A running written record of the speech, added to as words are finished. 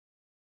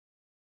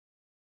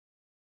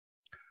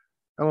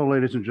Hello,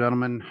 ladies and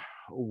gentlemen.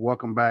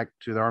 Welcome back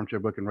to the Armchair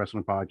Book and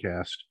Wrestling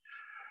Podcast.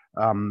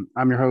 I'm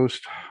your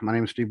host. My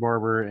name is Steve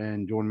Barber,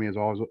 and joining me as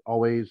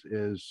always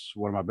is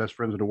one of my best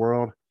friends in the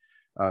world.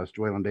 It's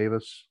Joellen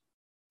Davis.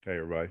 Hey,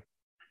 everybody.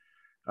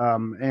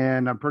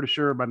 And I'm pretty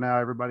sure by now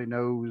everybody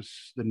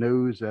knows the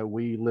news that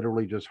we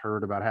literally just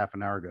heard about half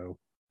an hour ago.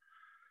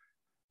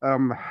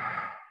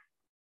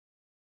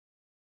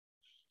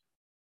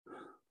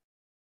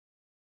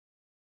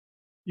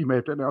 You may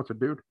have to announce it,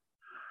 dude.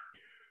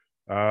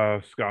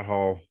 Scott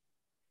Hall,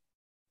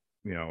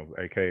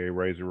 aka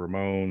Razor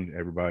Ramon.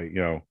 Everybody,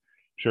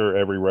 sure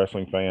every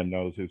wrestling fan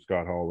knows who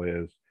Scott Hall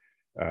is.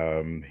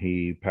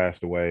 He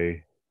passed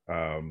away.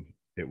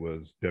 It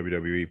was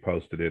WWE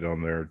posted it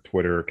on their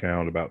Twitter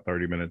account about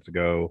 30 minutes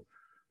ago.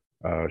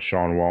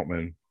 Sean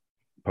Waltman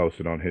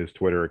posted on his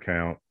Twitter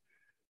account.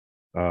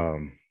 For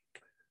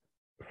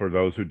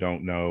those who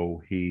don't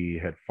know, he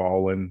had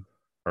fallen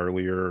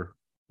earlier,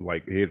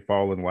 like he had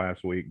fallen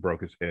last week,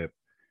 broke his hip,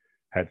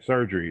 had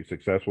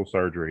successful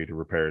surgery to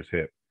repair his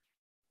hip.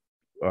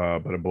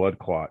 But a blood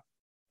clot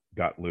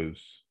got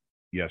loose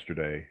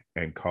yesterday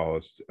and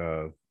caused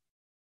him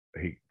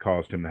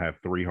to have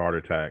 3 heart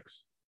attacks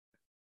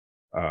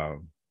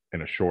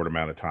in a short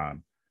amount of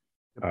time,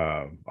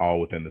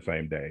 all within the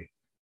same day.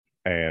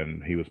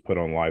 And he was put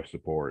on life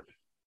support.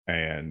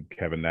 And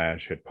Kevin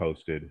Nash had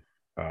posted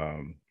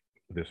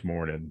this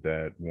morning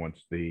that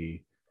once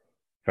the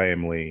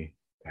family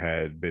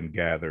had been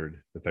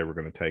gathered, that they were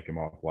going to take him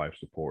off life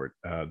support.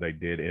 They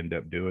did end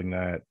up doing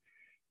that.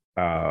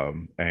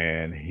 And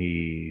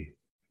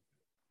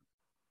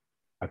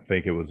I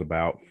think it was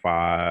about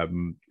 5.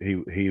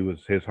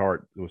 His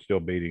heart was still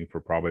beating for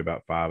probably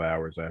about 5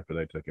 hours after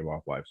they took him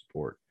off life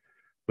support.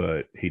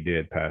 But he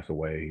did pass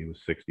away. He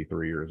was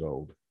 63 years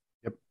old.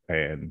 Yep.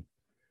 And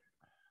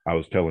I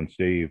was telling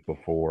Steve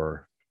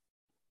before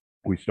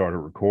we started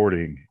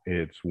recording,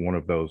 it's one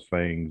of those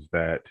things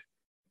that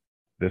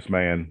this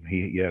man,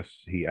 he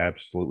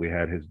absolutely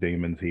had his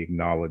demons.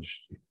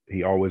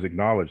 He always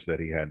acknowledged that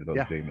he had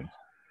those demons,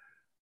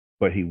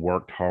 but he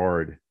worked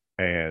hard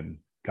and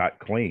got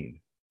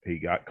clean. He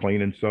got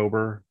clean and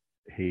sober.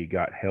 He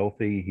got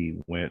healthy.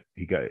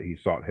 He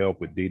sought help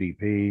with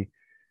DDP.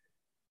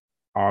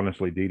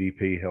 Honestly,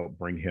 DDP helped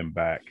bring him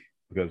back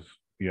because,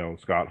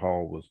 Scott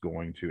Hall was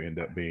going to end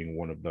up being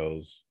one of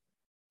those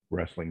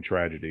wrestling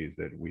tragedies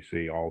that we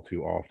see all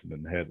too often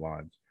in the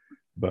headlines.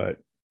 But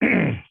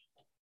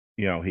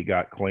he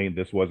got clean.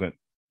 This wasn't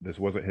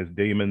his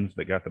demons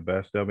that got the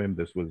best of him.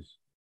 This was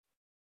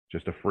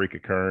just a freak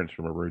occurrence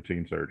from a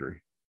routine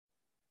surgery.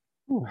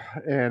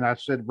 And I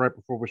said right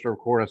before we started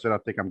recording, I said I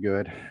think I'm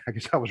good. I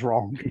guess I was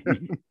wrong.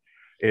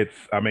 It's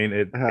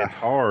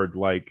hard.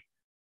 Like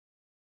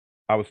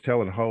I was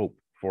telling Hope,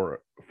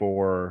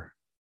 for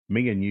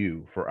me and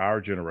you, for our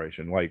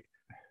generation, like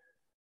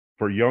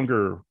for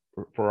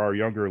our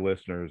younger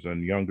listeners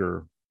and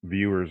younger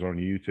viewers on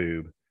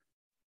YouTube,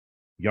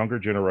 younger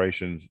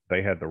generations,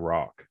 they had The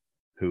Rock,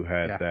 who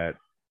had that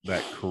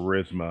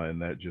charisma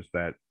and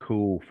that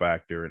cool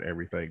factor and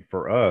everything.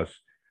 For us,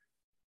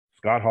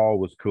 Scott Hall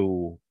was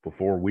cool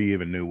before we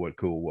even knew what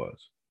cool was.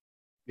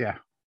 Yeah.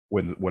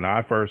 When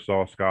I first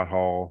saw Scott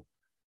Hall,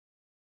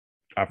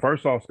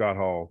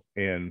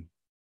 in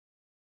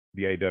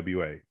the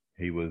AWA.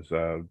 He was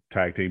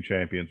tag team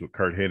champions with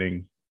Kurt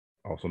Hennig,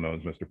 also known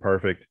as Mr.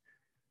 Perfect.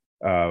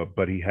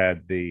 But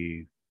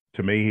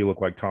to me, he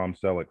looked like Tom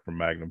Selleck from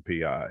Magnum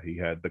PI. He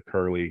had the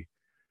curly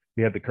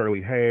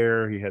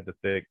hair. He had the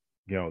thick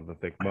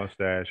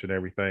mustache and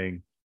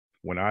everything.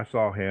 When I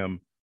saw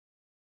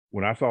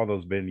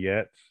those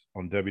vignettes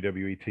on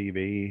WWE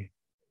TV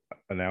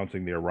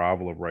announcing the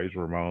arrival of Razor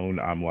Ramon,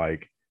 I'm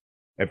like,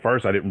 at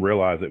first I didn't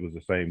realize it was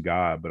the same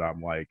guy, but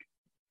I'm like,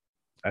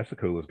 that's the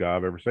coolest guy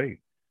I've ever seen.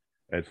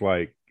 It's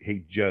like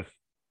he just,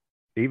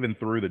 even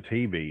through the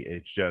TV,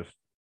 it's just,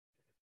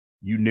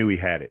 you knew he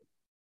had it.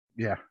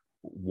 Yeah.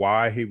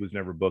 Why he was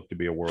never booked to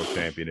be a world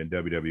champion in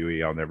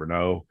WWE, I'll never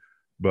know.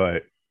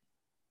 But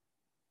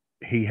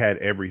he had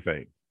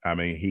everything. I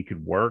mean, he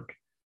could work,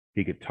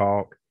 he could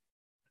talk.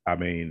 I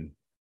mean,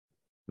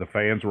 the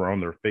fans were on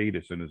their feet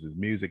as soon as his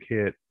music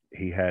hit.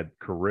 He had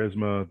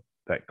charisma,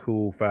 that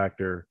cool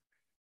factor.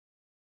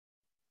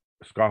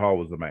 Scott Hall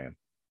was the man.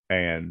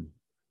 And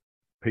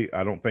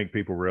I don't think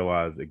people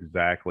realize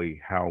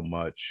exactly how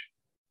much,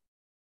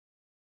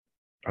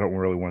 I don't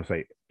really want to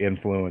say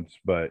influence,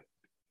 but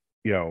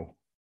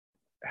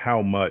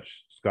how much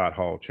Scott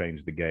Hall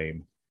changed the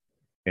game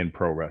in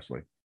pro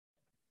wrestling.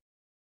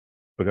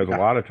 Because a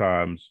lot of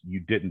times you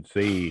didn't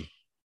see,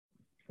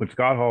 when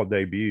Scott Hall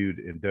debuted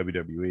in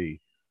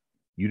WWE,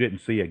 you didn't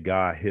see a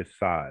guy his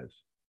size.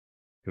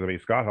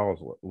 Because Scott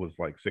Hall was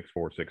like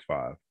 6'4",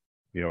 6'5",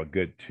 a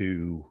good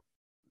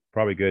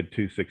probably good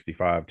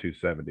 265,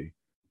 270.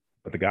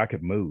 But the guy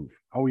could move.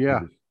 Oh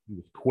yeah. He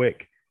was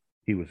quick.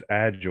 He was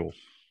agile.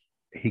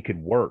 He could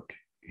work.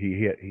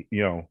 He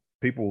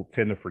people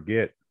tend to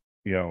forget,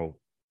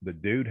 the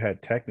dude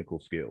had technical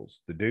skills.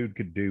 The dude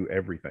could do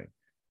everything.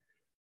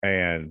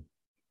 And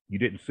you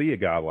didn't see a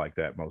guy like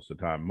that most of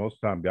the time. Most of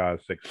the time, guys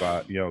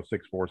 6'5", 6'4",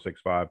 6'5",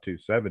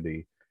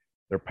 270,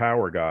 they're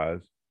power guys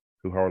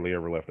who hardly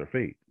ever left their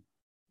feet.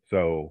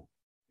 So,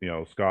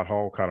 Scott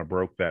Hall kind of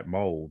broke that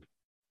mold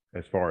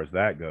as far as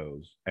that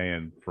goes.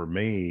 And for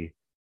me,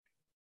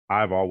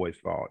 I've always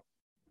thought,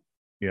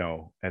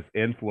 as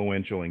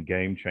influential and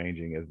game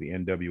changing as the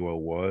NWO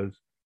was,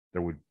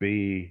 there would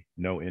be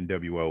no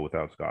NWO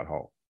without Scott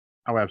Hall.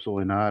 Oh,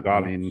 absolutely not.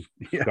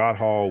 Scott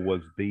Hall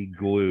was the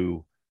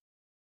glue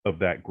of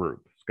that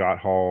group. Scott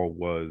Hall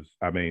was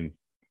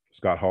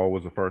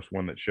the first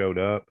one that showed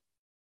up,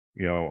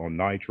 on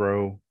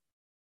Nitro.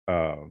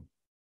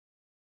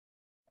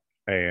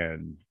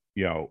 And,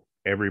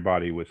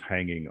 everybody was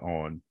hanging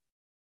on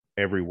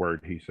every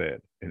word he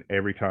said. And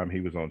every time he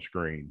was on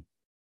screen,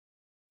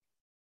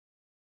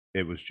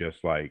 it was just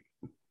like,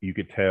 you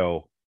could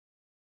tell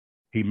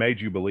he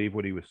made you believe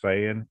what he was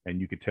saying,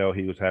 and you could tell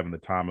he was having the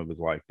time of his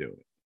life doing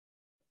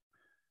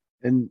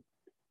it. And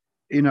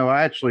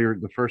I actually,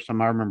 the first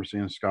time I remember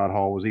seeing Scott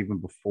Hall was even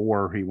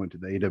before he went to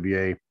the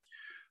AWA,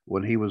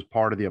 when he was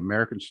part of the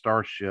American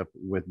Starship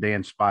with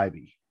Dan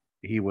Spivey.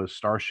 He was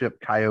Starship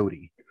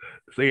Coyote.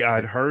 See,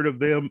 I'd heard of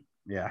them,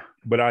 yeah,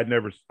 but I'd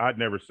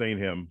never seen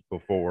him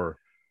before.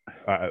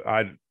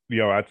 I'd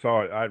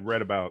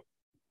read about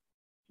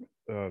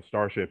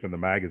Starship in the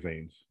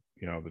magazines,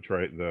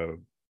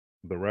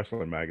 the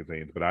wrestling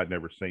magazines, but I'd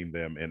never seen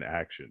them in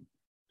action.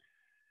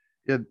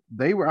 Yeah,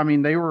 they were.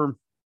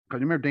 Because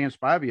you remember Dan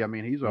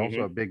Spivey. He's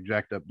also a big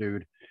jacked up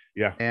dude.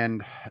 Yeah,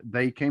 and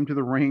they came to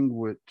the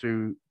ring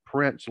to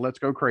Prince "Let's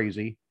Go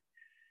Crazy."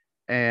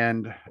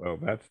 And well,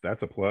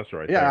 that's a plus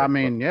right there. Yeah, I'm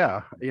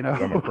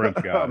a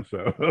Prince guy,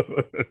 so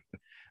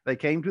they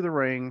came to the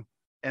ring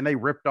and they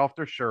ripped off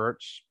their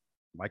shirts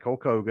like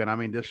Hulk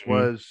Hogan. This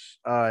was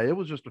it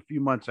was just a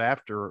few months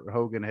after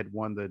Hogan had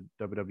won the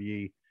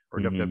WWE or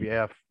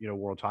WWF,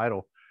 world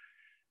title,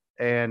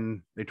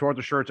 and they tore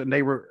the shirts and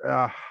they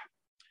were.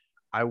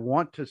 I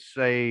want to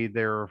say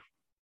their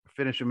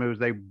finishing moves,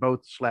 they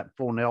both slapped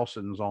full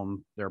Nelsons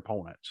on their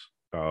opponents.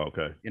 Oh,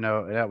 okay.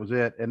 That was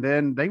it. And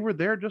then they were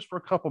there just for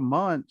a couple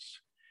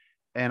months,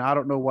 and I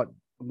don't know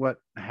what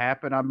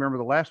happened. I remember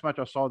the last match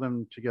I saw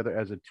them together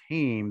as a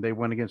team, they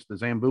went against the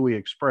Zambui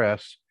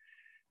Express,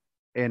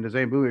 and the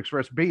Zambui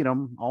Express beat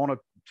them on a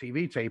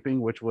TV taping,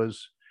 which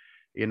was,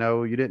 you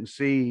didn't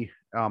see,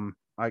 it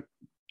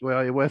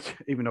was,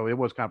 even though it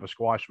was kind of a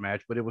squash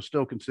match, but it was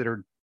still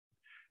considered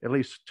at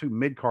least two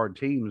mid-card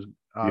teams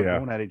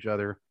going at each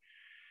other.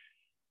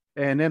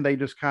 And then they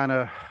just kind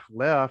of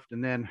left.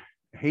 And then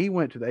he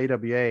went to the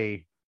AWA.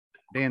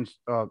 Dan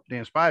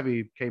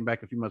Spivey came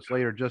back a few months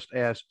later just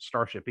as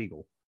Starship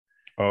Eagle.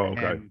 Oh,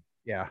 okay.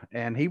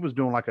 And he was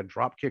doing like a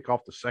drop kick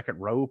off the second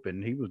rope,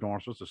 and he was doing all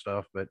sorts of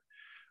stuff. But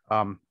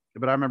I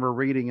remember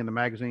reading in the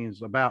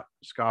magazines about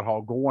Scott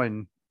Hall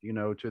going,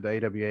 to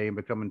the AWA and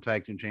becoming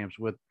tag team champs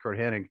with Kurt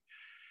Hennig.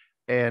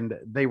 And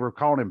they were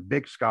calling him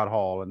Big Scott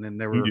Hall, and then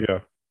they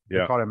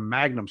called him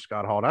Magnum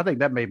Scott Hall. And I think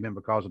that may have been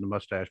because of the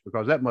mustache,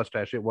 because that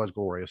mustache, it was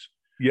glorious.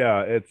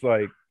 Yeah, it's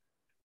like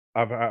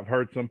I've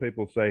heard some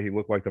people say he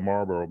looked like the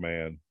Marlboro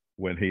Man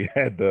when he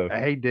had the.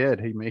 He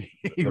did. He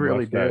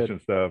really did and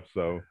stuff.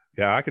 So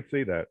yeah, I could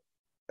see that.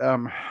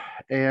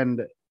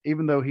 And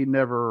even though he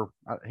never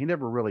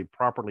really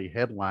properly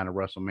headlined a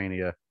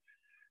WrestleMania,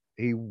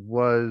 he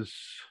was.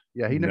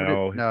 Yeah, he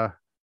never did.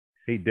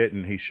 He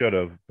didn't. He should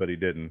have, but he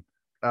didn't.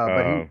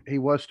 But he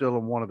was still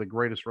in one of the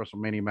greatest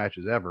WrestleMania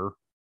matches ever.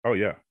 Oh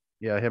yeah,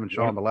 yeah, him and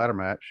Shawn, the ladder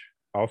match.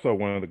 Also,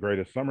 one of the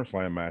greatest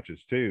SummerSlam matches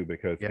too,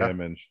 because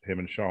him and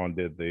Shawn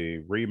did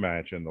the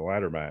rematch in the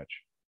ladder match.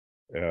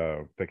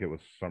 I think it was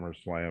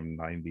SummerSlam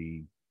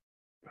 90.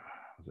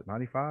 Was it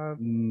 95?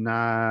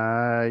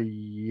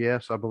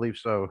 Yes, I believe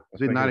so.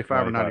 Is it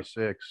 95 or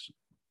 96?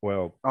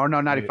 Well, oh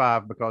no,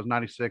 95, because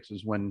 96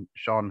 is when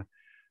Shawn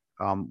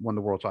won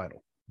the world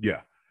title.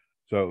 Yeah.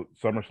 So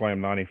SummerSlam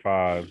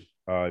 95.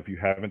 If you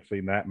haven't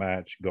seen that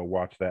match, go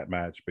watch that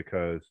match,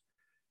 because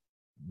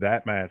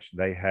that match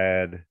they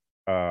had,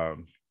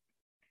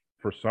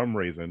 for some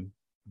reason,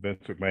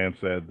 Vince McMahon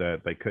said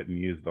that they couldn't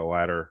use the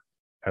ladder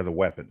as a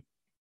weapon.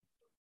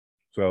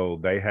 So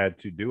they had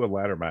to do a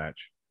ladder match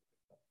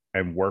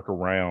and work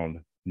around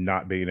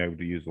not being able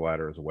to use the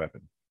ladder as a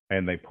weapon.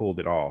 And they pulled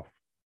it off.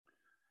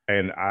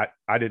 And I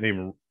didn't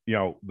even,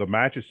 the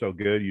match is so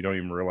good, you don't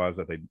even realize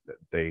that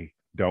they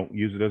don't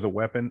use it as a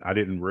weapon. I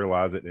didn't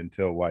realize it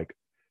until like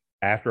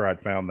after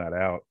I'd found that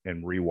out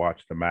and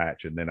rewatched the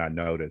match. And then I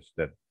noticed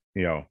that,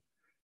 there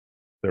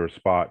were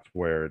spots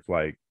where it's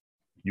like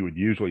you would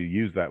usually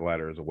use that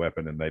ladder as a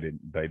weapon, and they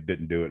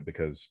didn't do it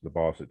because the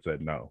boss had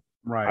said no.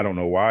 Right. I don't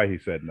know why he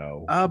said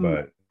no,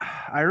 but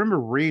I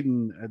remember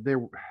reading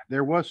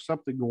there was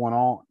something going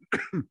on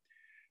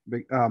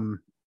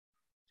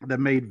that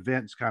made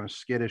Vince kind of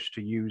skittish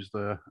to use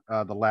the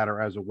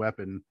ladder as a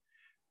weapon.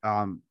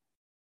 And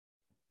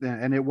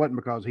it wasn't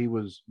because he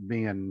was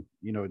being,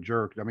 a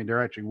jerk. I mean,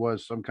 there actually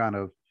was some kind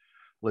of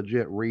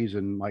legit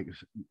reason, like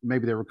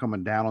maybe they were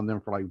coming down on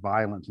them for like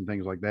violence and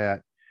things like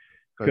that.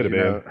 Could have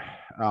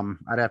been.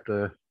 I'd have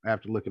to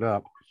look it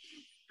up.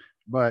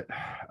 But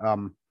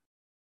um,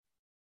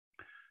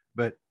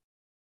 but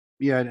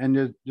yeah,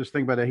 and just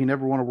think about it. He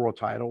never won a world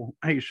title.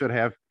 He should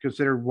have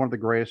considered one of the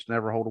greatest to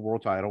never hold a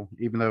world title,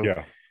 even though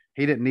Yeah.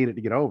 he didn't need it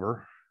to get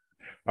over.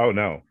 Oh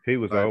no, he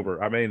was But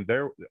over. I mean,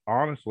 there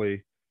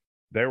honestly,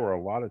 there were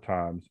a lot of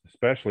times,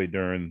 especially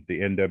during the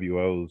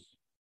NWO's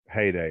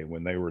heyday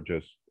when they were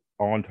just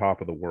on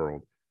top of the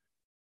world.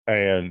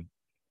 And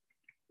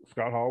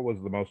Scott Hall was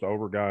the most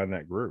over guy in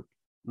that group.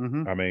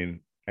 mm-hmm. I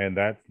mean, and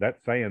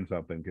that's saying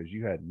something because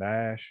you had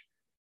Nash,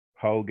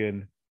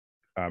 Hogan.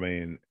 I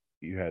mean,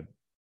 you had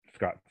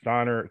Scott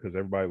Steiner because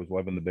everybody was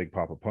loving the Big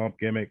Papa Pump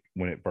gimmick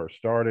when it first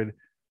started.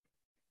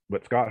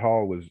 But Scott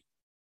Hall was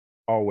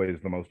always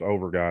the most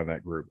over guy in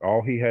that group.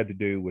 All he had to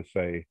do was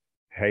say,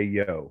 "Hey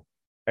yo,"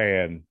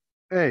 and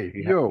Hey,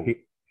 yo,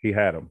 he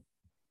had him.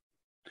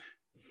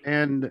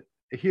 and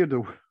he had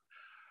to.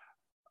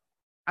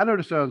 I know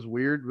this sounds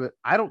weird, but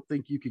I don't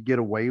think you could get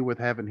away with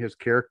having his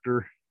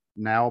character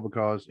now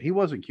because he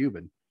wasn't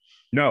Cuban,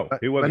 No, but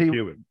he but wasn't he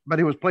Cuban. but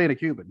he was playing a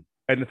Cuban.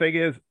 And the thing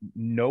is,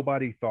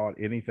 nobody thought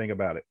anything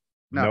about it.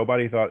 No,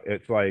 Nobody thought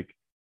it's like,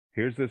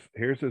 here's this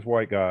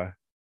white guy.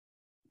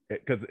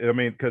 Because I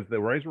mean, because the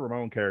Razor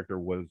Ramon character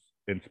was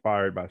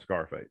inspired by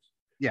Scarface.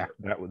 yeah,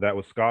 That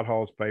was Scott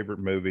Hall's favorite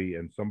movie,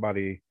 and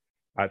somebody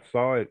I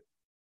saw it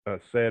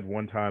said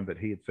one time that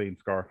he had seen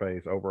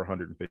Scarface over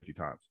 150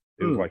 times.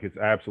 It was mm. like his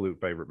absolute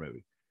favorite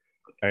movie.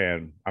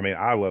 And I mean,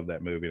 I love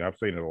that movie, and I've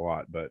seen it a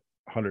lot, but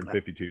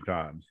 152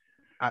 times.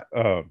 I,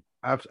 Um,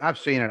 I've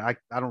seen it.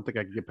 I don't think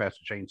I can get past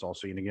the chainsaw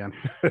scene again.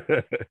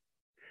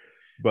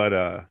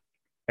 but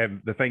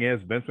and the thing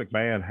is, Vince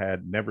McMahon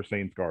had never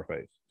seen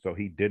Scarface, so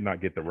he did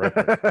not get the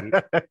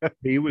reference.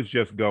 He was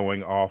just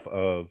going off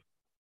of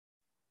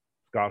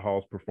Scott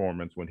Hall's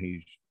performance when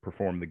he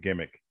performed the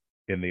gimmick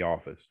in the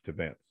office to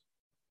Vince,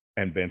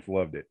 and Vince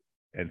loved it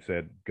and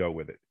said, "Go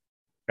with it."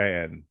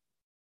 And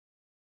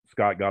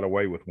Scott got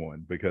away with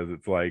one because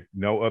it's like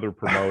no other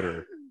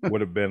promoter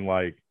would have been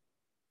like,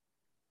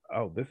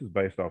 "Oh, this is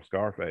based off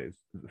Scarface."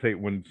 See,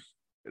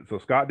 so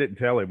Scott didn't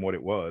tell him what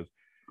it was.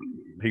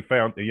 He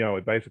found,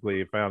 it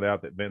basically found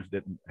out that Vince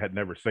didn't had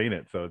never seen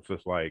it, so it's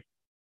just like,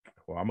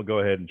 well, I'm gonna go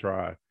ahead and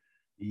try,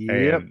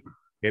 Yep. and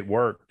it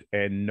worked,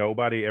 and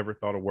nobody ever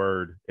thought a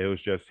word. It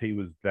was just he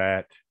was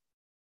that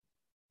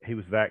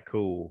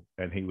cool,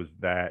 and he was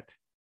that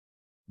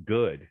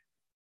good at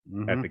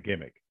Mm-hmm. the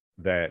gimmick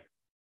that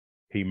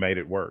he made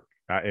it work.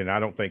 And I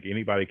don't think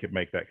anybody could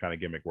make that kind of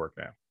gimmick work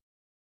now.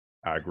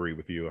 I agree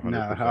with you No,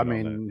 I 100% on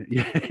that. mean,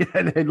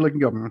 yeah, they look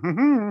and go.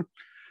 Mm-hmm.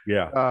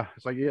 Yeah.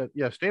 It's like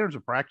yeah. Standards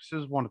and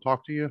practices want to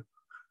talk to you.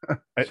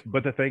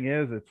 But the thing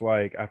is, it's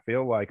like, I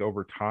feel like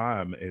over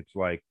time, it's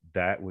like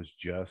that was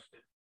just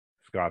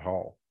Scott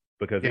Hall.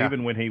 Because Yeah,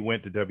 even when he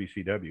went to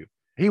WCW,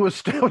 he was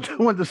still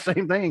doing the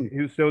same thing.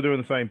 he was still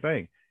doing the same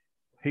thing.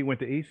 He went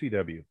to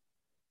ECW.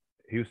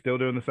 He was still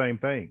doing the same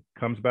thing.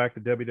 Comes back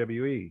to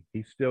WWE.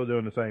 He's still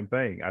doing the same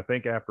thing. I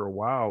think after a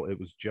while, it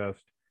was just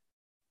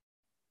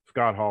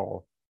Scott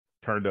Hall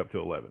turned up to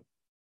 11.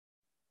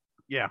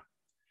 Yeah,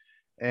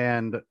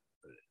 and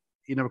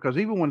because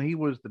even when he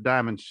was the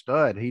Diamond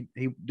Stud, he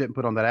didn't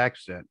put on that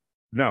accent,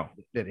 No.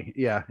 did he?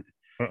 Yeah,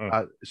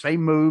 Uh-uh.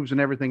 same moves and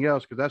everything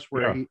else because that's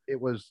where Yeah. it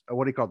was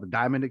what he called the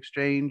Diamond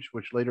Exchange,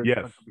 which later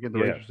Yes. became the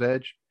Yes. Razor's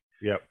Edge.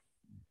 Yep.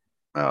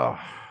 Oh,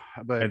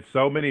 but And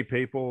so many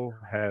people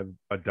have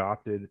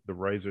adopted the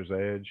Razor's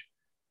Edge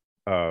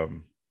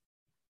um,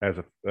 as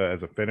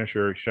a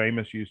finisher.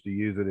 Sheamus used to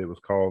use it. It was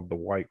called the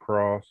White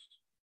Cross.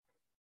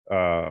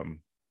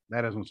 Um,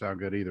 that doesn't sound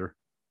good either.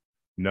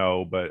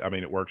 no, but I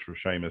mean it works for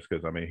Sheamus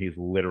because I mean he's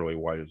literally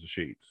white as a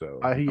sheet. So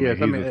He I mean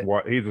is. I mean,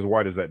 he's as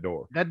white as that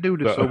door. that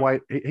dude is so So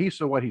white. He's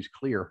so white. He's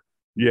clear.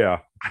 yeah.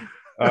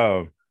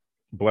 Um,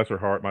 bless her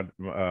heart,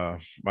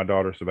 my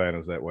daughter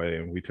Savannah's that way,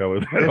 and we tell her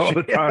that all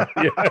the time.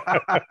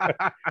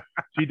 Yeah.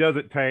 She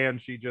doesn't tan;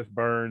 she just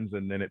burns,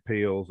 and then it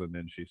peels, and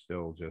then she's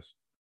still just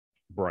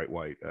bright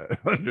white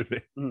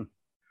underneath. Mm.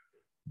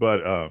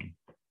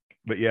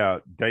 But yeah,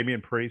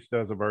 Damian Priest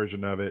does a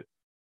version of it.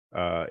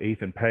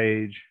 Ethan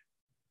Page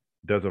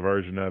does a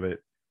version of it.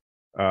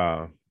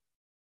 I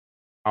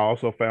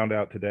also found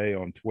out today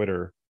on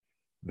Twitter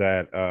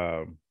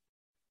that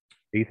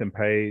Ethan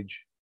Page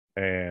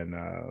and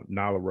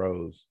Nyla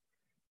Rose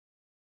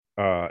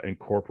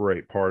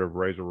incorporate part of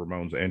Razor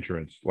Ramon's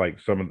entrance, like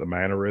some of the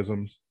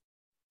mannerisms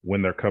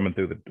when they're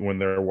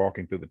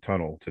walking through the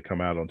tunnel to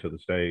come out onto the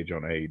stage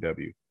on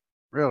AEW.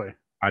 Really?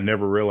 I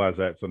never realized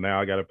that, so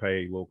now I got to pay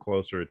a little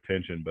closer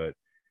attention. But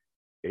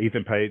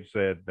Ethan Page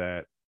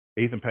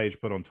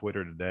put on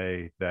Twitter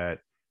today that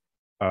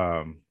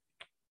um,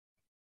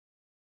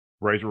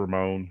 Razor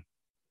Ramon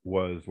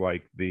was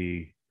like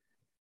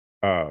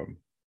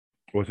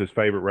was his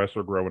favorite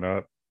wrestler growing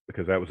up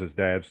because that was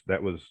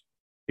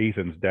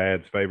Ethan's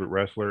dad's favorite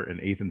wrestler, and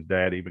Ethan's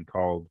dad even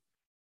called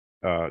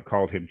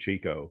him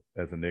Chico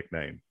as a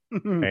nickname.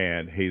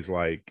 And he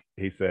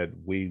said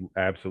we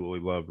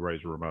absolutely loved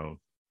Razor Ramon.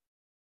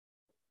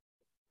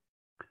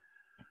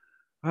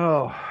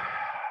 Oh,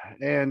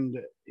 and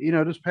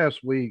this past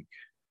week,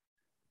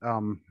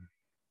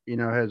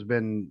 has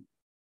been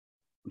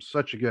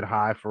such a good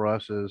high for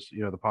us as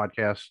the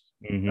podcast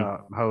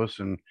Mm-hmm. hosts,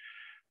 and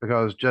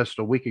because just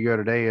a week ago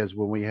today is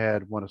when we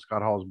had one of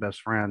Scott Hall's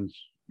best friends,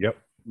 Yep.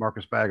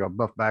 Marcus Bagwell,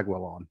 Buff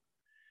Bagwell, on,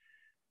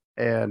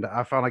 and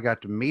I finally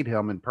got to meet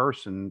him in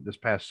person this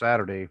past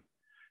Saturday,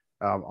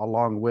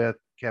 along with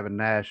Kevin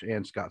Nash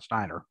and Scott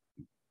Steiner.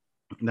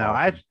 Now,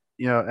 Awesome.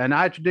 and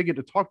I actually did get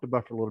to talk to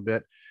Buff for a little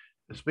bit.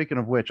 Speaking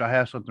of which, I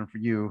have something for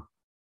you.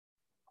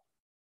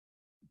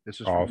 This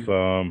is for you.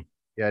 Awesome.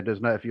 Yeah, it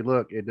does not. If you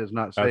look, it does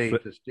not That's say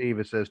to Steve.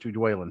 It says to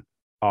Dwaylen.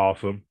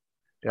 awesome.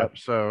 I, Yep.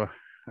 So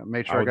I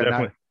made I sure I will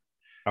got that.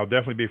 I'll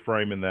definitely be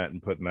framing that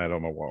and putting that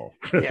on my wall.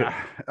 Yeah.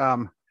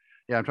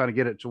 Yeah. I'm trying to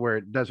get it to where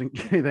it doesn't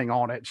get anything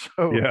on it.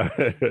 So, Yeah.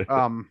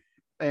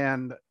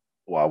 and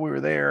while we were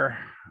there,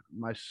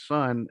 my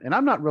son, and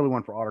I'm not really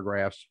one for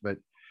autographs, but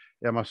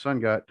yeah, my son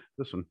got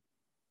this one.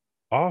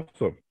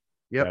 Awesome.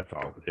 Yep. That's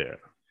all. Yeah.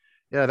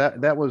 Yeah.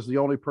 That was the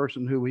only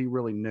person who he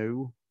really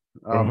knew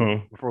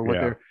before we went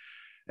Yeah. there.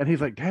 And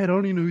he's like, Dad, I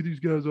don't even know who these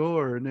guys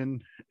are.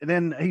 And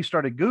then he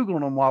started Googling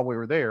them while we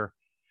were there.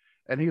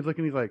 And he's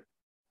looking, he's like,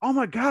 oh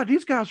my God,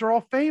 these guys are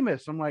all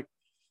famous. I'm like,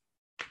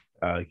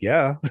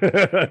 Yeah.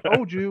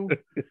 told you.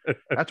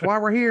 That's why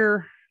we're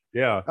here.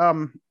 Yeah.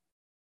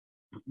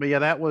 But yeah,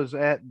 that was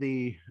at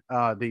the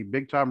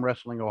Big Time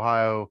Wrestling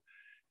Ohio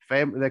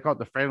they call it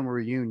the family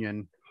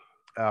reunion.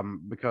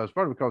 Because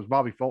partly because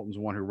Bobby Fulton's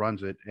the one who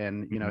runs it,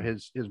 and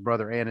his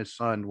brother and his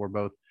son were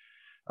both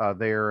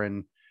there,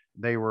 and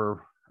they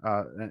were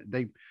uh,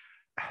 they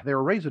they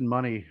were raising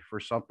money for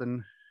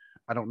something.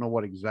 I don't know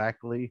what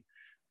exactly,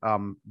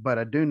 but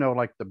I do know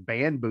like the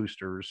band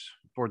boosters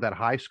for that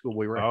high school Oh,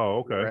 we were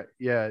okay. at.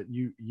 Yeah,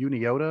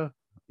 Uniota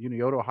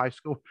High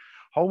School,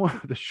 home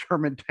of the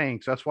Sherman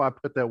Tanks. That's why I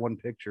put that one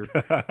picture.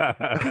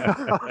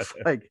 I was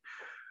like,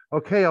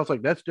 okay, I was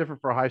like, that's different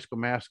for a high school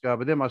mascot.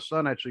 But then my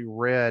son actually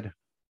read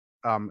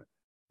um,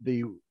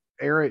 the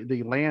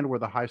the land where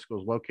the high school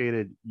is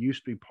located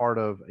used to be part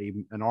of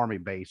an army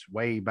base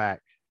way back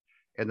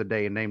in the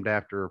day and named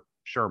after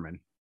Sherman.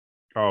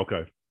 Oh,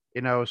 okay.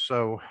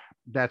 So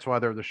that's why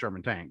they're the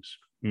Sherman tanks.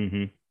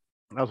 Mm-hmm.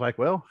 I was like,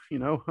 well,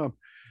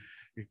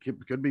 it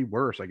could be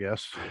worse, I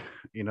guess.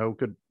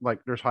 Could like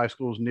there's high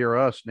schools near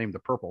us named the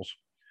Purples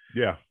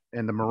Yeah.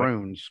 and the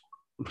Maroons.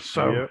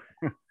 So,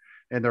 Yeah.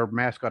 and their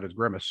mascot is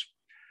Grimace.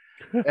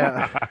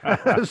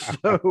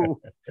 So,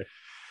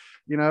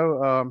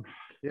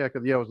 yeah,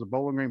 because it was the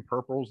Bowling Green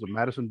Purples, the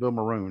Madisonville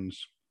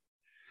Maroons.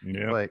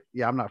 Yeah. Like,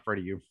 yeah, I'm not afraid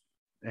of you.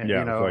 And,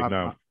 Yeah. It's like,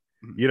 no,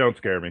 you don't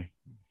scare me.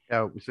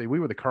 See, we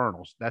were the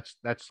Colonels. That's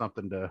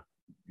something to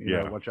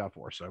Yeah. watch out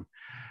for. So,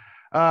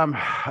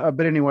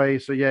 but anyway,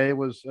 so yeah, it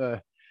was.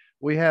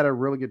 We had a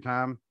really good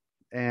time,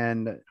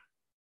 and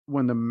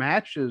when the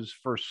matches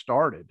first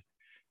started,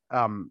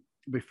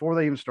 before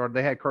they even started,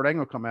 they had Kurt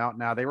Angle come out.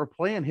 Now they were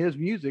playing his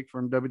music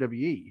from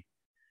WWE.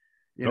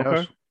 Okay.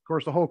 Of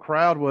course, the whole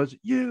crowd was,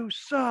 "You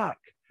suck."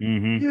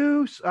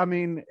 Mm-hmm. I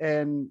mean,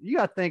 and you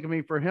got to think, I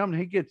mean, for him,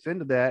 he gets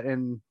into that,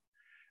 and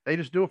they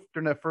just do it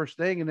during that first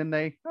thing, and then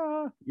they,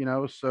 so.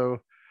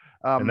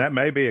 And that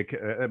may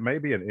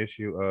be an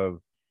issue of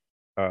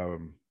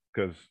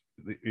because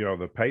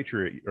the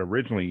Patriot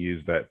originally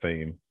used that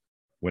theme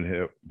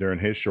during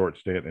his short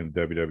stint in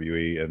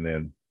WWE, and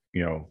then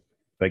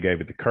they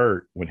gave it to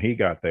Kurt when he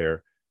got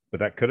there,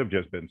 but that could have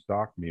just been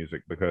stock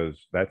music because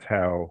that's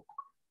how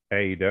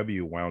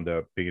AEW wound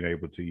up being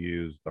able to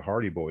use the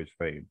Hardy Boys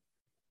theme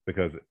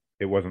because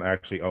it wasn't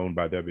actually owned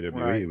by WWE.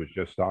 Right. It was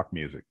just stock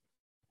music.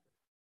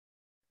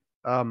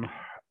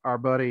 Our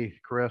buddy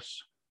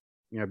Chris,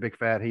 big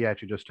fat, he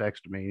actually just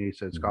texted me and he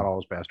said Scott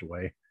Hall's passed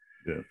away.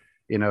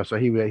 Yeah. So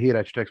he had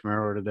actually texted me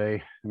earlier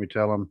today. Let me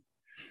tell him.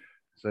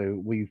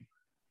 So we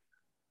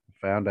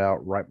found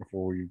out right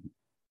before we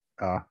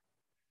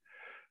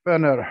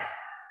found out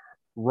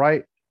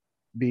right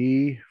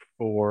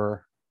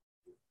before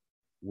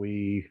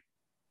we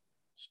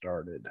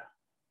started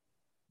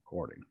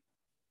recording.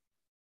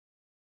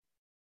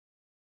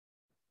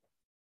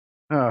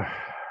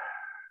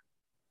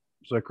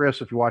 So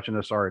Chris, if you're watching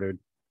this, sorry, dude.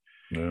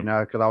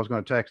 Yeah. Because I was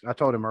going to text. I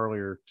told him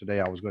earlier today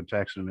I was going to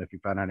text him if he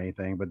found out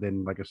anything, but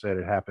then, like I said,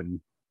 it happened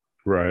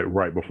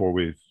right before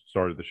we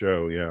started the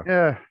show. Yeah.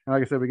 Yeah, and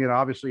like I said, again,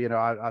 obviously,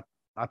 I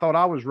thought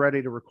I was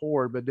ready to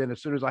record, but then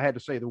as soon as I had to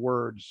say the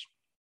words,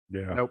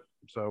 Yeah. nope.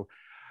 So,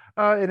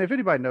 and if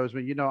anybody knows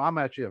me, I'm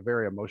actually a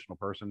very emotional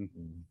person.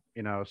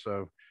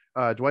 So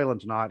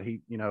Dwaylen's not.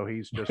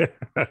 He's just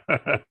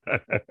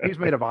he's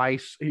made of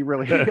ice. He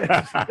really is.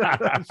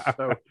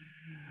 So.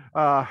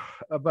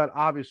 But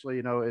obviously,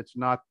 it's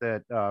not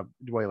that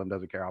Dwaylen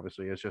doesn't care.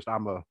 Obviously, it's just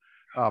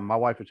my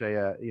wife would tell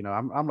you,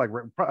 I'm like,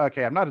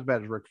 okay, I'm not as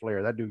bad as Ric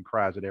Flair. That dude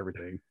cries at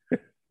everything,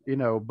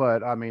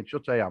 but I mean, she'll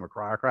tell you I'm a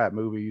cry. I cry at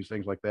movies,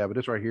 things like that. But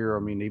this right here, I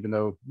mean, even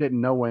though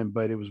didn't know him,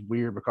 but it was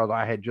weird because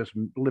I had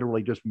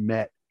literally just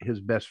met his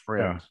best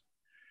friends.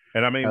 Yeah.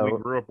 And I mean, we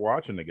grew up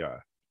watching the guy.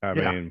 I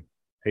mean,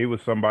 he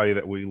was somebody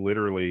that we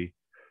literally,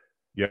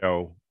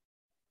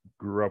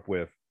 grew up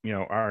with,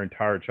 our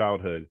entire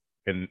childhood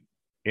and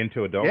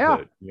into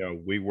adulthood.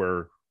 We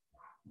were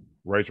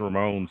Razor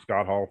Ramon,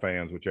 Scott Hall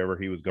fans, whichever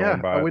he was going Yeah,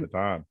 by at the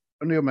time.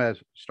 I knew him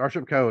as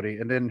Starship Cody,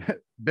 and then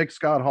Big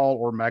Scott Hall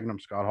or Magnum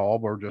Scott Hall,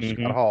 or just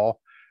Scott Hall,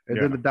 and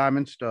then Yeah. the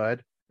Diamond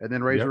Stud, and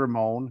then Razor Yep.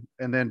 Ramon,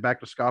 and then back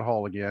to Scott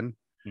Hall again.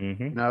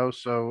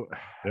 So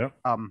Yep.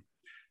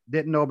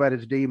 didn't know about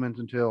his demons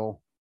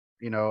until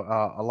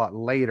a lot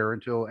later.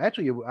 Until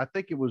actually, I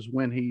think it was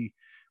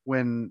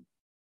when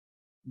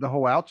the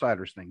whole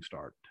Outsiders thing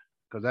started.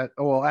 Because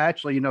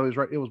actually, it was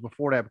right. It was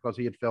before that because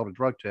he had failed a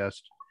drug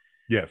test,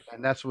 Yes.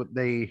 and that's what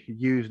they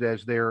used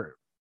as their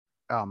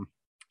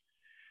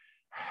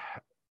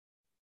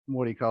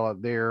what do you call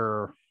it?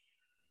 Their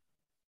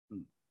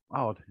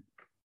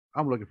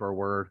I'm looking for a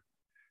word,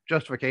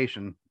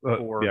 justification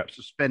for Yeah.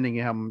 suspending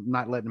him,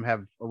 not letting him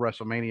have a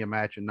WrestleMania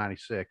match in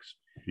 '96.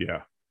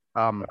 Yeah.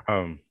 Um,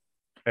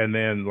 And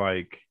then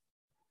like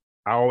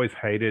I always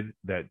hated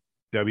that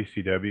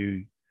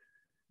WCW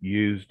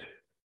used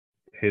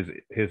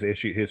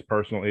his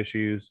personal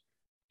issues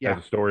yeah,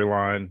 as a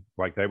storyline.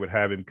 Like they would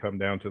have him come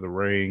down to the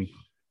ring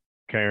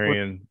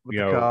carrying, with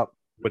the cup.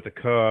 with the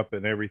cup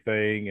and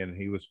everything, and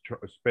he was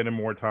spending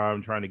more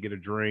time trying to get a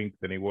drink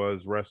than he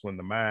was wrestling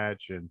the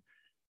match. And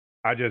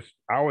I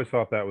always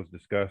thought that was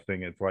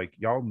disgusting. It's like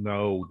y'all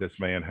know this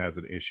man has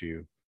an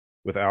issue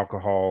with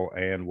alcohol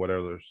and what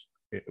other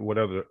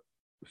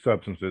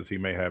substances he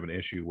may have an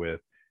issue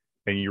with,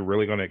 and you're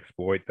really going to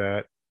exploit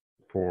that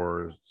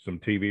for some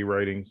TV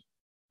ratings.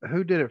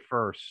 Who did it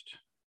first?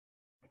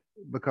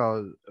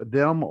 Because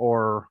them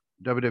or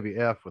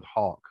WWF with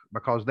Hawk,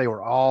 because they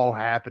were all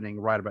happening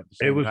right about the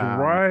It same was time.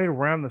 right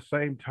around the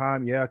same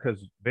time, yeah,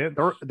 because Vince.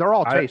 They're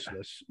all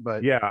tasteless,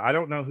 but yeah, I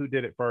don't know who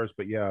did it first,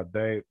 but yeah,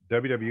 they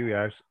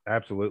WWE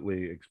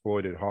absolutely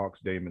exploited Hawk's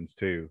demons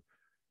too,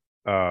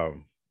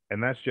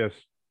 and that's just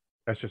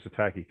a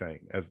tacky thing.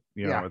 As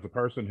you know, yeah, as a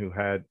person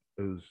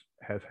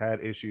has had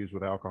issues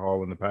with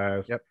alcohol in the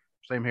past, yep,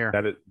 same here.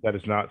 that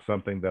is not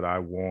something that I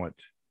want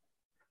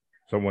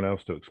someone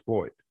else to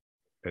exploit.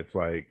 It's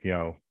like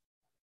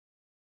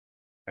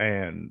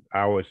and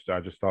I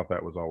just thought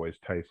that was always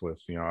tasteless.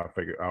 I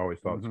always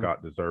thought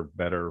Scott deserved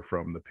better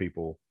from the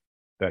people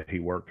that he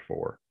worked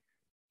for.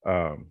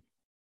 I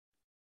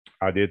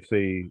did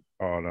see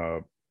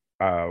on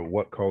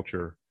What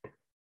Culture.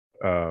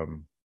 I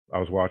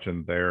was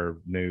watching their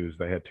news.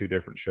 They had two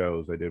different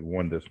shows. They did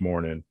one this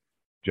morning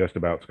just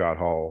about Scott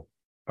Hall,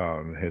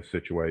 his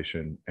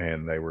situation,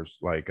 and they were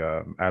like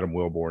Adam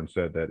Wilborn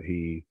said that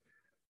he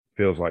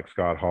feels like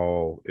Scott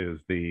Hall is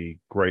the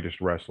greatest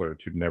wrestler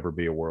to never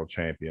be a world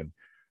champion.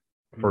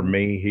 For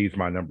me, he's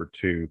my number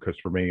two because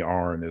for me,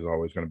 Arn is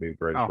always going to be the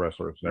greatest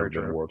wrestler that's never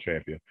been a world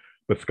champion.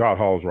 But Scott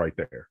Hall's right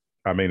there.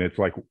 I mean, it's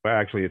like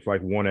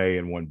 1A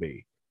and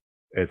 1B.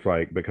 It's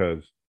like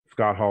because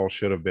Scott Hall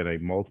should have been a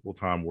multiple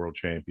time world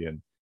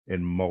champion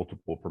in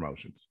multiple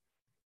promotions.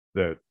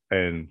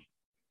 And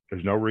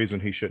there's no reason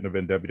he shouldn't have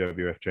been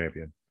WWF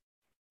champion.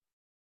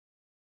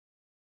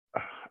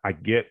 I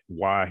get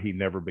why he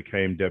never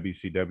became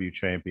WCW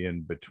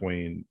champion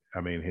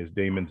his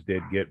demons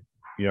did get,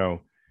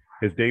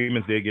 his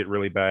demons did get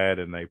really bad,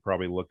 and they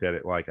probably looked at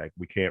it like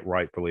we can't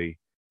rightfully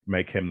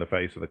make him the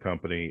face of the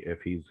company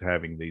if he's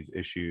having these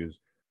issues.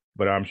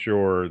 But I'm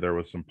sure there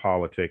was some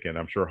politic, and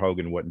I'm sure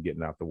Hogan wasn't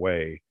getting out the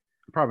way.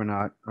 Probably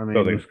not. I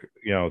mean,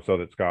 so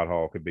that Scott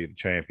Hall could be the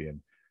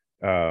champion.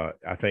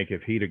 I think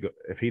if he'd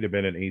have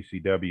been in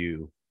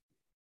ECW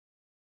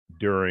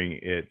during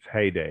its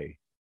heyday,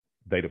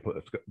 they'd have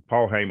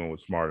Paul Heyman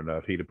was smart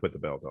enough. He'd have put the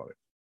belt on it.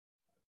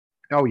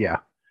 Oh yeah,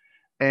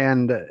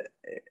 and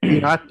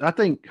I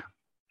think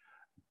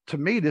to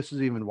me this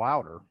is even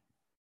wilder.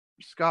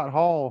 Scott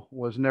Hall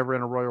was never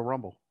in a Royal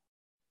Rumble.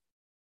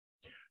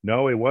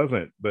 No, he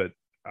wasn't. But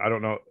I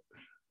don't know.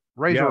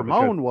 Razor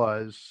Ramon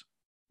was.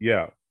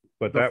 Yeah,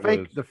 but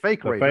the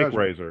fake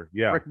Razor.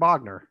 Yeah, Rick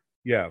Bogner.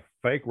 Yeah,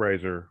 fake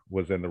Razor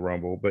was in the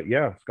Rumble, but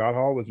yeah, Scott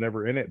Hall was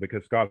never in it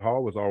because Scott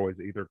Hall was always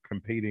either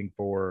competing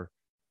for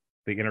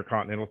the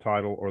Intercontinental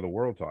title or the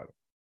World title.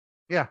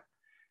 Yeah,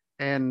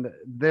 and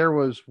there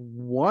was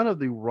one of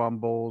the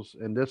Rumbles,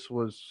 and this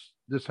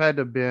had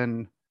to have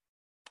been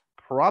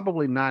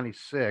probably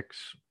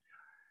 '96.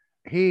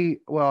 He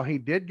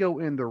did go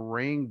in the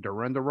ring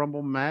during the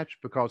Rumble match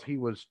because he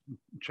was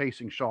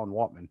chasing Sean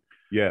Waltman.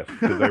 Yes,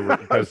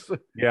 because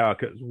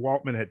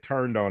Waltman had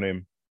turned on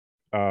him,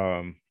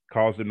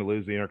 caused him to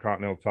lose the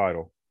Intercontinental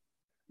title.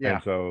 Yeah.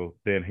 And so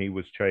then he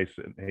was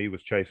chasing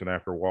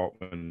after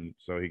Waltman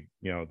so he,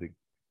 to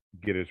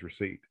get his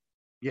receipt.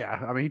 Yeah.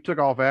 I mean, he took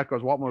off after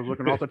because Waltman was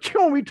looking off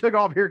the he took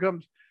off. Here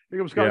comes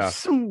Scott. Yeah.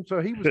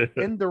 So he was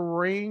in the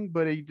ring,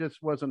 but he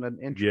just wasn't an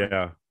entrant.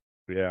 Yeah.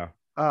 Yeah.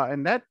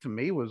 And that to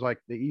me was like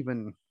the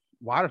even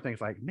wider things.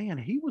 Like, man,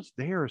 he was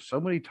there so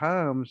many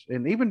times,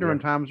 and even during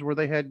times where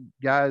they had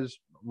guys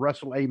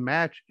wrestle a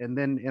match and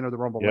then enter the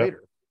Rumble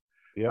later.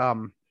 Yeah.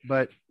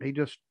 But he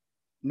just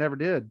never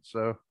did.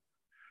 So,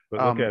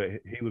 but look at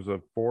it. He was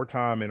a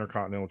 4-time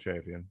Intercontinental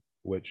champion,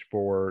 which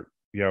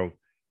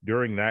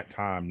during that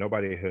time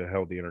nobody had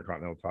held the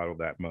Intercontinental title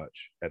that much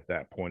at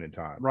that point in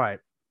time. Right.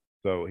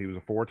 So he was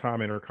a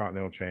 4-time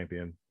Intercontinental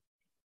champion.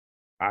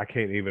 I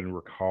can't even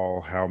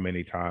recall how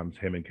many times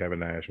him and Kevin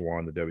Nash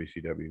won the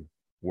WCW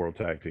World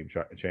Tag Team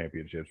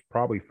Championships.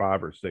 Probably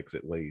 5 or 6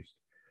 at least.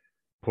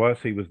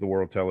 Plus, he was the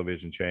World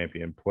Television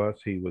Champion.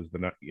 Plus, he was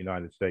the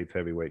United States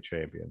Heavyweight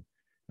Champion.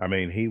 I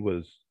mean,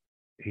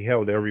 he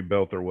held every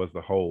belt there was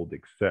to hold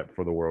except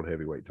for the World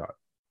Heavyweight title.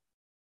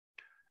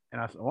 And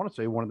I want to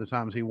say one of the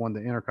times he won the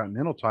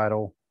Intercontinental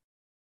title,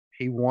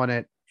 he won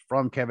it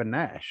from Kevin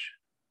Nash.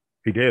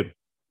 He did.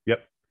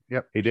 Yep.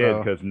 Yep. He did,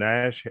 because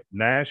Nash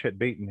had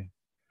beaten.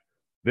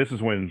 This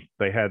is when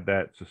they had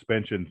that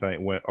suspension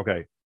thing. When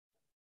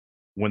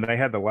they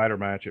had the ladder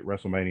match at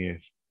WrestleMania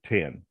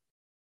 10,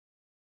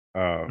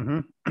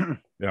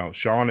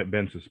 Shawn had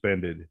been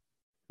suspended.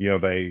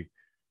 They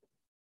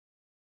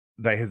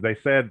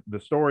said the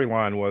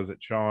storyline was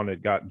that Shawn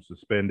had gotten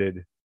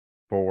suspended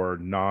for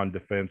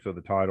non-defense of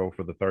the title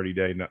for the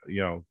 30-day,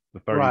 the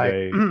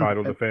 30-day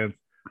title defense,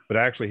 but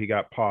actually he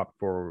got popped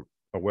for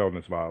a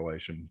wellness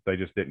violation. They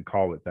just didn't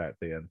call it that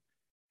then.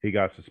 He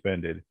got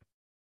suspended.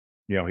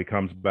 He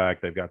comes back.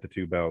 They've got the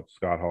 2 belts.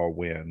 Scott Hall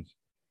wins.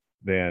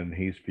 Then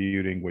he's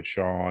feuding with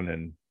Shawn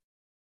and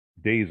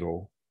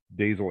Diesel.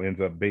 Diesel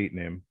ends up beating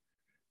him,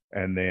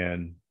 and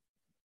then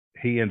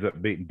he ends up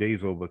beating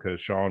Diesel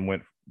because Shawn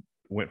went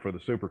for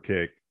the super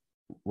kick.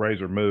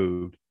 Razor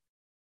moved.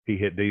 He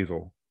hit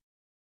Diesel,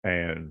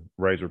 and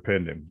Razor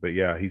pinned him. But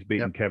yeah, he's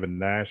beating Kevin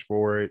Nash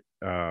for it.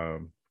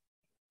 Trying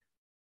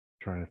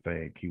to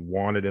think. He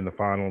won it in the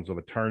finals of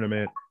a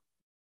tournament.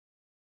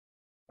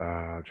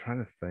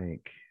 Trying to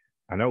think.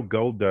 I know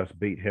Goldust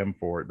beat him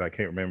for it, but I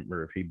can't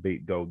remember if he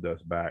beat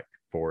Goldust back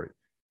for it.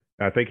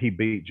 And I think he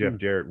beat Jeff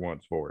Jarrett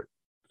once for it.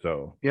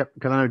 So yep,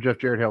 because I know Jeff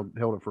Jarrett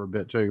held it for a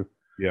bit too.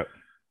 Yep.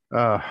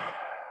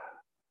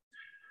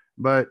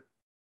 But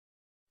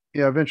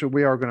yeah, eventually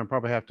we are going to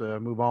probably have to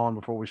move on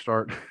before we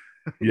start.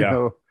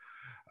 But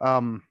I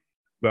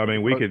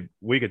mean,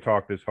 we could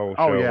talk this whole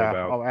show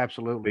about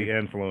absolutely the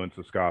influence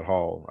of Scott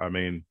Hall. I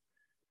mean,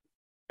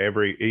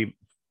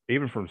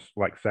 even from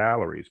like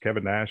salaries,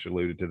 Kevin Nash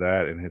alluded to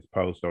that in his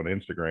post on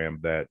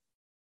Instagram, that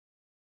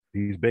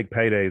these big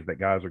paydays that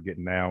guys are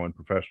getting now in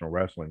professional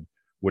wrestling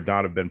would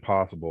not have been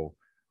possible,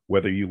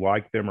 whether you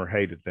liked them or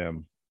hated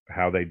them,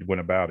 how they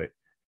went about it.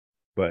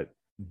 But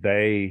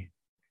they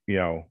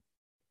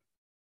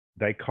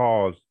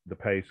caused the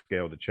pay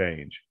scale to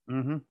change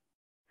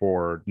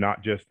for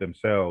not just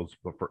themselves,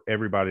 but for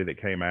everybody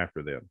that came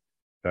after them.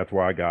 That's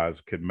why guys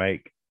could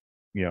make,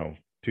 $2-3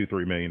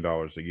 million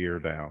a year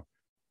now,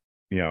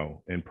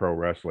 in pro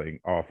wrestling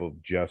off of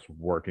just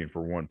working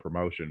for one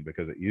promotion,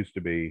 because it used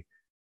to be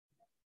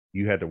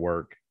you had to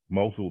work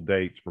multiple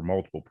dates for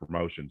multiple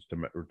promotions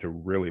to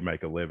really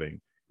make a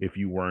living if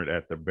you weren't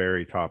at the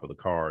very top of the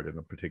card in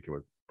a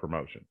particular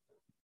promotion.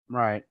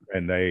 Right.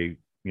 And they,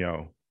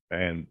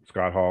 and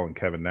Scott Hall and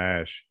Kevin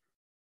Nash,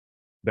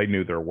 they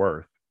knew their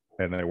worth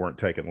and they weren't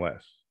taking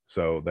less.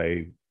 So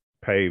they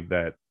paved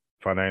that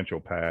financial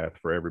path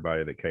for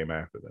everybody that came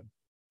after them.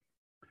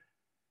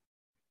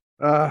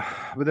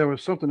 But there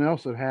was something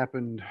else that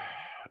happened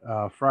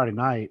Friday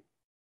night,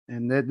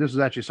 and this is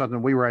actually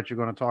something we were actually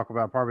going to talk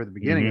about probably at the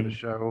beginning of the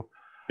show.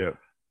 Yep.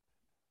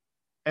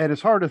 And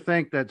it's hard to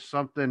think that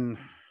something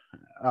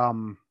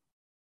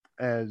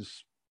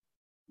as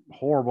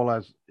horrible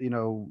as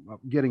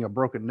getting a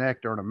broken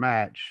neck during a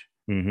match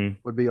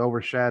would be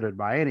overshadowed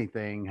by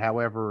anything.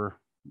 However,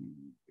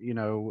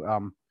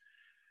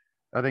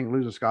 I think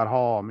losing Scott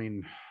Hall, I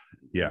mean,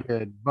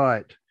 did,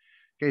 but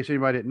in case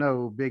anybody didn't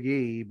know, Big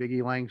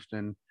E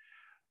Langston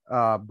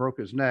broke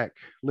his neck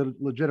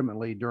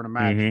legitimately during a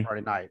match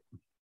Friday night.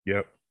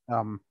 Yep.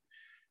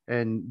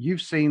 And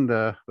you've seen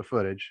the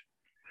footage.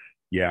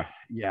 Yeah.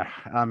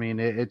 I mean,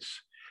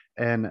 it's,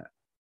 and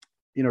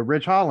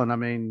Rich Holland, I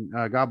mean,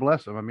 God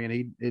bless him. I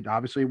mean, it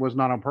obviously was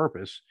not on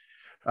purpose.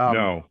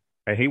 No,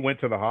 and he went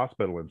to the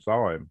hospital and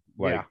saw him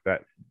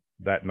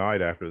that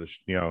night after the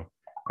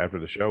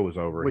show was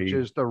over, which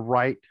is the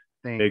right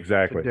thing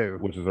to do.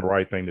 Which is the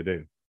right thing to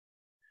do.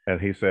 And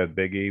he said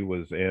Big E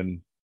was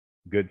in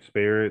good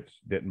spirits,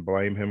 didn't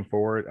blame him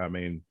for it. I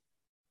mean,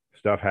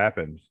 stuff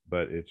happens,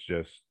 but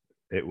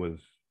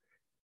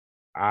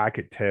I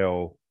could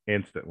tell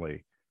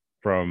instantly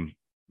from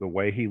the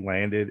way he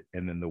landed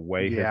and then the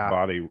way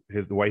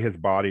his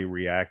body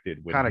reacted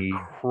when he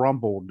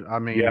crumbled. I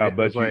mean,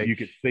 but you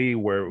could see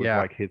where it was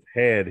like his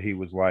head, he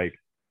was like,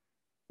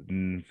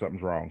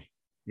 something's wrong.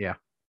 Yeah.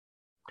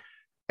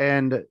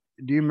 And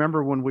do you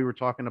remember when we were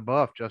talking to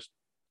Buff just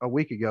a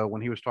week ago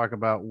when he was talking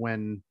about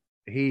when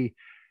he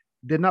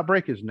did not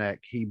break his neck,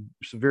 he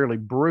severely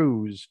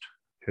bruised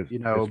his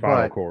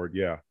spinal cord.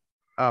 Yeah.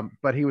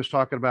 But he was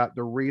talking about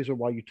the reason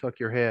why you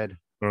took your head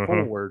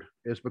forward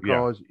is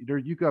because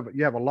you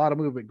have a lot of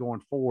movement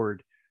going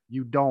forward.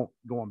 You don't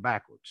going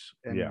backwards.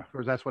 And of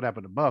course that's what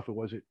happened to Buff.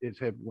 His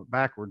head went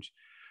backwards.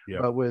 Yeah.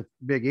 But with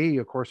Big E,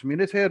 of course, I mean,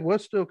 his head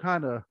was still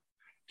kind of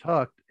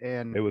tucked,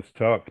 and it was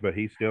tucked, but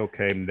he still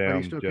came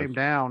down. Came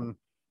down.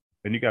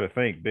 And you got to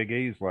think, Big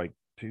E's like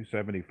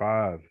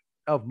 275.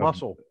 of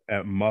muscle,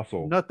 at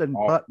muscle. nothing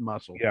but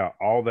muscle. Yeah,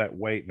 all that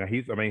weight. Now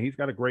he's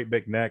got a great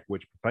big neck,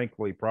 which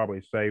thankfully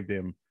probably saved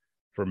him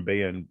from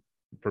getting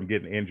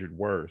injured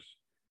worse.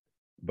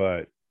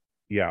 But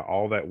yeah,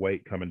 all that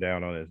weight coming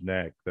down on his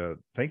neck. I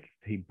think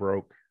he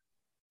broke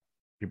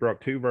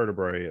two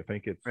vertebrae. I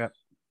think it's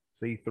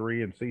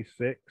C3 and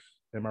C6.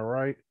 Am I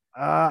right?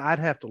 I'd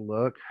have to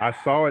look. I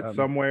saw it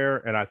somewhere,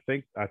 and I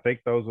think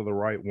those are the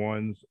right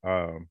ones.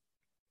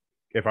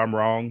 If I'm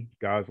wrong,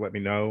 guys, let me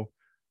know.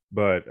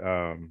 But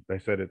they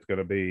said it's going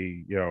to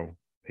be,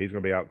 he's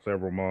going to be out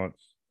several months,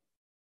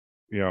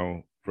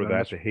 for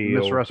that to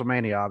heal. Miss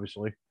WrestleMania,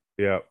 obviously.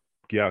 Yeah,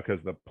 because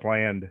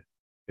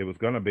it was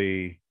going to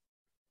be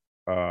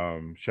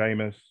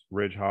Sheamus,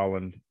 Ridge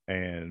Holland,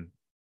 and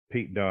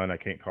Pete Dunne. I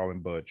can't call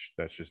him Butch.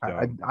 That's just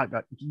dumb.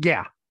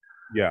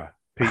 Yeah,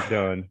 Pete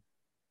Dunne.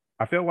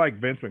 I feel like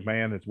Vince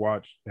McMahon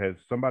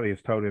somebody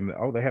has told him that,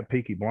 oh, they have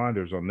Peaky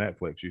Blinders on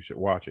Netflix. You should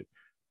watch it.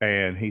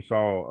 And he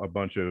saw a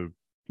bunch of,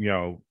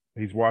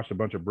 he's watched a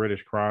bunch of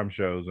British crime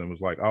shows and was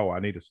like, oh, I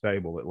need a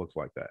stable that looks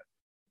like that.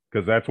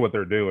 Because that's what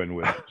they're doing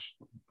with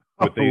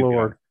these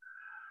guys.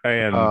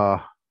 And,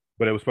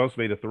 but it was supposed to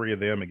be the three of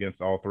them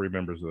against all three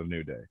members of the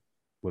New Day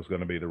was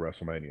going to be the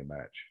WrestleMania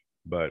match.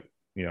 But,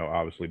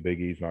 obviously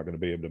Big E's not going to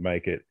be able to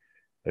make it.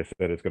 They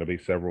said it's going to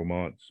be several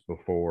months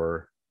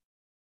before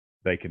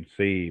they can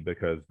see,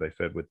 because they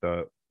said with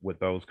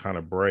those kind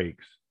of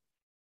breaks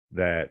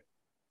that,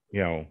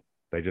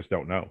 they just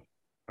don't know.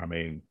 I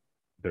mean,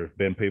 there's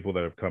been people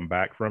that have come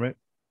back from it.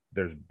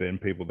 There's been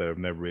people that have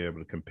never been able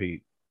to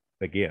compete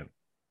again.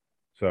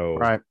 So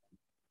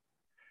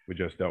we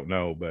just don't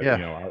know. But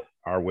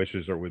our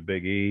wishes are with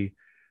Big E.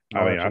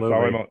 I mean,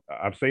 absolutely.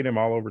 I've seen him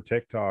all over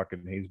TikTok,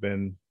 and he's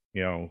been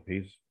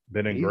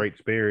in great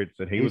spirits,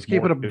 and he's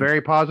keeping a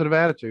very positive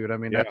attitude. I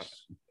mean,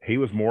 he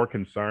was more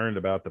concerned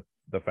about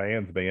the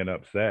fans being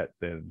upset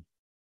than,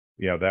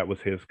 that was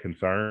his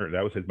concern.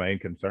 That was his main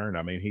concern.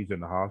 I mean, he's in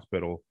the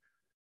hospital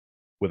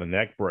with a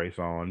neck brace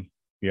on,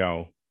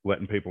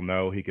 letting people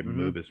know he can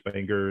move his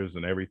fingers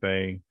and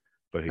everything.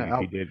 But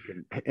he did.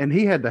 And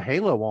he had the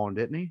halo on,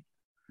 didn't he?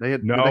 They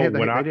didn't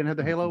have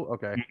the halo.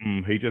 Okay.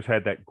 He just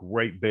had that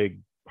great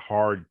big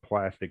hard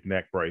plastic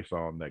neck brace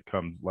on that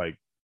comes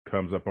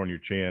up on your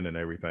chin and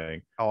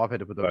everything. Oh, I've had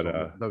to put those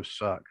on. Those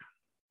suck.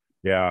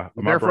 Yeah,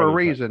 they're for a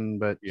reason,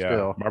 but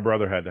still. My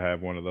brother had to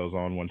have one of those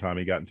on one time.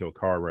 He got into a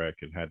car wreck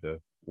and had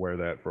to wear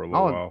that for a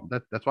little while.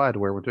 That's why I had to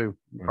wear one too.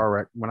 Car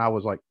wreck when I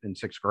was like in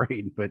 6th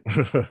grade, but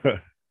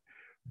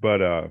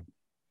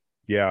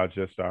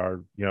just our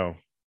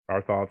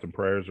thoughts and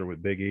prayers are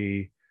with Big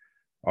E.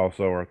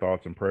 Also, our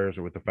thoughts and prayers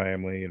are with the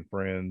family and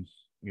friends.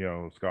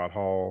 Scott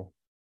Hall.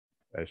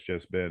 It's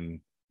just been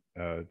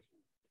a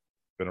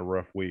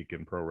rough week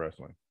in pro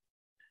wrestling.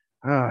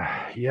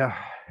 Yeah,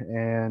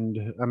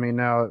 and I mean,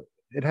 now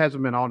it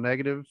hasn't been all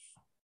negative.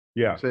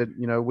 Yeah, like I said,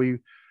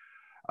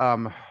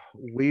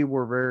 we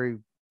were very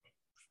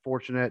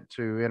fortunate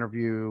to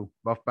interview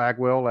Buff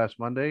Bagwell last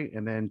Monday,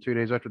 and then 2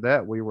 days after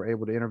that, we were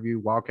able to interview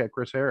Wildcat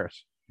Chris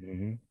Harris.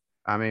 Mm-hmm.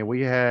 I mean,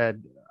 we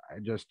had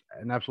just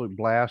an absolute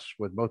blast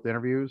with both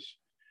interviews.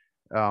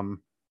 And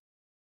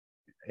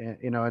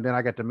then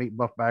I got to meet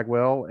Buff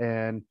Bagwell,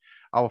 and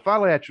I will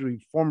finally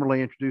actually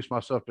formally introduce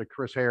myself to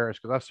Chris Harris,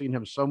 because I've seen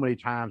him so many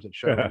times at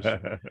shows.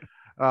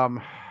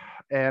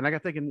 And I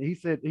got thinking, he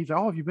said,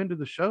 oh, have you been to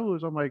the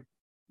shows? I'm like,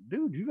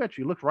 dude, you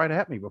actually looked right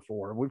at me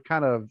before. We've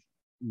kind of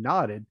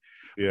nodded.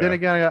 Yeah. Then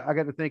again, I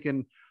got to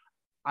thinking,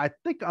 I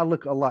think I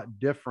look a lot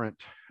different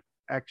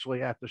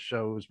actually at the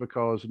shows,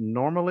 because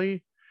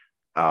normally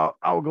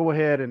I'll go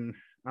ahead and,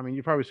 I mean,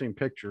 you've probably seen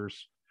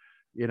pictures,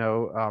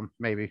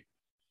 maybe,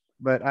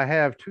 but I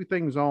have two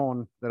things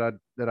on that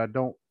I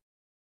don't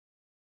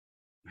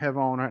have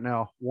on right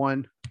now.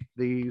 One,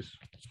 these.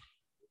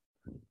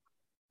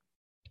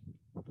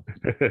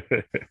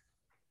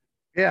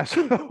 Yeah,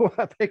 so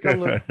I think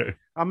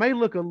I may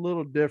look a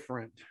little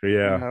different.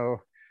 Yeah.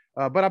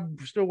 But I'm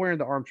still wearing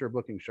the armchair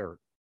booking shirt.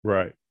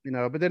 Right.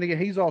 But then again,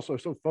 he's also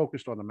so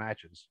focused on the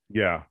matches.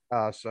 Yeah.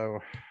 So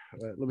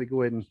let me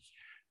go ahead and.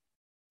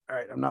 All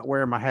right, I'm not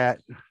wearing my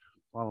hat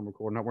while I'm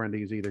recording. I'm not wearing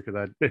these either,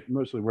 because I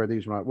mostly wear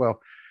these when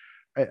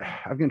I've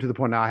gotten to the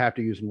point now I have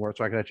to use them more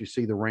so I can actually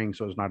see the ring,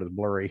 so it's not as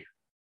blurry.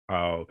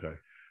 Oh, okay.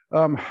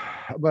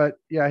 But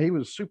yeah, he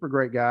was a super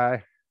great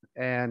guy,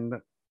 and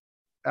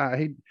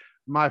the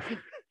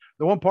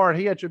one part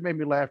he actually made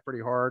me laugh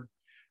pretty hard,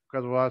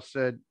 because I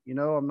said,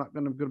 I'm not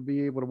going to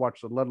be able to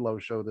watch the Ludlow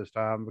show this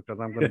time because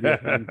I'm going to be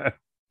up in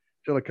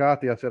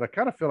Chillicothe. I said, I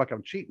kind of feel like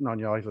I'm cheating on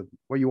y'all. He said,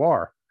 well, you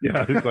are.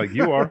 Yeah, it's like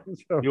you are.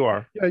 So, you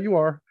are. Yeah, you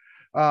are.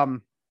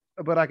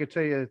 But I could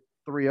tell you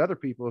 3 other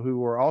people who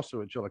were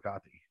also at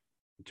Chillicothe,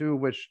 2 of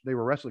which they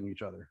were wrestling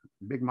each other.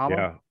 Big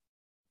Mama,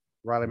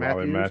 Riley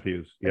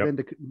Matthews.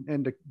 Yep.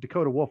 And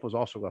Dakota Wolf was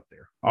also up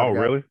there. Oh,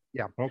 really?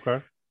 Yeah.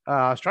 Okay.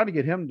 I was trying to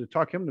get him to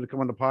come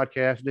on the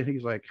podcast. Then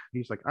he's like,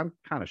 I'm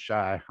kind of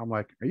shy. I'm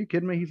like, are you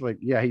kidding me? He's like,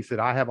 yeah. He said,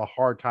 I have a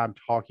hard time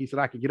talking. He said,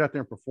 I could get out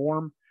there and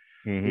perform.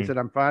 Mm-hmm. He said,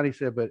 I'm fine. He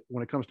said, but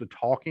when it comes to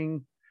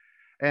talking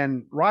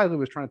And Riley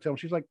was trying to tell him,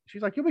 she's like,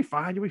 you'll be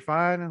fine. You'll be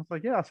fine. And I was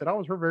like, yeah, I said, I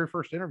was her very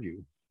first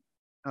interview.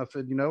 I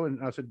said,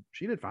 and I said,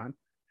 she did fine,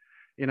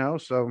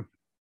 so,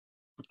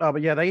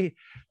 but yeah,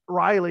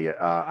 Riley,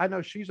 I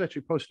know she's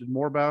actually posted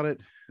more about it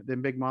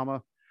than Big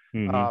Mama.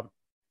 Mm-hmm. Uh,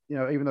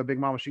 even though Big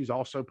Mama, she's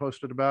also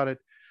posted about it.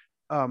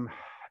 Um,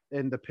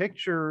 and the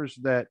pictures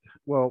that,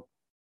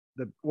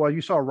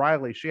 you saw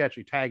Riley, she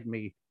actually tagged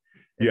me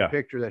in the Yeah.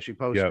 picture that she Yep.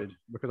 posted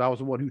because I was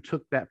the one who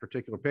took that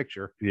particular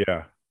picture.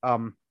 Yeah.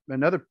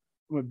 Another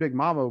Big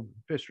Mama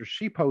picture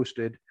she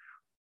posted,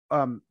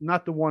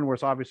 not the one where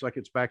it's obvious like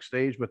it's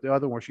backstage, but the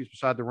other one where she's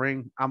beside the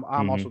ring. I'm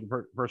Mm-hmm. also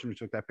the person who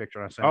took that picture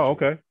and I sent it Oh,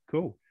 to you. okay.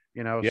 Cool.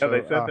 Yeah, they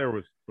So said there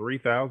was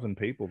 3,000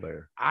 people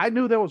there. I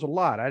knew there was a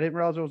lot. I didn't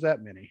realize there was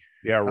that many.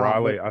 Yeah, But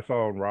Riley. I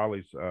saw on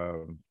Riley's. I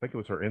think it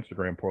was her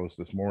Instagram post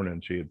this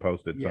morning. She had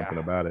posted yeah, something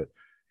about it,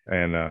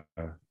 and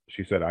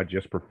she said, "I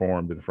just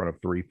performed in front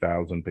of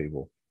 3,000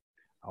 people."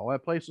 all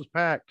that place was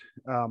packed.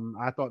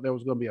 I thought there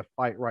was going to be a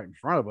fight right in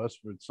front of us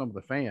with some of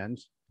the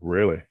fans.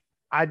 Really?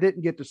 I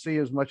didn't get to see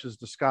as much as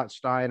the Scott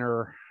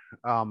Steiner,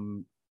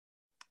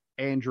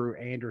 Andrew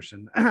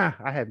Anderson.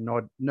 I had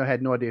no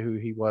idea who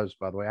he was.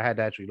 By the way, I had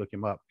to actually look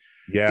him up.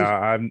 Yeah,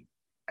 I'm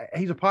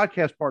He's a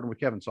podcast partner with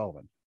Kevin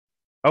Sullivan.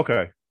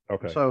 okay.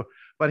 Okay. So,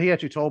 but he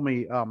actually told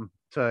me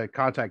to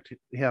contact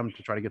him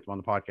to try to get them on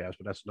the podcast,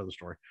 but that's another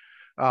story.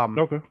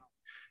 Okay.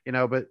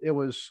 But it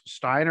was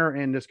Steiner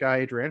and this guy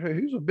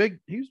Adrian,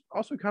 he's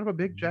also kind of a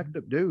big jacked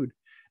up dude.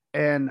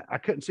 And I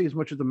couldn't see as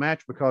much of the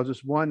match because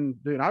this one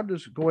dude, I'll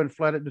just go ahead and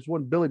flat it. This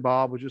one Billy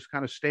Bob was just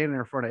kind of standing there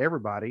in front of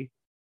everybody,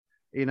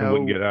 And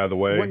wouldn't get out of the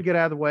way. Wouldn't get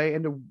out of the way.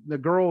 And the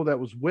girl that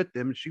was with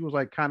them, she was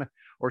like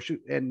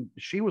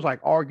she was like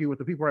arguing with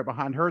the people right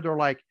behind her. They're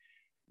like,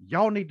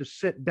 y'all need to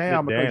sit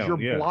down because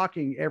you're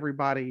blocking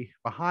everybody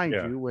behind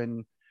you.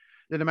 And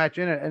then the match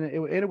ended, and it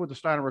ended with the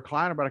Steiner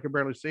recliner, but I could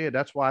barely see it.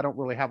 That's why I don't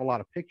really have a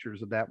lot of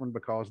pictures of that one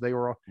because they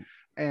were,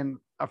 and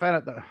I found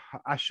out that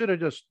I should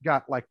have just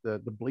got like the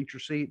bleacher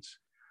seats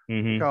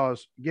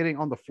because getting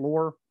on the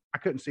floor, I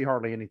couldn't see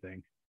hardly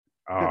anything.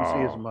 Couldn't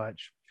see as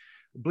much.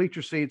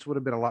 Bleacher seats would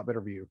have been a lot better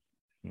view.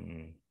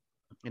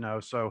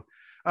 So,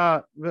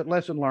 but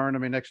lesson learned. I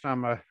mean, next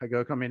time I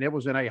go, it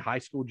was in a high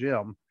school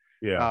gym.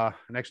 Yeah.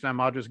 Next time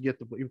I'll just get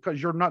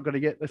because you're not going to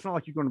get, it's not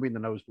like you're going to be in the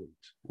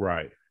nosebleeds.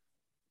 Right.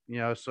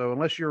 So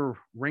unless you're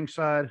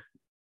ringside,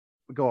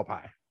 go up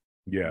high.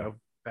 Yeah.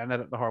 Found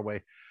that the hard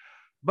way.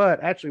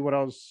 But actually what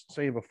I was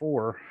saying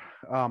before,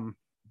 about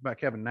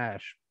Kevin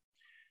Nash,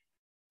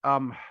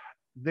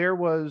 there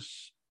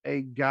was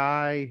a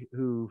guy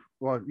who,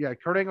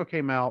 Kurt Angle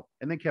came out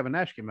and then Kevin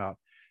Nash came out.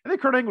 And then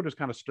Kurt Angle just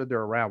kind of stood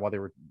there around while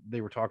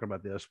they were talking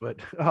about this. But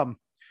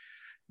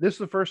this is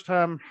the first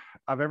time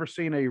I've ever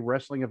seen a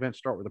wrestling event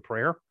start with a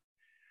prayer.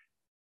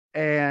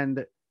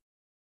 And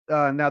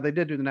now they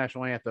did do the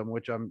national anthem,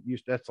 which I'm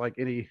used to. That's like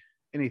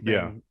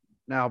anything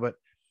now. But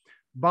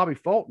Bobby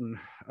Fulton,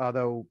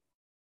 though,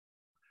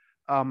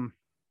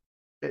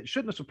 it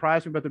shouldn't have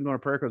surprised me about them doing a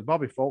prayer because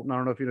Bobby Fulton, I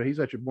don't know if you know, he's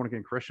actually born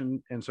again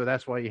Christian, and so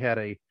that's why he had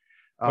a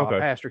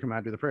pastor come out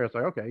and do the prayer. It's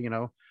like, okay,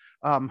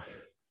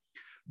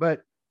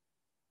 but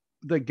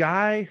the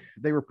guy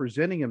they were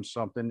presenting him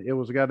something. It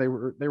was a guy they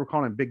were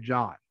calling him Big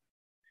John,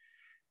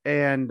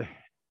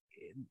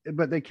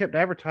 but they kept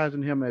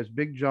advertising him as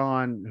Big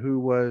John, who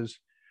was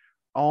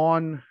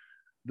on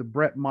the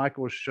Bret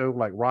Michaels show,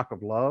 like Rock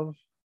of Love.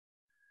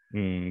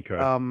 Okay.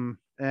 And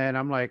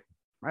I'm like,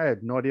 I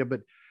had no idea,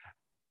 but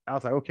I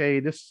was like, okay,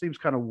 this seems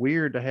kind of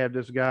weird to have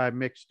this guy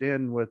mixed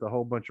in with a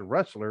whole bunch of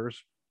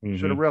wrestlers.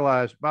 Should have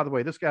realized, by the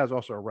way, this guy's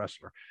also a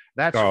wrestler.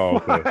 That's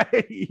why,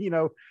 there you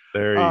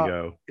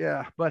go.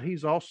 Yeah, but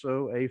he's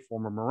also a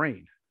former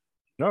Marine.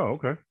 Oh,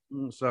 okay.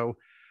 So,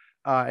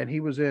 and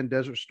he was in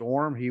Desert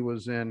Storm. He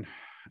was in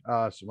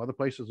some other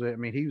places. I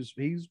mean, he's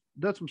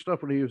done some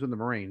stuff when he was in the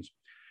Marines.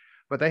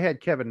 But they had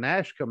Kevin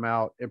Nash come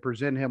out and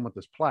present him with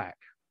this plaque.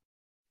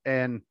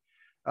 And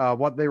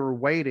what they were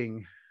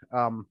waiting,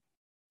 to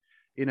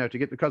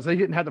get, because they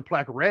didn't have the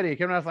plaque ready.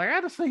 Kevin Nash was like, I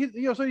had to say,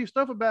 say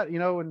stuff about,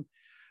 and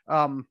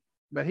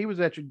but he was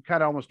actually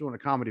kind of almost doing a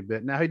comedy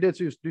bit. Now he did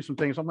do some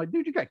things. I'm like,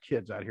 dude, you got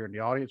kids out here in the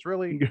audience,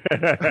 really?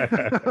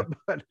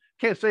 But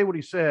can't say what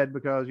he said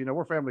because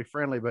we're family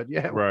friendly. But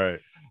yeah, right.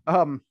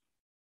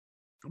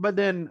 But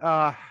then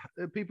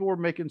people were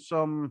making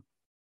some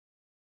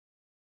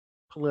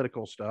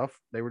political stuff.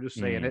 They were just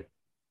saying it,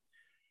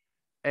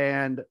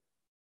 and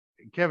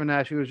Kevin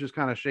Nash, he was just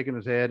kind of shaking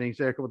his head, and he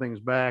said a couple things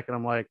back, and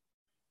I'm like,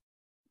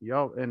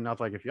 y'all, and I was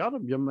like, if y'all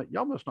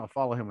must not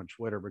follow him on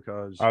Twitter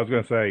because I was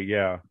gonna say,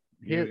 yeah,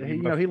 he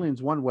he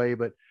leans one way,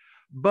 but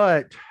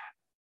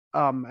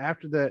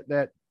after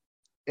that,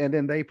 and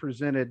then they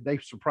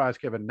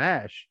surprised Kevin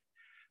Nash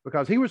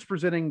because he was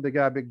presenting the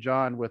guy Big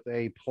John with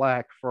a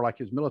plaque for like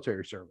his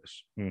military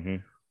service.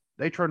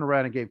 They turned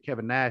around and gave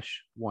Kevin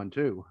Nash one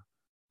too,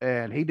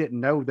 and he didn't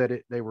know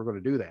that they were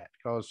going to do that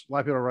because a lot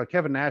of people are like,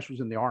 Kevin Nash was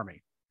in the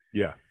Army.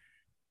 Yeah.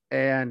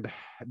 And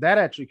that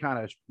actually kind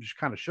of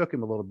shook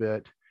him a little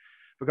bit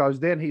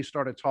because then he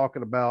started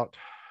talking about,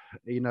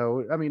 I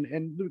mean,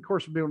 and of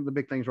course, one of the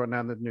big things right now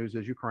in the news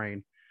is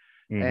Ukraine.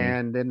 Mm-hmm.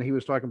 And then he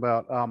was talking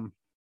about,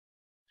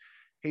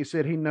 he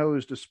said he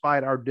knows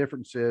despite our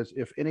differences,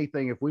 if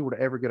anything, if we were to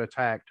ever get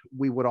attacked,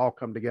 we would all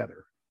come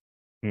together.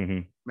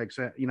 Mm-hmm. Makes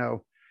sense,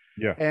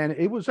 Yeah. And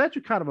it was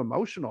actually kind of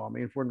emotional. I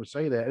mean, for him to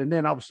say that. And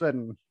then all of a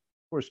sudden, of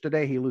course,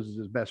 today he loses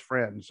his best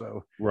friend.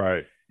 So,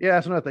 Right. yeah,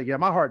 that's another thing. Yeah,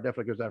 my heart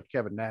definitely goes after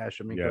Kevin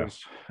Nash. I mean, Yeah.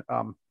 because,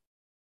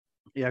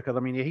 yeah, because I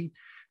mean,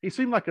 he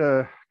seemed like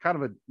a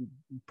kind of a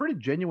pretty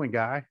genuine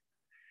guy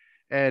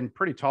and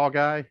pretty tall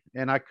guy.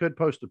 And I could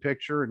post a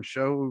picture and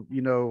show,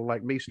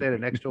 like me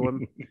standing next to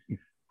him.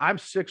 I'm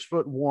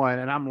 6'1"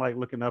 and I'm like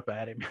looking up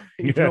at him,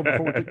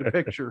 before we took the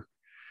picture,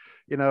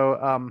 you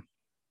know.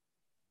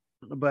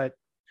 But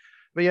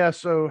yeah,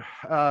 so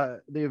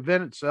the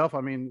event itself,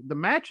 I mean, the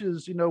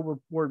matches,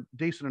 were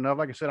decent enough.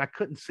 Like I said, I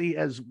couldn't see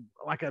as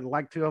like I'd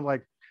like to. I'm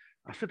like,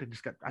 I should have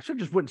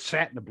just went and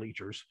sat in the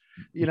bleachers,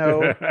 you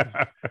know.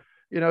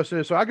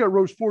 So I got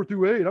rows 4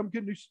 through 8. I'm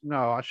getting these.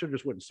 No, I should have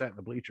just went and sat in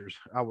the bleachers.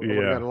 I would have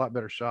got a lot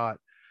better shot.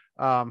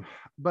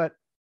 But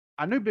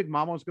I knew Big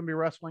Mama was going to be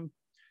wrestling,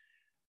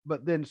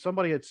 but then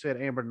somebody had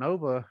said Amber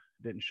Nova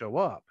didn't show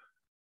up,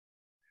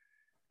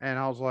 and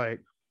I was like,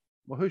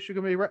 well, who's she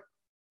going to be?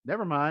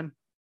 Never mind.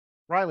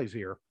 Riley's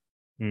here.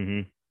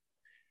 Mm-hmm.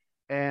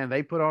 And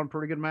they put on a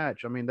pretty good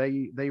match. I mean,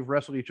 they've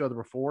wrestled each other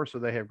before, so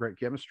they have great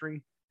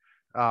chemistry.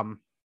 And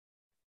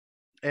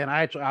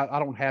I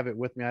don't have it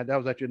with me. That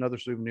was actually another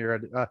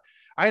souvenir.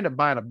 I ended up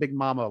buying a Big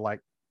Mama like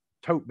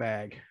tote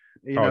bag.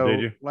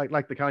 Did you?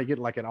 Like the kind of get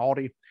like an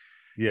Aldi.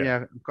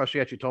 Yeah. Because she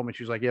actually told me,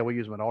 she's like, yeah, we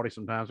use them at Aldi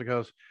sometimes,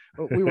 because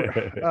we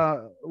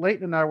were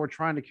Leighton and I were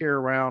trying to carry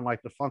around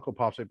like the Funko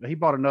Pops. He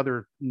bought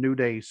another New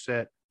Day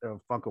set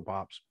of Funko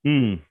Pops.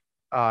 Mm.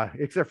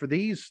 Except for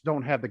these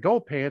don't have the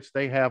gold pants.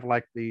 They have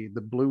like the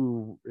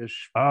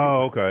bluish.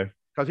 Oh, okay.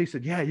 Because he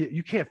said, yeah,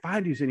 you can't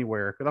find these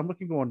anywhere. Because I'm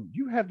looking going,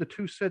 you have the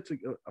 2 sets of,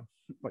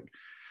 like,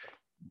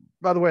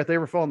 by the way, if they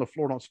ever fall on the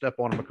floor, don't step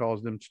on them,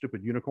 because them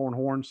stupid unicorn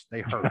horns,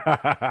 they hurt.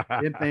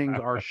 Them things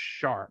are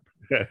sharp.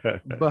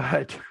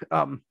 But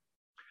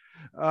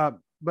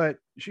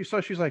she's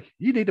like,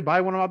 you need to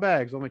buy one of my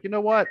bags. I'm like, you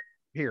know what?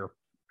 Here.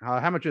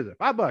 How much is it?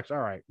 $5. All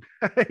right.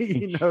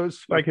 So,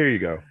 like, here you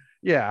go.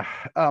 Yeah.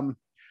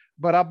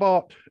 But I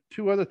bought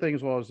 2 other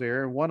things while I was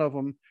there. And one of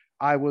them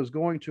I was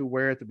going to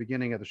wear at the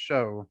beginning of the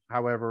show.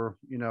 However,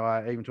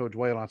 I even told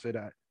Joelle, I said,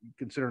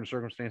 considering the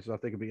circumstances, I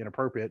think it'd be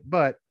inappropriate.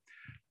 But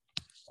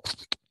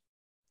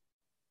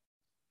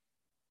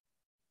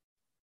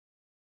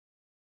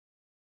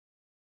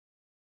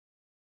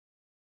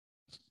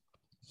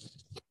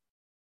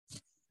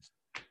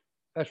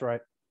that's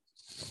right.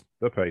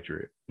 The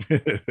Patriot.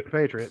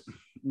 Patriot.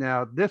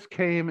 Now, this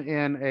came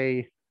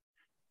in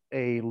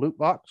a loot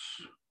box.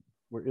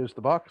 Where is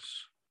the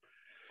box?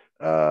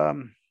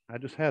 I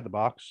just had the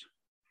box.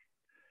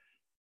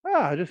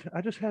 I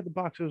just had the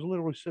box. It was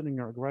literally sitting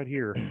right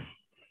here.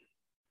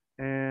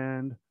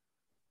 And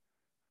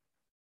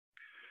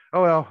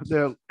I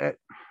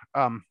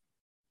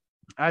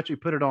actually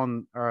put it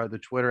on the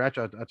Twitter.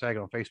 Actually, I tag it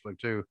on Facebook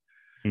too.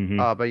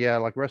 Mm-hmm. But yeah,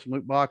 like Wrestling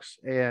Loot Box,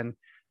 and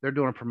they're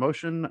doing a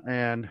promotion,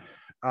 and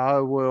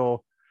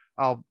I'll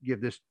give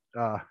this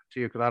to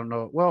you because I don't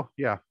know. Well,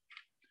 yeah,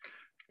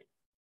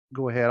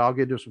 go ahead. I'll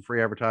do some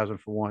free advertising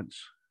for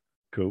once.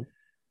 Cool.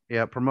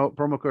 Yeah,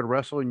 promo code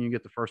Wrestle, and you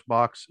get the first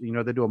box.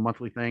 They do a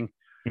monthly thing.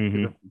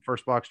 Mm-hmm. The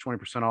first box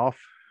 20% off.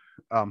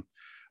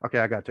 Okay,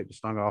 I gotta take the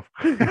stung off.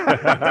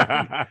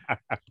 Yeah,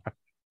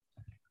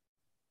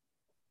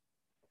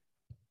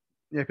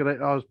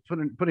 because I was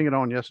putting it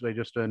on yesterday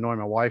just to annoy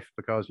my wife,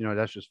 because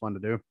that's just fun to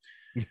do.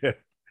 Yeah.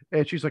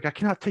 And she's like, I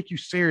cannot take you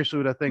seriously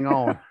with that thing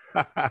on.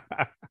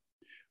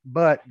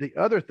 But the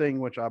other thing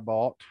which I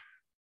bought,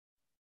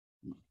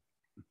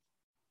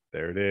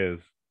 there it is.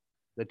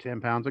 the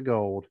 10 pounds of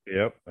gold.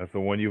 Yep, that's the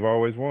one you've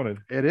always wanted.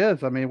 It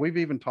is. I mean, we've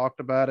even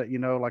talked about it,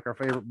 like our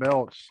favorite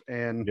belts,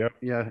 and yep.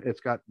 Yeah, it's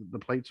got the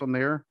plates on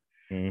there.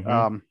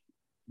 Mm-hmm.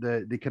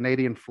 The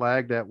Canadian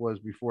flag that was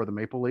before the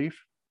maple leaf.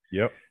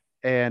 Yep.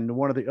 And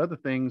one of the other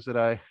things that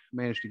I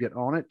managed to get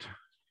on it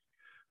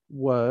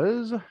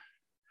was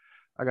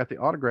I got the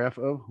autograph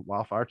of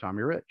Wildfire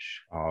Tommy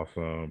Rich.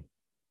 Awesome.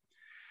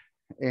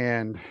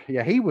 And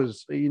yeah, he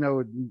was,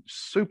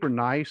 super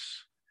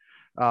nice.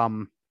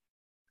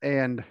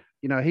 And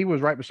he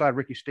was right beside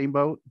Ricky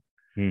Steamboat.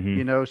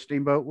 Mm-hmm.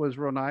 Steamboat was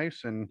real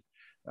nice. And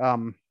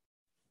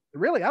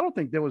really, I don't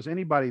think there was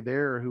anybody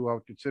there who I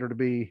would consider to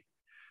be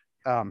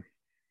not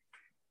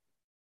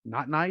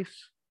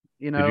nice.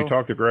 Did you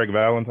talk to Greg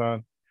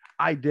Valentine?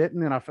 I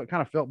didn't, and I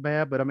kind of felt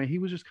bad, but I mean, he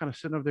was just kind of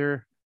sitting up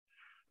there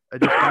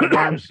just kind of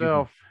by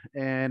himself.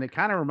 And it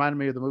kind of reminded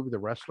me of the movie The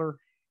Wrestler.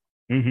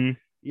 Mm-hmm.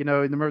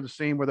 Remember the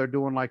scene where they're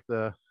doing like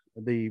the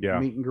meet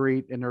and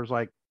greet, and there's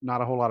like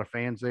not a whole lot of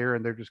fans there,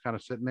 and they're just kind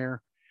of sitting there.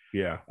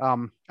 Yeah. I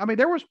mean,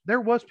 there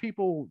was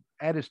people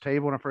at his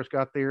table when I first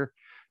got there.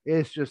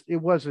 There just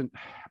wasn't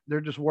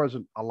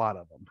a lot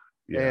of them.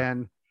 Yeah.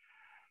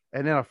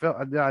 And then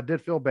I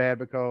did feel bad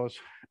because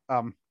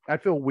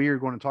I'd feel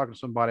weird going and talking to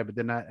somebody, but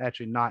then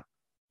actually not,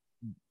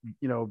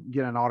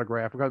 get an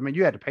autograph, because I mean,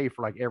 you had to pay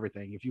for like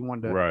everything if you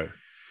wanted to. Right.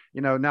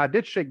 Now I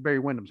did shake Barry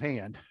Windham's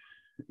hand,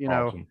 you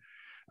know, Awesome.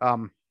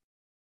 um,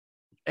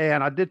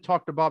 and I did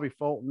talk to Bobby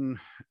Fulton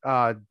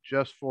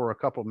just for a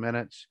couple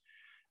minutes.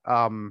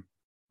 Um,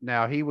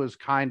 Now he was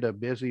kind of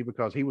busy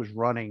because he was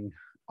running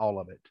all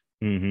of it,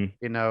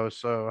 Mm-hmm.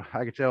 so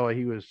I could tell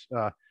he was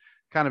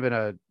kind of in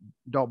a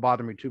don't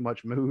bother me too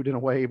much mood in a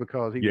way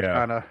because he was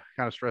Yeah.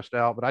 kind of stressed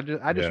out. But I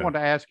just Yeah. wanted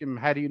to ask him,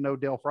 how do you know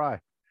Dale Fry?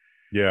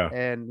 Yeah.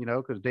 And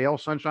because Dale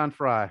Sunshine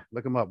Fry,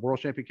 look him up, world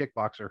champion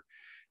kickboxer,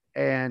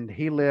 and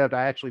he lived.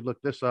 I actually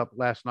looked this up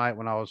last night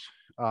when I was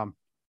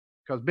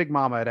because Big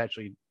Mama had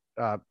actually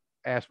uh,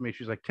 asked me.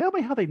 She's like, "Tell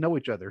me how they know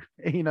each other."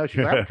 She's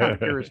like, "I'm kind of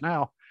curious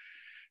now."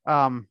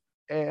 Um,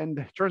 and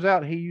it turns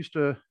out he used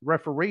to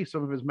referee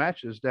some of his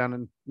matches down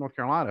in North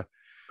Carolina.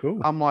 Cool.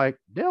 I'm like,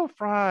 Dale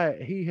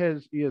Fry, he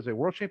is a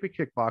world champion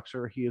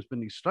kickboxer. He has been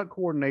the stunt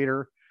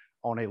coordinator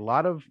on a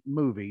lot of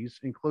movies,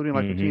 including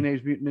like the Mm-hmm.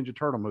 Teenage Mutant Ninja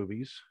Turtle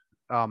movies.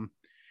 Um,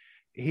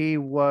 he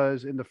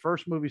was in the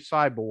first movie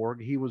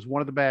Cyborg. He was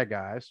one of the bad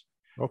guys.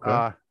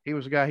 Okay. He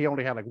was a guy. He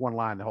only had like one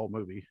line the whole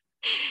movie,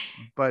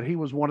 but he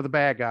was one of the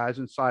bad guys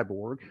in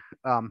Cyborg.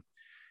 Um,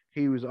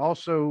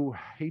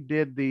 he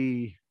did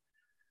the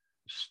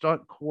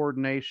stunt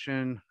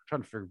coordination. I'm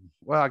trying to figure.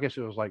 Well, I guess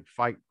it was like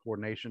fight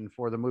coordination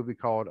for the movie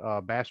called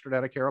Bastard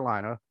Out of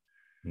Carolina,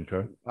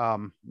 Okay.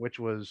 which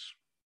was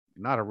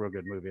not a real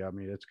good movie. I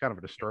mean, it's kind of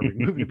a disturbing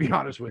movie to be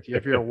honest with you.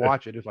 If you ever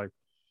watch it, it's like,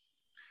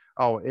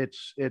 oh,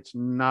 it's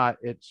not.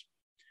 It's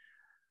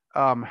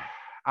um,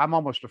 I'm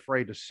almost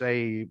afraid to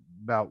say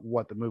about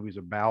what the movie's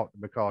about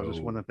because it's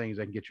one Oh, of the things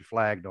that can get you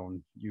flagged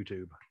on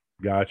YouTube.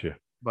 gotcha.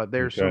 But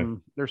Okay.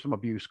 there's some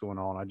abuse going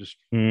on. I just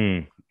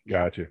yeah.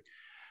 Gotcha.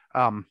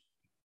 Um,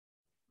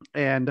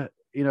 and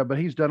but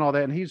he's done all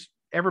that, and he's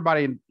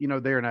everybody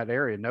there in that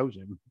area knows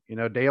him.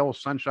 Dale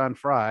Sunshine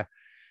Fry,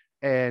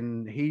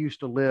 and he used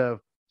to live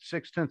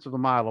 6/10 of a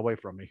mile away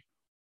from me,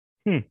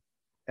 Hmm.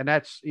 and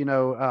that's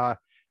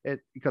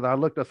it because I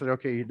looked. I said,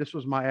 okay, this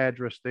was my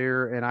address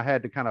there, and I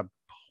had to kind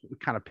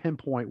of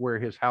pinpoint where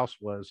his house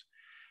was,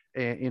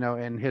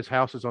 and his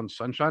house is on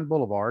Sunshine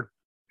Boulevard,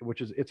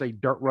 which is it's a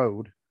dirt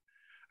road,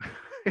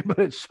 but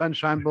it's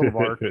Sunshine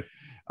Boulevard.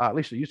 At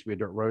least it used to be a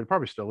dirt road. It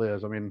probably still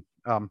is. I mean,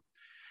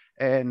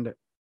 and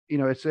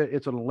it's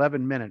an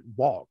 11-minute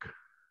walk.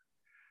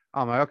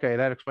 I'm like, okay,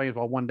 that explains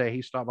why one day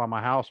he stopped by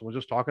my house and was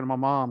just talking to my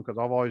mom because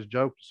I've always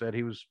joked, said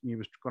he was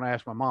going to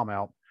ask my mom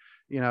out,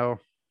 you know,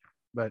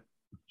 but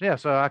yeah,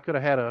 so I could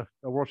have had a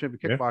world champion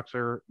Yeah.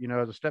 kickboxer,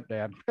 as a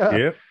stepdad.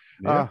 Yep.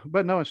 Yeah.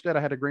 But no, instead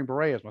I had a Green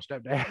Beret as my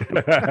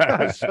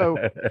stepdad. So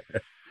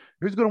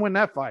who's going to win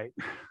that fight?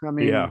 I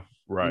mean, Yeah.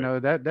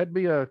 Right. that'd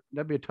be a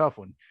tough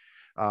one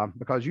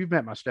because you've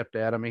met my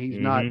stepdad. I mean,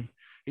 Mm-hmm.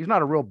 he's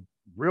not a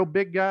real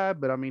big guy,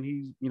 but I mean,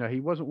 he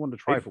wasn't one to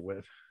He's trifle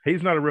with.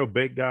 he's not a real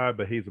big guy,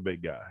 but he's a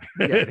big guy.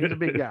 Yeah, he's a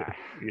big guy.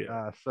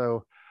 Yeah.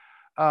 So,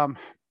 um,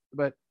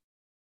 but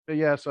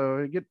yeah,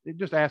 so it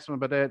just asked him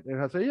about that,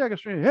 and I said, yeah, I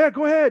guess, yeah,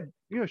 go ahead,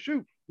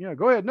 shoot,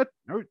 go ahead,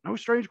 no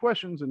strange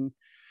questions, and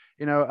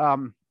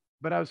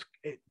but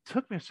it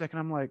took me a second.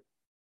 I'm like,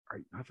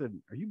 I said,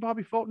 are you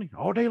Bobby Fulton?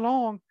 All day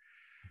long,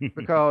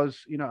 because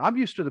I'm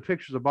used to the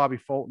pictures of Bobby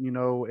Fulton,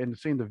 and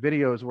seeing the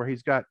videos where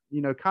he's got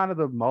kind of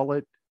the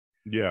mullet,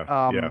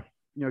 Yeah. Yeah.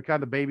 um,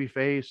 kind of baby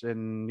face,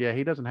 and yeah,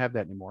 he doesn't have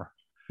that anymore.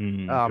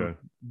 Okay.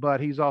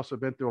 But he's also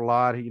been through a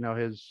lot.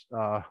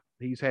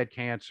 He's had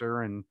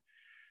cancer, and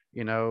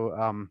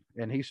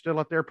he's still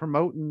out there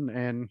promoting,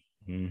 and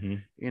Mm-hmm.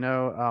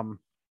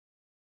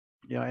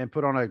 and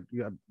put on a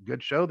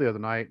good show the other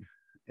night.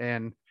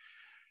 And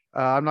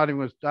I'm not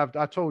even.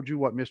 I told you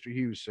what Mr.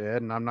 Hughes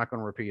said, and I'm not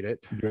going to repeat it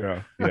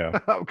Yeah. Yeah.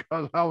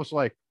 because I was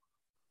like,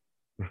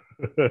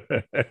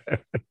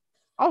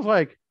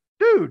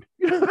 dude,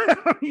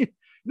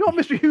 what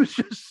Mr. Hughes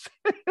just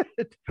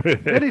said.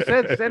 Then he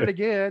said it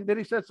again. Then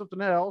he said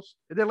something else,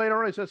 and then later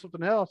on he said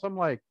something else. I'm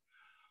like,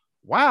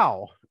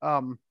 wow.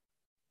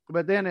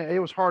 But then it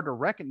was hard to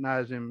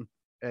recognize him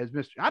as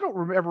Mr. I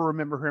don't ever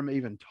remember him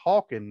even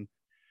talking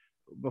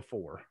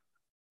before.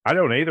 I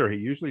don't either. He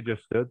usually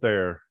just stood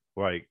there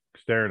like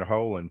staring a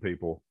hole in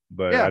people,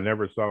 but I Yeah,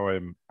 never saw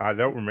him. I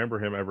don't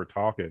remember him ever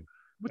talking.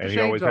 with the And he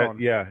shades always had, on.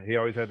 yeah, he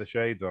always had the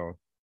shades on.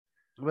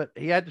 But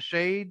he had the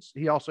shades.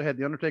 He also had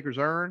the Undertaker's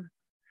urn.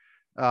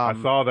 I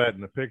Um, saw that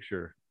in the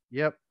picture.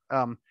 yep.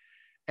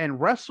 And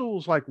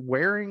wrestles like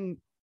wearing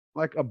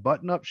like a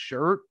button-up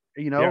shirt.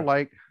 Yeah,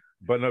 Like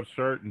button up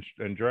shirt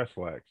and dress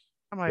slacks.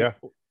 I'm like, Yeah,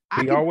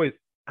 I he could, always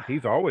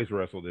he's always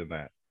wrestled in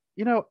that.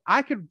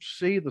 I could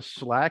see the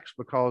slacks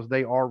because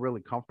they are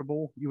really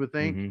comfortable. You would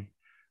think.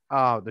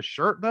 Mm-hmm. The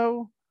shirt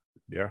though,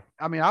 Yeah.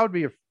 I mean, I would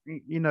be,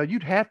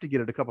 you'd have to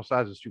get it a couple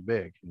sizes too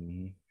big.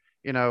 Mm-hmm.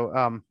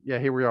 Yeah,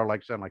 here we are,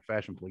 like sound like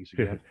fashion police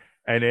again.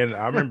 And then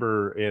I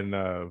remember in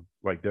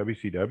like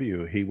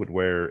WCW,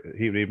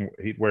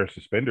 he'd wear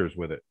suspenders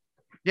with it,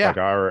 Yeah,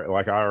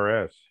 like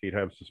IRS. He'd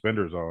have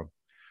suspenders on.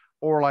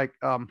 or like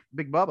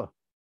Big Bubba.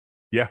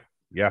 Yeah,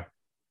 yeah.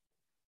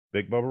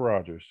 Big Bubba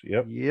Rogers.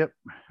 Yep. Yep,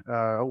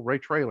 old Ray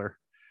Trailer,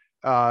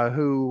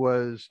 who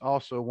was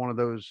also one of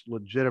those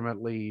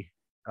legitimately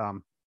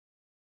um,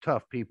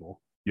 tough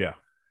people. Yeah.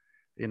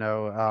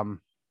 Because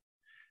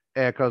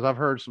I've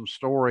heard some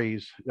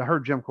stories. I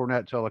heard Jim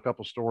Cornette tell a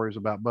couple stories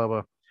about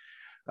Bubba.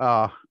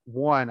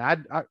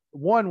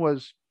 One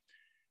was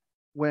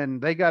when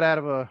they got out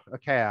of a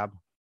cab,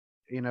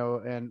 and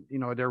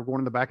they were going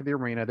in the back of the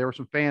arena. There were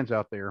some fans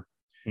out there.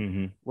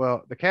 Mm-hmm.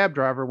 Well, the cab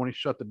driver, when he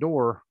shut the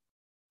door,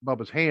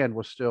 Bubba's hand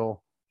was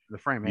still in the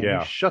frame, and he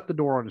Yeah. shut the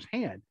door on his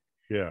hand.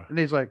 Yeah. And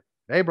he's like,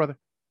 "Hey, brother.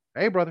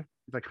 Hey, brother."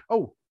 He's like,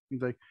 "Oh."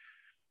 He's like,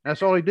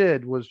 "That's all he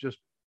did was just,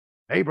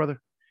 hey, brother."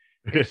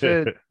 He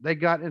said they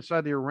got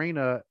inside the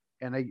arena,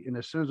 and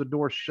as soon as the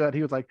door shut,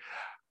 he was like,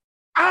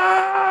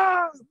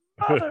 "Ah,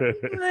 mother!"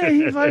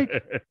 He's like,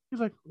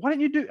 "Why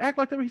didn't you act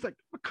like that?" He's like,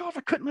 "Because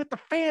I couldn't let the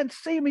fans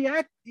see me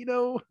act."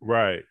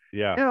 Right.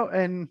 Yeah.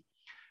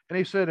 And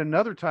he said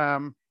another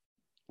time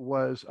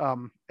was,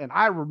 and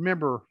I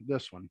remember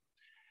this one.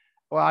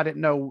 Well, I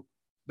didn't know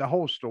the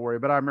whole story,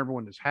 but I remember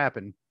when this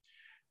happened.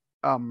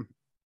 Um,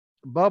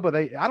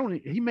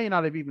 Bubba, he may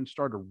not have even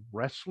started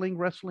wrestling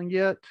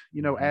yet,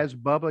 as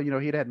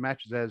Bubba. He'd had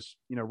matches as,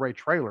 Ray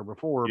Traylor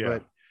before, Yeah.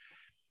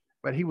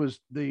 but he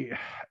was the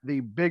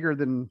bigger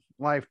than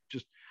life,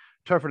 just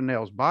tougher than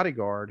nails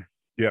bodyguard.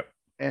 Yep.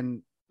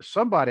 And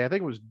somebody, I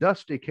think it was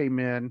Dusty, came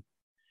in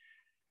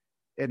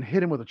and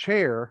hit him with a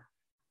chair,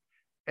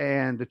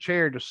 and the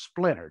chair just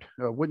splintered.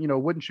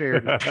 Wooden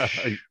chair.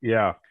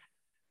 Yeah.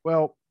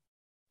 Well,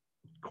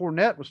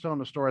 Cornette was telling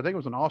the story. I think it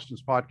was on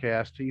Austin's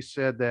podcast. He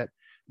said that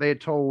they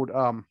had told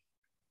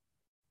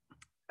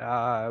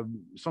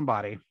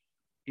somebody,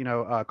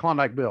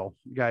 Klondike Bill,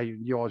 guy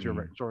you always hear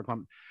about.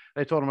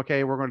 They told him,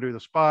 okay, we're going to do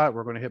the spot.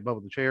 We're going to hit Bubba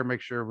with the chair.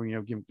 Make sure we,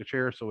 give him the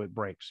chair so it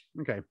breaks.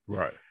 Okay.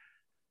 Right.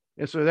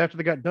 And so after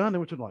they got done, they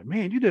went to him like,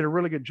 man, you did a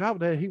really good job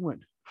with that. He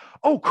went,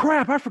 oh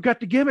crap, I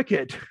forgot to gimmick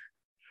it.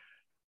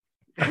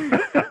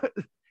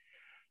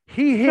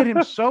 He hit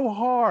him so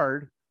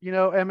hard,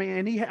 I mean,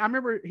 and I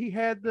remember he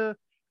had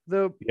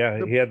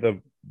he had the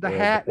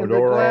hat the and the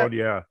fedora on.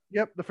 Yeah.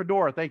 Yep, the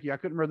fedora. Thank you. I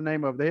couldn't remember the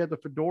name of it. They had the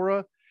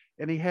fedora,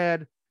 and he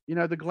had,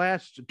 the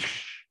glass,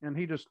 and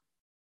he just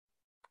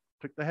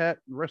took the hat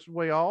the rest of the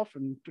way off,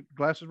 and took the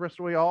glasses the rest of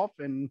the way off,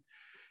 and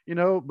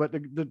but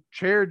the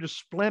chair just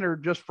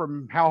splintered just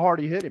from how hard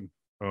he hit him.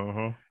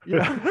 Uh-huh.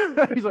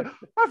 He's like,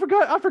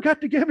 I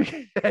forgot to give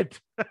me it.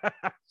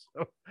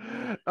 So,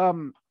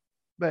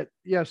 but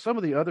yeah, some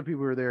of the other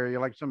people who were there,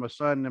 like some of my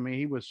son. I mean,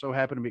 he was so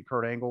happy to meet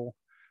Kurt Angle,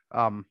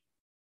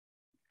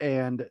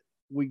 and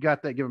we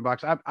got that given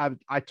box.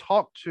 I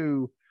talked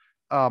to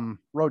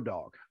Road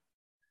Dogg,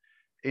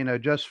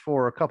 just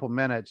for a couple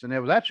minutes, and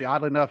it was actually,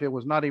 oddly enough, it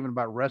was not even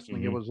about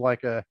wrestling. It was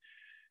like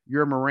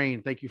you're a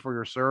Marine, thank you for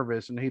your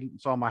service. And he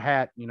saw my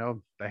hat,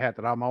 the hat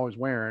that I'm always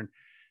wearing.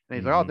 And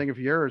he's like, oh, thank you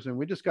for yours. And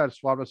we just got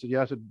swapped. I said,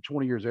 yeah. I said,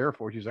 20 years Air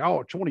Force. He's like,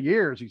 oh, 20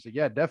 years. He said,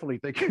 yeah,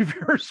 definitely. Thank you for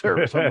your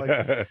service. I'm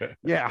like,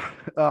 yeah.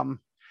 I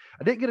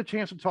didn't get a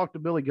chance to talk to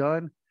Billy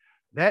Gunn.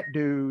 That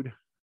dude,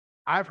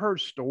 I've heard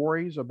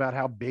stories about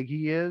how big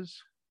he is.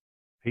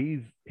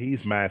 He's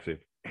massive.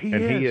 He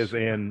is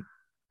in,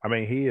 I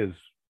mean, he is,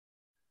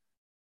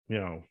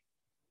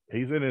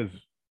 he's in his,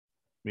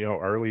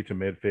 early to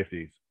mid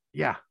 50s.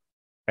 Yeah.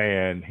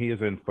 And he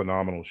is in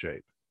phenomenal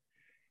shape.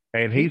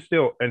 And he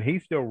still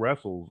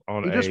wrestles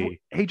on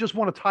he just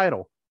won a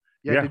title.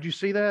 Yeah. Did you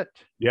see that?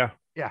 Yeah.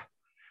 Yeah.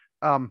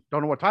 Don't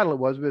know what title it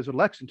was, but it was at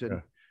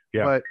Lexington.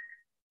 Yeah.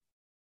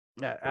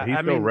 But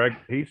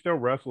he still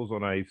wrestles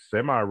on a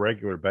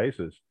semi-regular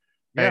basis.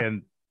 Yeah.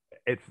 And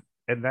it's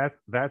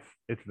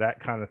that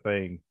kind of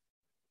thing,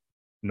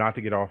 not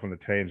to get off on a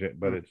tangent,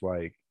 but it's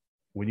like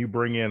when you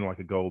bring in like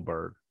a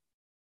Goldberg,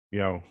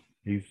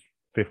 he's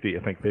 50, I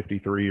think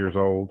 53 years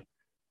old.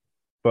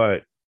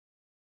 But,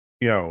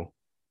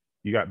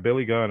 you got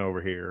Billy Gunn over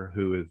here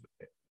who is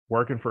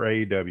working for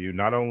AEW,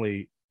 not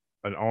only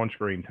an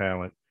on-screen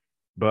talent,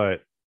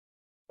 but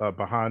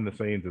behind the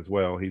scenes as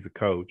well. He's a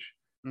coach,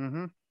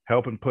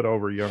 helping put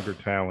over younger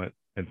talent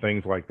and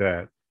things like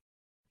that.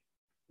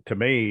 To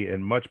me,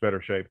 in much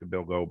better shape than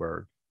Bill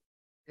Goldberg.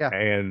 Yeah.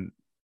 And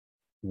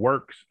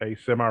works a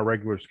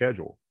semi-regular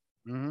schedule.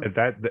 And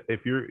that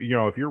if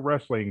you're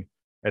wrestling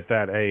at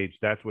that age,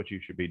 that's what you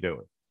should be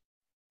doing.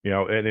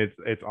 And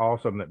it's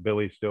awesome that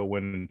Billy's still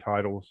winning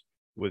titles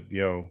with,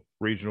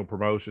 regional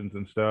promotions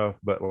and stuff,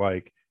 but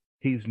like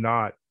he's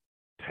not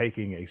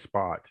taking a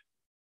spot.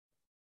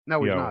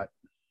 No, he's not.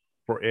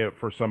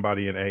 For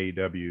somebody in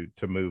AEW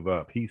to move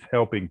up. He's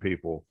helping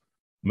people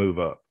move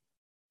up.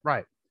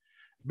 Right.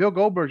 Bill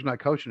Goldberg's not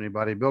coaching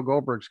anybody. Bill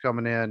Goldberg's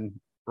coming in,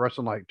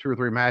 wrestling like 2 or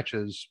 3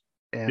 matches,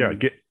 and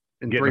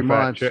in 3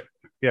 months.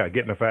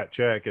 Getting a fat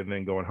check and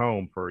then going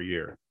home for a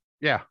year.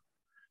 Yeah.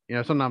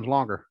 Sometimes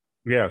longer.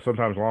 Yeah,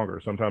 sometimes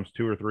longer, sometimes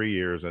 2 or 3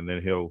 years, and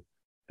then he'll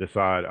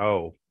decide,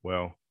 oh,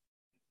 well,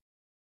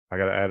 I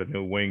got to add a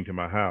new wing to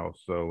my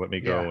house, so let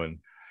me go and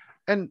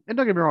don't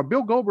get me wrong,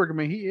 Bill Goldberg, I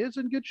mean, he is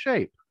in good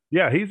shape.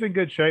 Yeah, he's in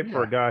good shape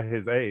for a guy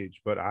his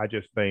age, but I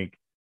just think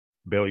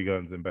Billy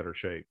Gunn's in better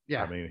shape.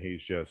 Yeah. I mean,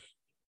 he's just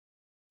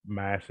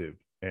massive,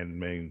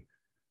 and I mean,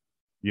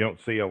 you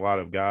don't see a lot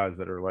of guys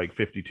that are like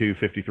 52,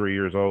 53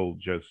 years old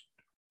just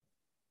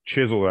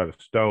chiseled out of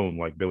stone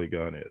like Billy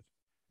Gunn is.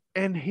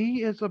 And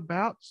he is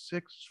about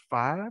 6'5".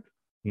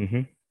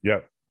 Mm-hmm.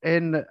 Yep.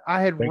 And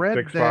I had I think read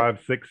six that,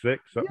 five, 6'6",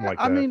 something yeah, like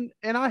I that. mean,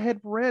 and I had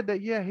read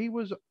that, yeah, he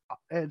was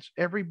it's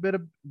every bit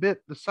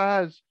the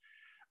size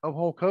of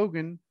Hulk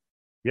Hogan,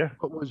 Yeah.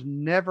 but was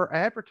never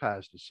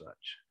advertised as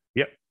such.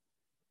 Yep.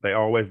 They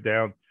always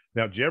down.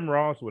 Now Jim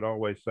Ross would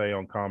always say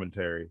on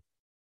commentary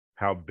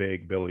how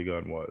big Billy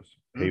Gunn was.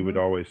 He would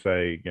Mm-hmm. always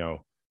say,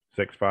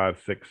 6'5",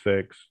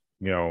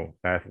 6'6",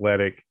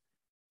 athletic.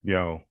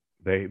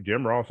 They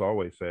Jim Ross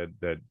always said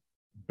that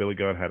Billy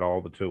Gunn had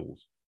all the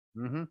tools.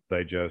 Mm-hmm.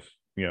 They just,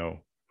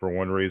 for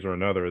one reason or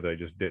another, they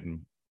just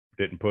didn't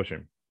push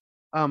him.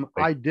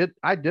 They,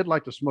 I did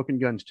like the Smoking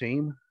Guns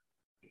team.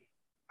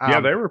 yeah,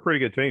 Um, they were a pretty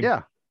good team.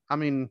 yeah, I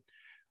mean,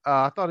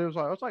 I thought it was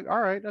like, I was like, all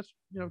right, that's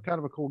kind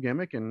of a cool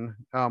gimmick, and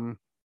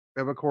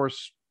of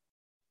course,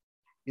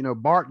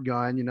 Bart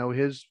Gunn,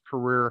 his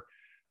career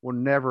will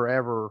never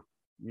ever,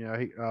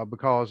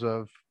 because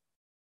of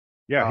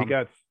Yeah, he um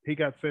got he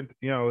got sent.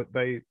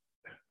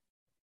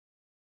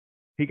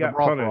 He the got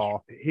brawl for punished.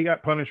 all. He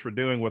got punished for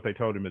doing what they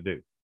told him to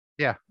do.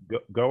 Yeah,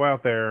 Go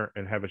out there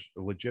and have a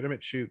legitimate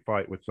shoot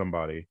fight with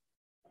somebody.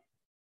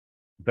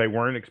 They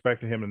weren't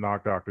expecting him to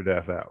knock Dr.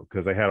 Death out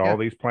because they had all yeah,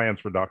 these plans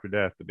for Dr.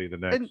 Death to be the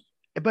and next.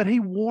 but he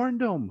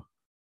warned them.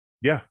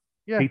 Yeah.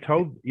 Yeah, He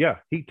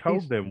he's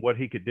told them what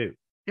he could do.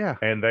 yeah.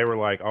 And they were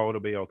like, "Oh,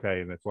 it'll be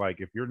okay." And it's like,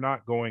 if you're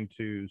not going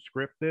to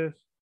script this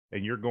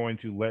and you're going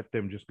to let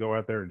them just go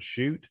out there and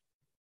shoot,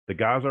 the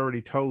guy's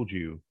already told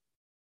you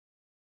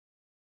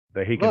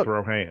that he can Look,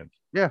 throw hands.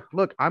 yeah,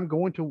 look, I'm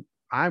going to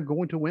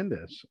win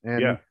this,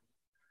 and Yeah.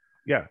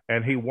 Yeah,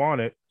 and he won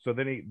it. So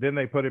then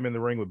they put him in the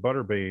ring with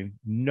Butterbean,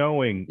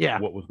 knowing yeah,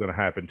 what was going to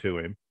happen to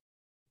him,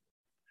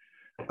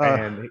 uh,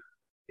 and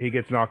he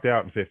gets knocked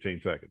out in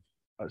 15 seconds.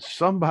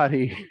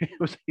 somebody it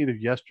was either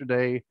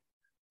yesterday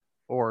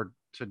or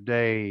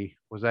today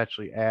was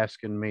actually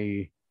asking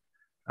me.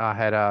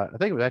 I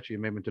think it was actually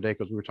maybe today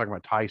because we were talking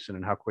about Tyson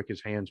and how quick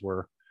his hands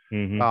were,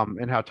 Mm-hmm.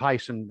 and how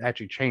Tyson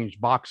actually changed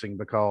boxing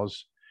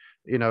because,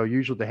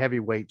 usually the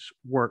heavyweights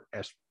weren't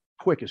as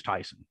quick as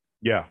Tyson.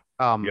 Yeah.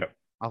 Um, Yep.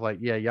 I was like,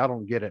 yeah, y'all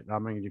don't get it. I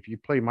mean, if you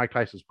play Mike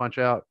Tyson's Punch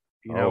Out,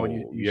 and you, Oh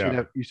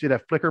you see yeah.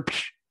 that flicker,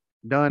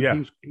 done.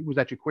 Yeah. He was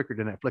actually quicker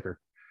than that flicker.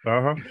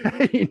 Uh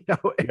huh. Yep.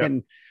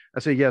 And I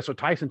said, yeah. So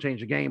Tyson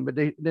changed the game, but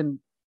then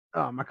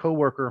my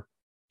coworker,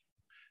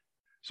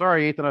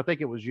 sorry, Ethan, I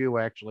think it was you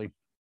actually.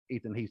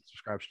 Ethan, he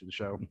subscribes to the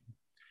show.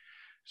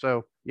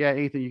 So yeah,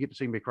 Ethan, you get to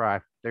see me cry.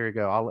 There you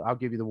go. I'll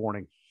give you the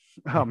warning.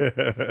 Um,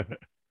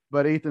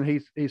 but Ethan,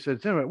 he said,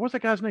 what's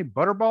that guy's name?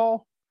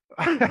 Butterball.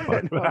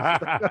 But,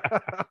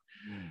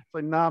 It's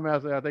like, nah, man.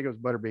 I think it was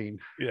Butterbean.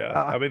 yeah,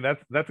 Uh, I mean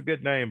that's a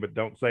good name, but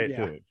don't say it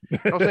yeah,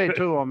 to don't say it him.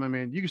 to him. I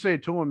mean, you can say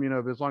it to him,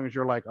 but as long as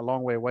you're like a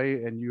long way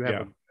away and you have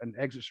Yeah. an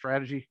exit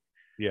strategy,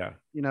 Yeah.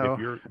 you If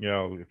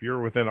know. if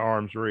you're within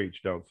arm's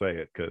reach, don't say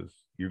it because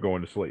you're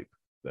going to sleep.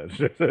 That's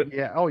just it.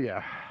 Yeah, oh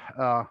yeah,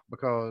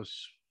 because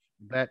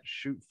that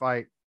shoot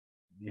fight,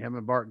 him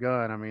and Bart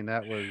Gunn. I mean, I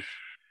that was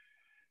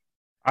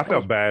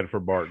felt bad for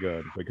Bart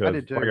Gunn I because,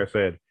 did like too. I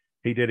said,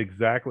 he did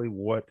exactly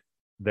what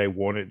they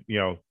wanted.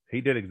 He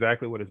did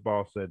exactly what his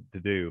boss said to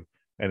do,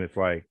 and it's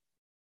like,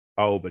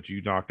 oh, but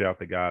you knocked out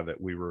the guy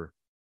that we were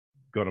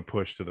going to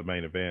push to the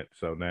main event,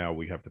 so now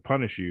we have to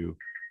punish you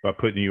by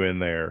putting you in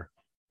there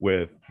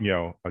with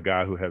a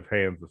guy who has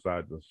hands the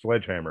size of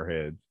sledgehammer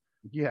heads.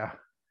 Yeah,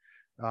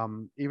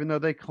 even though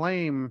they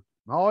claim,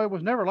 oh, it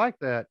was never like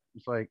that.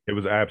 It's like It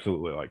was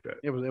absolutely like that.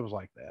 it was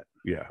like that.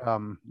 Yeah,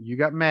 You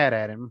got mad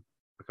at him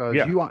because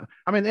yeah, you want.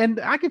 I mean,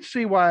 and I could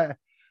see why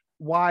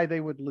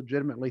they would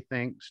legitimately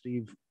think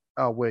Steve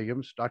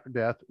Williams, Doctor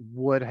Death,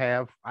 would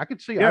have. I could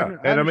see. yeah.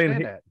 I And I mean,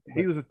 understand that.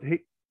 he But was he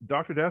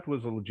Dr. Death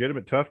was a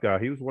legitimate tough guy.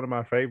 He was one of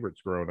my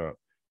favorites growing up.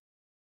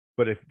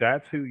 But if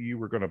that's who you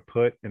were going to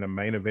put in a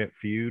main event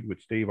feud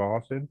with Steve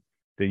Austin,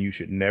 then you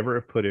should never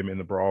have put him in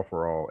the brawl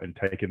for all and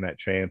taken that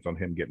chance on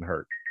him getting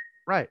hurt.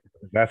 right,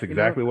 That's you know,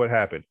 exactly what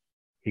happened.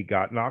 He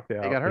got knocked he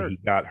out got and hurt. he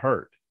got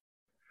hurt.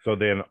 So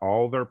then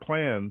all their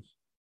plans,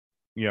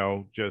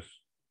 just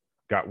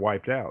got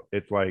wiped out.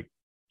 It's like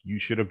you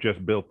should have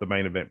just built the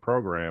main event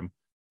program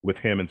with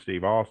him and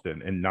Steve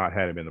Austin and not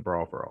had him in the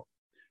brawl for all.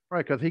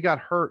 Right, because he got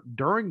hurt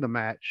during the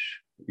match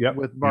Yep.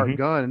 with Bart Mm-hmm.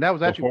 Gunn, and that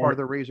was actually part of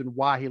Before. the reason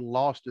why he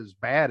lost as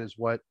bad as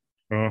what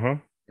Uh huh.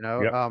 you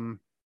know. Yep.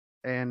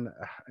 And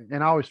I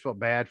always felt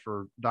bad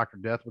for Doctor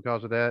Death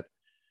because of that.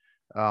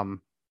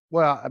 Um,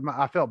 well,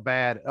 I felt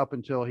bad up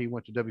until he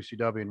went to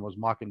WCW and was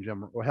mocking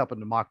Jim or helping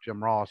to mock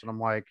Jim Ross, and I'm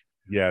like,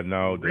 Yeah.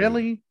 No, dude.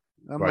 really?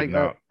 It's I'm like like,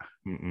 no.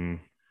 Mm-mm.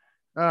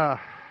 uh,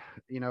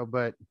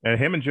 but And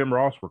him and Jim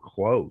Ross were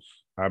close.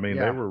 I mean,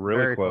 they yeah, were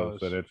really very close,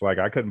 close. and it's like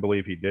I couldn't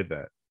believe he did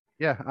that.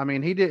 Yeah, I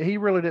mean, he did. He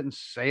really didn't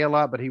say a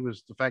lot, but he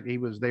was the fact that he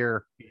was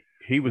there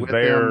He was with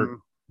there,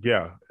 them.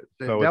 yeah.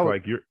 So That it's was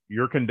like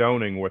you're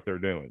condoning what they're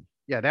doing.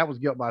 yeah, that was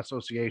guilt by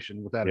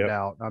association without a Yep.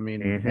 doubt. I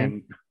mean, Mm-hmm.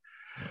 and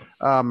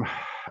um,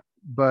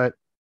 but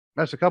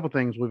that's a couple of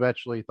things we've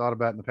actually thought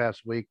about in the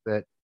past week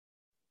that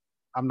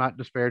I'm not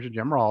disparaging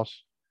Jim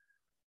Ross.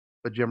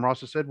 but Jim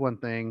Ross has said one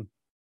thing,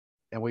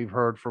 and we've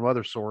heard from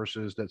other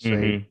sources that say,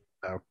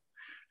 Mm-hmm. no,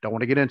 don't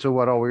want to get into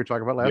what all we were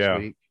talking about last Yeah.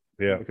 week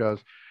Yeah.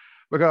 because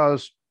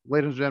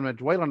ladies and gentlemen,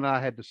 Dwaylen and I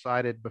had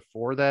decided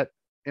before that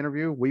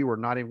interview we were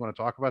not even going to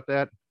talk about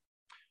that,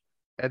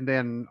 and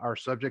then our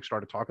subject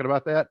started talking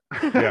about that.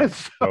 Yeah.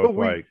 So So it's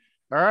we, like,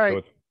 all so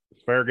right,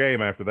 it's fair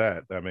game after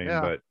that. I mean,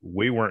 yeah, but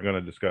we weren't going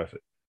to discuss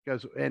it.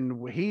 because and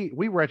we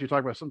were actually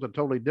talking about something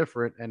totally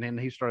different, and then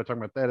he started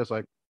talking about that. It's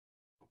like,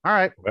 all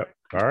right, Well,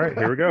 all right,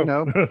 here we you go.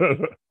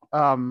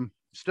 know,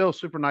 still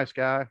super nice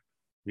guy,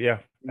 Yeah,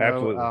 you know,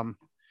 absolutely.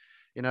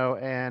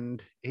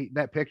 And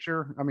that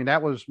picture, I mean,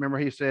 that was, remember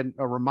he said,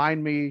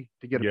 remind me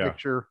to get a Yeah.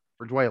 picture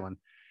for Dwaylen.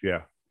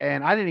 Yeah.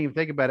 And I didn't even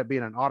think about it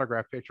being an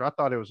autograph picture. I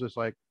thought it was just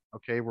like,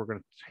 okay, we're going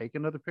to take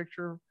another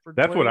picture for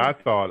That's what I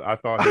Dwaylen. thought. I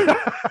thought he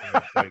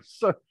was like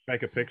So,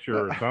 take a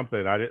picture or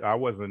something. I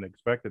wasn't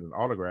expecting an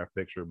autograph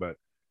picture, but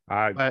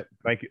I but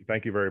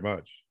thank you very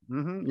much.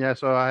 yeah,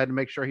 so I had to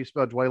make sure he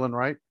spelled Dwaylen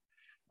right,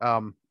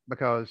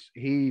 because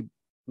he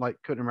like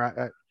couldn't write.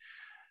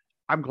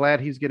 I'm glad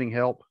he's getting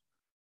help,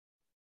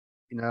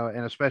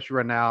 and especially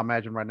right now. I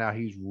imagine right now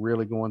he's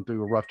really going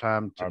through a rough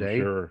time I'm today.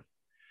 sure.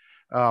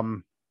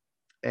 Um,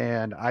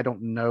 and I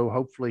don't know.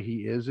 Hopefully,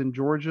 he is in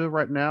Georgia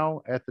right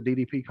now at the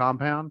DDP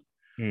compound.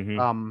 Mm-hmm.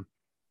 Um,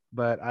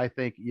 but I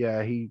think, yeah,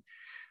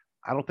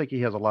 I don't think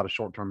he has a lot of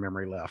short term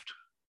memory left.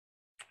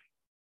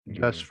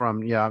 Just Mm-hmm.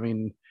 from, yeah, I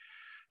mean,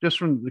 just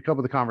from a couple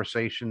of the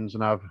conversations,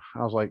 and I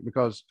was like,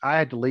 because I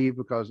had to leave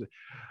because,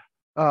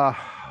 uh,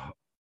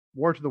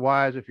 word to the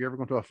wise, if you're ever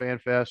going to a fan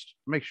fest,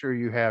 make sure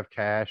you have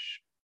cash.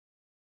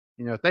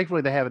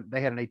 Thankfully they had an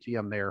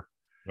ATM there.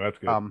 That's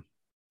good. Um,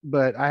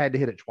 but I had to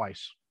hit it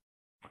twice.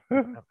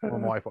 Well, my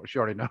wife, she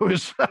already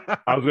knows.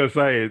 I was gonna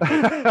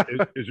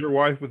say, is your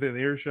wife within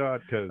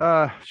earshot?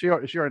 Because she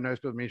already knows,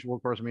 because I mean, she,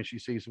 of course, I mean, she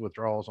sees the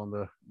withdrawals on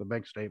the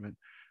bank statement,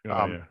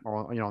 oh yeah.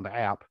 or on the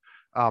app,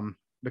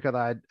 because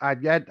I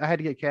had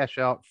to get cash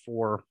out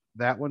for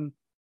that one,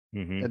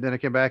 Mm-hmm. and then I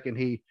came back and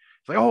he's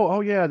like, oh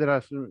yeah, that I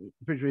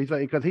picture. He's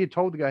like, because he had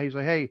told the guy, he's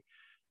like, hey,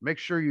 make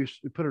sure you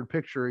put in a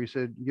picture. He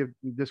said, give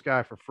this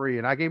guy for free,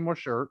 and I gave him a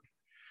shirt,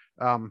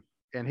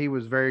 and he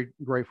was very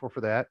grateful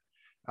for that.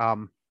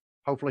 Um,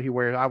 hopefully he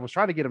wears. I was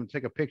trying to get him to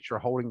take a picture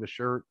holding the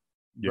shirt,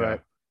 Yeah.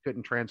 but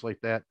couldn't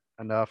translate that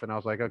enough. And I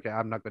was like, okay,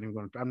 I'm not going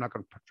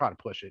to try to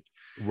push it,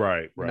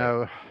 Right. you Right.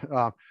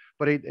 know.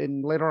 But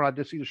and later on, I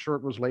did see the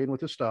shirt was laden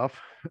with his stuff.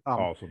 Um,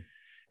 Awesome.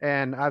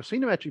 and I've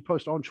seen him actually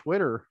post on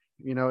Twitter,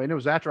 and it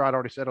was after I'd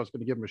already said I was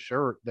going to give him a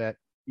shirt that,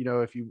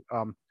 if you,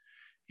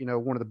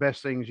 one of the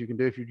best things you can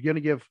do if you're going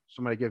to give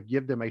somebody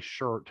give them a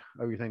shirt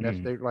of your thing.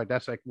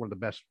 That's like one of the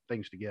best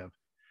things to give.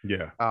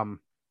 Yeah.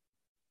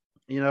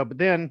 But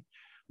then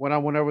when I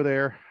went over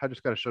there, I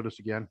just got to show this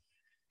again.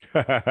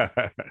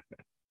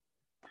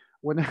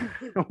 When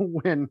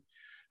when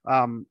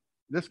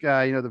this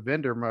guy, the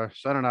vendor, my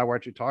son and I were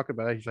actually talking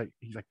about it.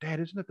 He's like, Dad,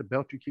 isn't it the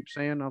belt you keep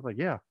saying? I was like,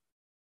 yeah.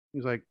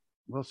 He's like,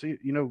 well, see,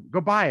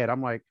 go buy it.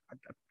 I'm like,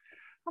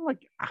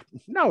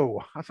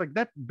 no. I was like,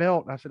 that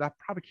belt. I said, I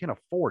probably can't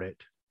afford it.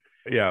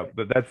 Yeah,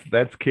 but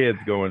that's kids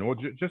going, well,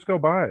 just go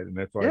buy it, and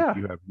it's like Yeah.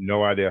 you have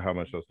no idea how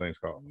much those things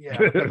cost. Yeah,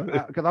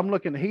 because I'm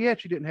looking. He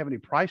actually didn't have any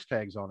price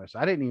tags on this.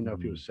 I didn't even know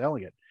if he was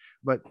selling it.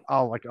 But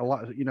like a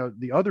lot,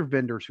 the other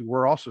vendors who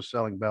were also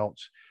selling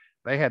belts,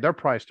 they had their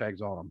price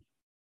tags on them.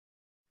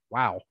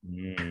 Wow,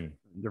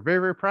 they're very,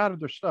 very proud of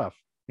their stuff.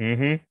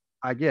 Mm-hmm.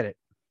 I get it,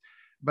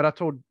 but I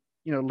told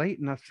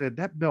Leighton, I said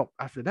that belt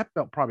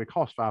probably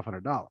cost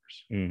 $500.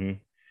 Mm-hmm.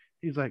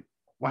 He's like,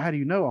 well, how do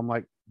you know? I'm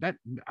like, that's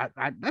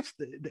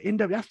the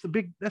end of that's the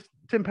big, that's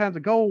 10 pounds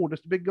of gold.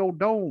 That's the big gold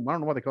dome. I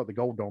don't know why they call it the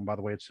gold dome. By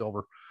the way, it's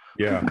silver.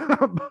 Yeah.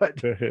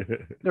 But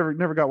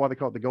never got why they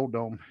call it the gold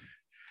dome.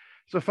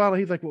 So finally,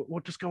 he's like,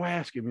 well, just go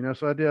ask him.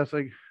 So I did. I was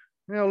like,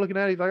 looking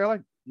at it, he's like, I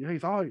like.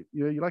 He's all,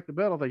 you like the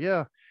belt? I was like,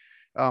 yeah.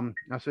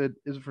 I said,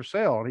 is it for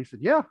sale? And he said,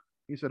 yeah.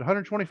 He said,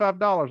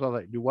 $125. I was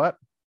like, do what?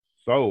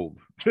 Sold.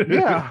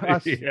 Yeah.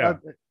 Yeah.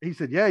 He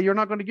said, yeah, you're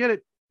not going to get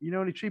it,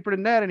 any cheaper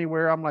than that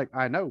anywhere. I'm like,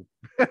 I know.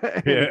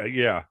 Yeah.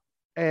 Yeah.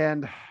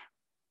 And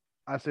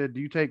I said,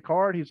 do you take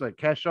card? He's like,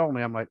 cash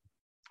only. I'm like,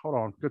 hold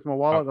on, get to my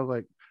wallet. I was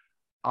like,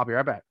 I'll be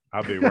right back.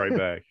 I'll be right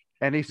back.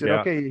 And he said,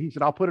 okay. He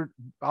said, I'll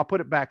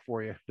put it back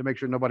for you to make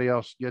sure nobody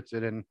else gets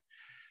it. And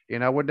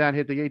I went down,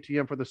 hit the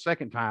ATM for the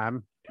second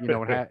time,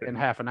 in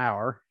half an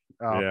hour.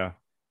 Yeah.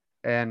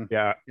 And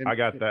I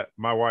got that.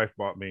 My wife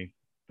bought me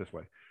this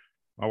way.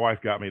 My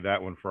wife got me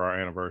that one for our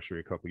anniversary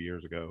a couple of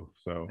years ago.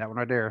 So that one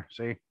right there.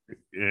 See?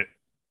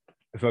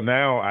 So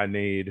now I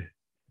need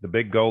the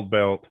big gold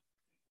belt,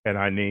 and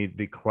I need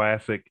the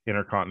classic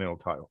Intercontinental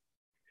title.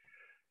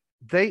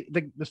 The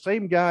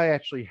same guy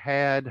actually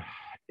had,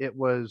 it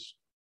was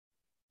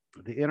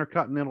the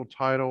Intercontinental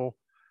title.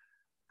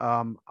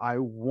 I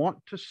want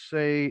to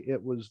say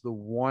it was the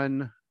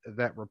one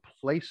that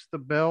replaced the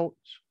belt.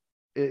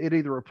 It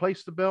either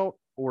replaced the belt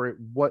or it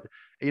what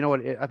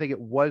I think it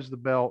was the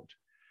belt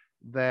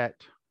that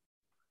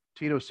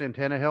Tito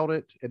Santana held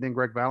it, and then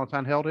Greg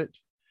Valentine held it.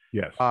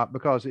 Yes.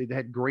 Because it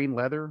had green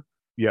leather.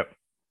 Yep.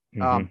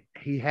 Mm-hmm.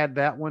 He had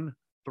that one.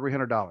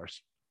 $300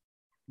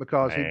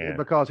 because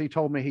Man. he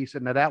told me, he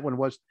said, now that one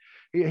was,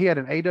 he had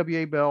an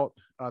AWA belt,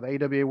 the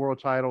AWA world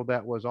title.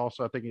 That was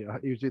also, I think he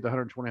was either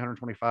 120,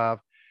 125.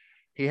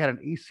 He had an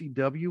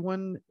ECW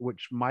one,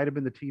 which might have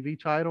been the TV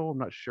title. I'm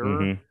not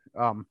sure.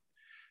 Mm-hmm.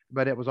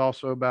 But it was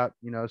also about,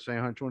 saying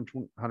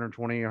 120,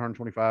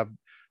 125.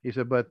 He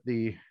said, but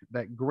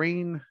that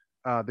green,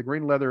 the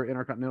green leather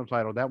Intercontinental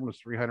title, that one was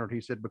 300.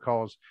 He said,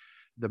 because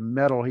the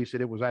metal, he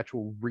said it was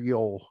actual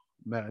real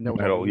metal, and there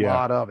was Metal, a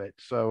lot of it.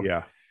 So,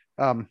 yeah.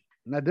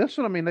 now this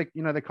one, I mean,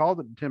 they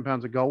called it 10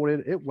 pounds of gold.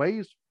 It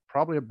weighs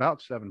probably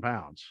about 7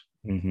 pounds,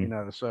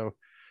 Mm-hmm. so,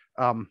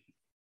 um,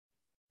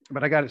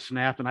 but I got it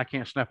snapped, and I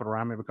can't snap it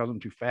around me because I'm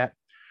too fat.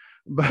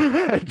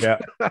 But Yeah,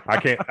 I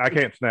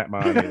can't snap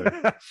mine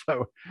either.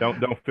 So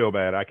Don't feel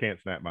bad. I can't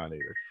snap mine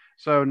either.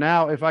 so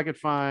now if I could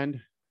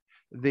find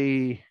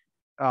the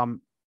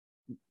um,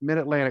 Mid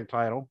Atlantic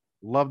title,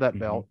 love that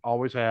belt,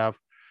 always have.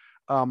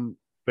 Speaking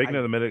I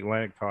of the Mid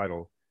Atlantic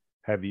title,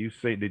 did you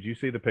see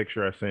the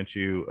picture I sent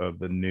you of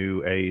the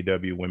new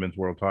AEW Women's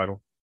World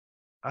title?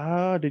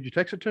 did you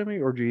text it to me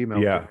or did you email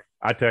it to Yeah, me?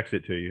 I texted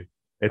it to you.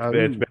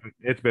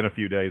 It's been a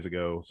few days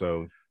ago,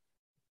 so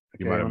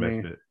you Okay, might have let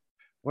missed me. it.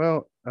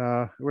 Well,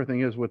 everything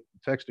is with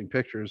texting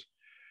pictures.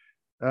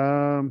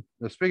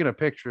 Speaking of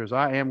pictures,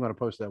 I am going to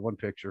post that one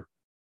picture.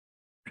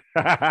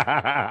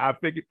 I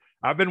figured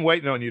I've been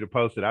waiting on you to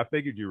post it. I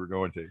figured you were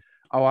going to.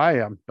 Oh, I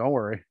am. Don't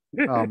worry.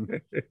 By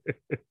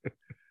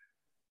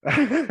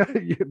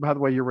the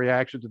way, your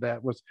reaction to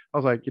that was, I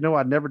was like,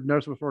 I never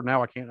noticed it before.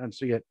 Now I can't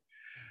unsee it.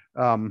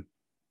 Um,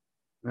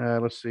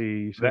 let's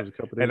see. So it was a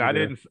couple And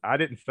days ago. I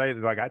didn't say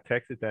that. Like, I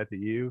texted that to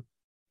you,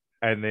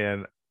 and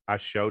then I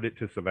showed it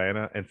to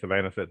Savannah, and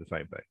Savannah said the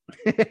same thing.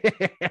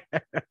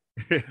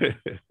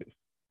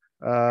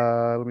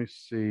 Let me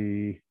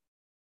see.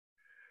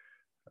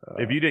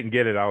 If you didn't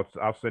get it, I'll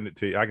send it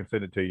to you. I can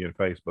send it to you in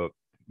Facebook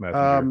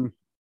Messenger.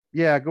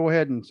 Yeah, go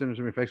ahead and send it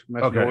to me Facebook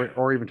Messenger, Okay.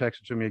 or even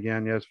text it to me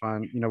again. Yeah, it's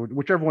fine.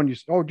 Whichever one you.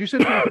 Oh, did you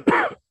send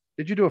it?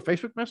 Did you do a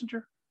Facebook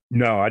Messenger?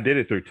 No, I did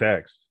it through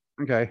text.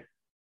 Okay.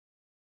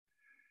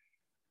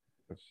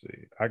 Let's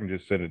see. I can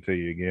just send it to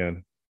you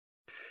again.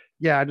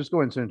 Yeah, just go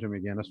ahead and send it to me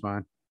again. That's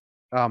fine.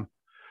 Um,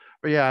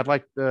 but yeah, I'd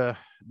like the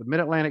Mid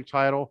Atlantic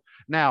title.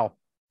 Now,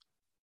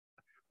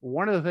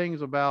 one of the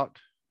things about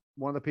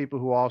one of the people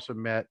who also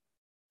met,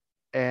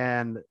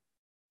 and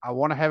I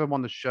want to have him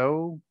on the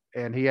show,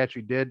 and he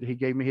actually did. He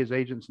gave me his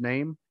agent's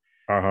name,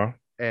 Uh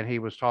and he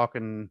was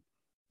talking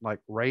like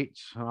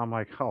rates, and I'm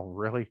like, oh,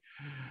 really?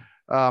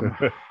 Um,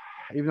 huh.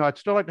 even though I'd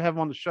still like to have him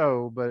on the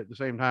show, but at the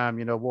same time,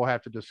 we'll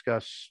have to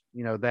discuss,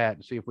 that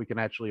and see if we can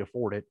actually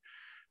afford it,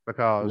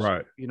 because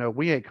Right.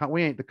 we ain't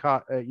the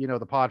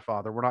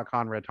Podfather. We're not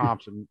Conrad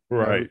Thompson,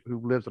 Right. who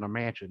lives in a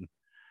mansion.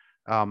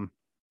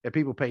 And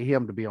people pay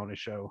him to be on his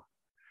show.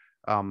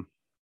 Um,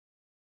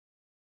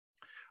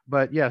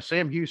 but yeah,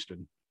 Sam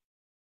Houston.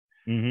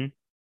 Mm-hmm.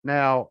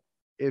 Now,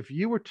 if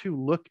you were to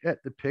look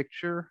at the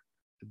picture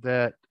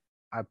that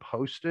I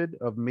posted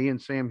of me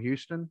and Sam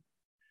Houston,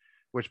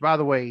 which by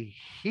the way,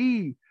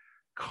 he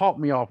caught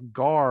me off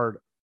guard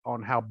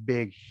on how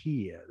big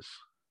he is.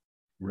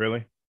 Really?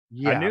 I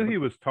Yeah, knew he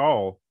was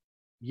tall.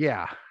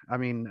 yeah. I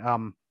mean,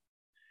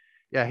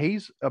 yeah,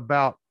 he's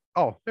about.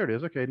 Oh, there it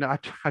is. Okay, now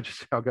I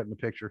just got in the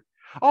picture.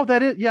 Oh,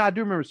 that is. Yeah, I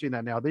do remember seeing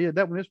that now.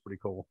 That one is pretty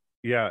cool.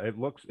 Yeah, it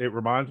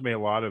reminds me a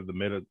lot of the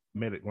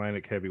Mid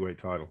Atlantic heavyweight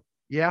title.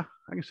 Yeah,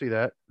 I can see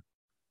that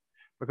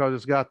because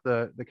it's got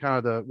the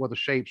kind of the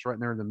shapes right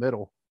there in the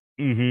middle.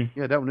 Mm-hmm.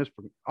 Yeah, that one is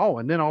pretty. Oh,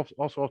 and then also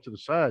off to the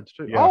sides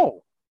too. Yeah.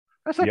 Oh,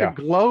 that's like a Yeah.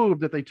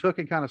 globe that they took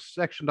and kind of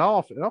sectioned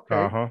off. Okay.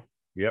 Uh-huh.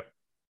 Yep.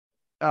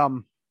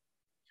 Um,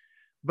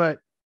 but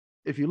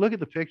if you look at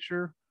the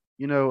picture,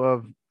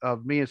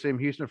 of me and Sam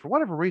Houston, for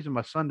whatever reason,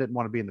 my son didn't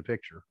want to be in the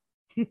picture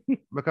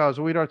because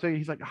we'd already tell you,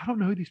 he's like, I don't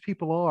know who these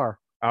people are.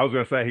 I was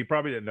gonna say he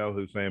probably didn't know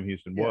who Sam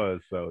Houston Yeah.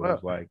 was, so it was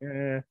Well, like,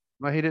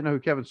 well, he didn't know who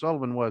Kevin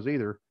Sullivan was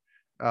either.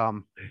 Yeah,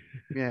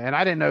 and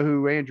I didn't know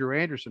who Andrew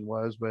Anderson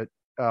was, but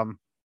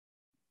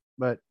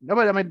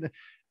nobody. I mean,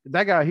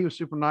 that guy, he was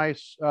super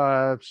nice.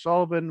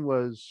 Sullivan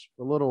was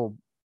a little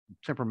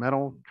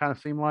temperamental, kind of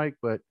seemed like,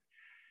 but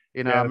I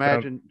yeah, it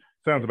imagine.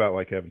 sounds about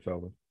like Kevin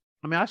Sullivan.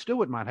 I mean, I still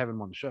wouldn't mind having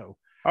him on the show.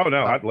 Oh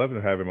no, Uh, I'd love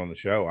to have him on the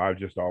show. I've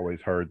just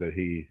always heard that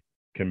he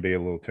can be a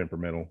little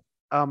temperamental.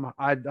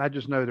 I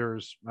just know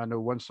I know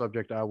one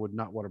subject I would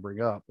not want to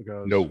bring up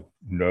because No,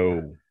 no,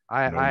 no,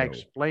 I no.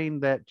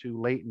 explained that to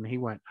Leighton. He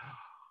went,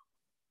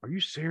 "Are you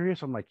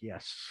serious?" I'm like,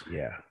 "Yes."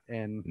 Yeah,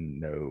 And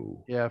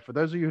no. yeah, for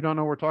those of you who don't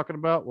know what we're talking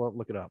about, well,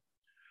 look it up.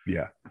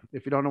 Yeah,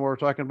 If you don't know what we're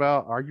talking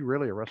about, are you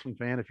really a wrestling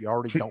fan? If you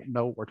already don't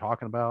know what we're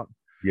talking about,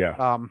 yeah,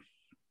 um,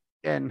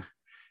 and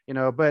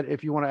but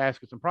if you want to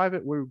ask us in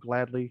private, we would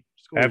gladly.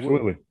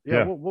 absolutely. Yeah,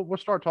 Yeah, we'll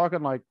start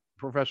talking like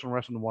professional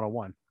wrestling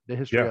 101, the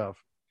history yeah, of.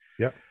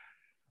 yeah,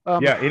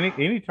 Um, yeah.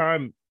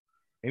 Anytime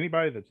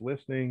anybody that's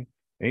listening,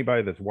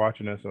 anybody that's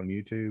watching us on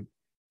YouTube,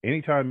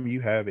 anytime you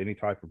have any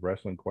type of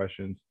wrestling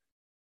questions,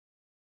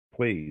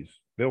 please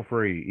feel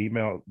free.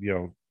 Email,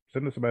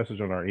 send us a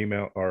message on our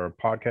email, our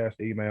podcast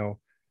email.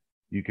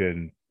 You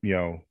can,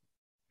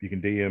 You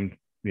can DM,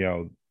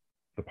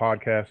 the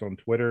podcast on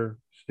Twitter,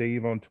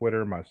 Steve on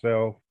Twitter,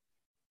 myself.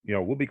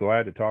 We'll be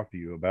glad to talk to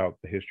you about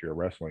the history of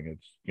wrestling.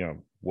 It's,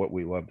 what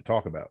we love to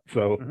talk about.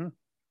 So,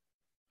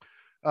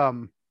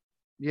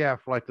 yeah,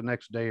 for like the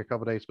next day, a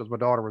couple of days, because my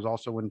daughter was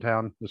also in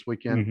town this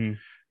weekend.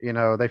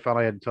 mm-hmm. They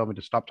finally had to tell me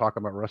to stop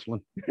talking about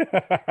wrestling.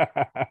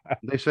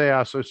 They say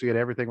I associate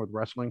everything with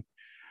wrestling.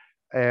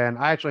 And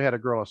I actually had a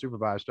girl I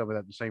supervised tell me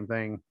that the same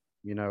thing,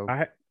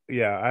 I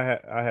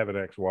have an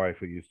ex-wife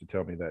who used to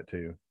tell me that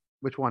too.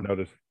 Which one?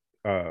 Notice,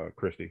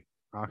 Christy.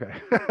 Okay.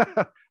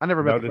 I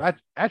never met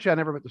I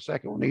never met the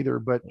second one either,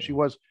 but she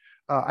was,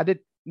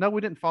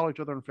 we didn't follow each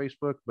other on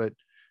Facebook, but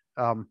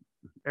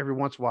every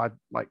once in a while I'd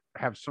like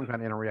have some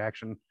kind of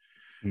interaction.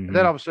 Mm-hmm. And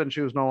then all of a sudden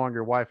she was no longer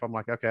your wife. I'm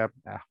like, okay,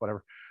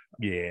 whatever.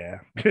 Yeah.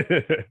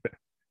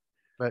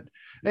 But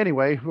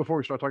anyway, before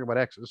we start talking about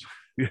exes,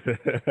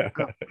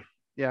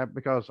 yeah,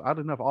 because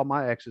oddly enough, all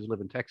my exes live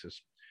in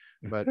Texas,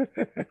 but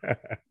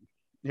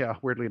yeah,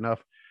 weirdly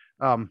enough.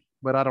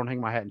 But I don't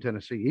hang my hat in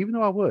Tennessee, even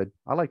though I would.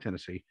 I like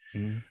Tennessee.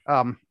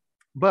 Mm-hmm.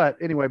 But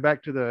anyway,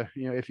 back to the,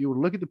 if you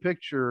look at the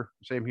picture,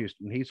 Sam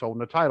Houston, he's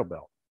holding a title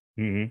belt.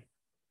 Mm-hmm.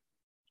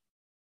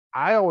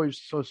 I always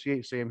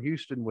associate Sam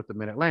Houston with the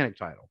Mid-Atlantic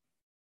title.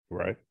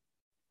 Right.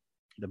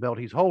 The belt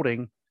he's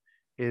holding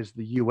is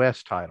the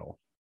U.S. title.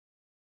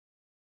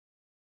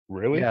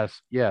 Really?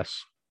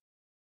 Yes.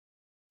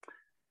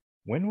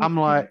 When was I'm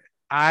like,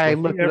 I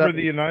was looked he it ever up.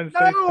 the United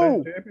States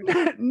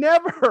champion?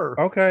 Never.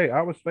 Okay,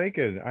 I was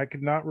thinking I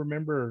could not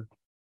remember.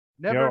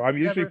 Never. I'm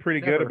usually never,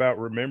 pretty never. good about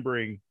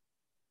remembering,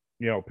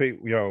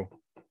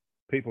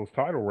 people's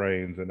title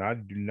reigns, and I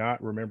do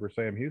not remember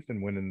Sam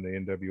Houston winning the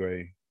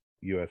NWA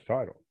U.S.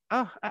 title.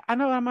 I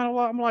know.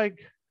 I'm like,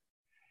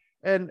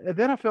 and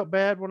then I felt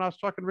bad when I was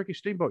talking to Ricky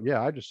Steamboat.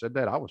 Yeah, I just said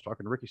that. I was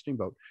talking to Ricky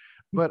Steamboat,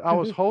 but I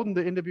was holding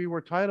the NWA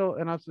World title,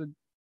 and I said,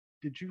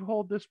 did you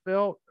hold this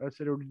belt? I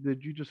said, or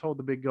did you just hold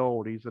the big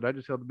gold? He said, I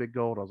just held the big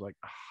gold. I was like,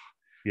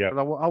 yeah.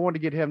 I wanted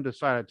to get him to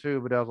sign it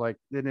too, but I was like,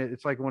 then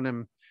it's like one of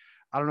them,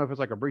 I don't know if it's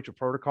like a breach of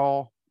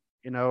protocol,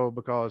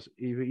 because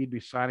he'd be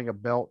signing a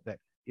belt that,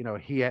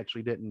 he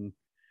actually didn't.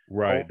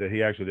 Right. Hold. That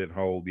he actually didn't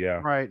hold.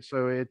 Yeah. Right.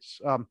 So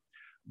it's,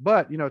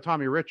 but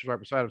Tommy Rich was right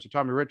beside him. So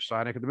Tommy Rich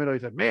signed it. In the middle, he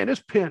said, man, this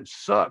pin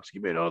sucks.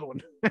 Give me another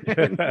one.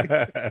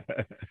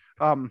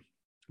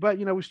 But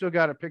we still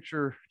got a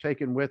picture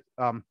taken with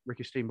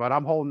Ricky Steamboat.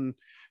 I'm holding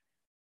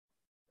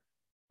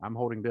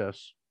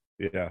this.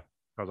 Yeah.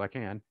 Because I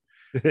can.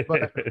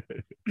 But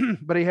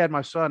but he had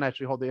my son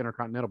actually hold the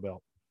Intercontinental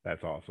belt.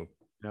 That's awesome.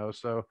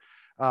 So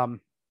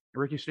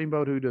Ricky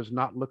Steamboat, who does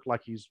not look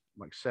like he's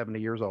like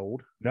 70 years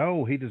old.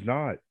 No, he does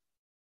not.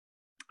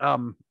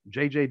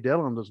 JJ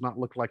Dillon does not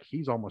look like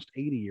he's almost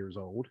 80 years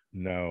old.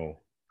 No.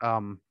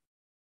 Now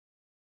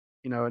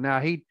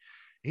he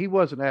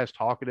wasn't as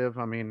talkative.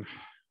 I mean,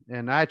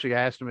 and I actually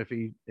asked him if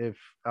he'd be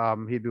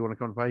willing to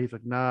come to fight. He's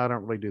like, no, I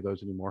don't really do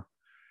those anymore.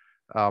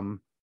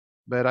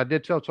 But I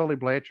did tell Tully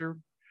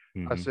Blanchard,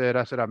 I said,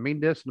 I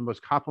mean this in the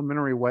most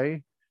complimentary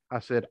way. I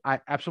said, I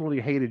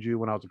absolutely hated you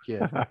when I was a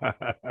kid.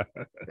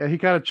 And he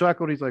kind of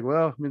chuckled. He's like,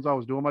 well, it means I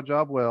was doing my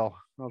job well.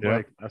 I was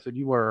like, I said,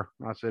 you were.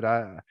 I said,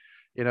 I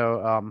said,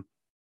 I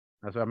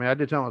mean, I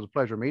did tell him it was a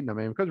pleasure meeting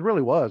him, because it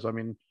really was. I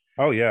mean,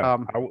 oh yeah. I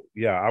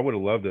would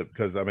have loved it,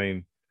 because I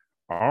mean,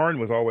 Arn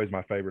was always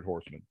my favorite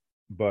horseman,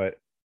 but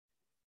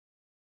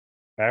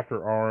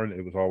after Arn,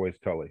 it was always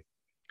Tully.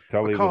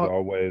 Tully was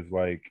always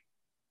like,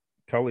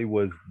 Tully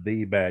was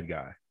the bad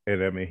guy.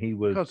 And I mean,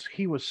 because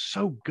he was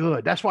so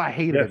good. That's why I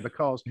hated him,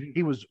 because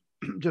he was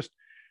just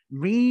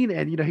mean.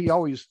 And, he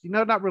always,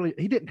 not really,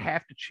 he didn't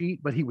have to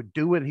cheat, but he would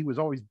do it. He was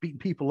always beating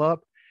people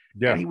up.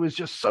 Yeah. And he was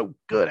just so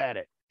good at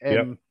it.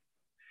 And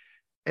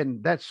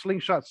that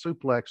slingshot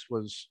suplex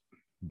was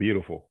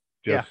beautiful.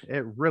 Yeah,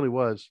 it really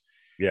was.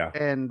 Yeah.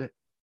 And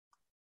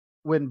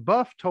when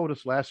Buff told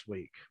us last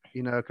week,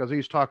 because he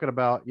was talking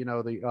about,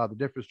 the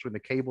difference between the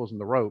cables and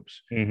the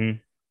ropes. Mm-hmm.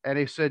 And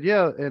he said,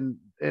 yeah, and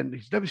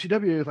he's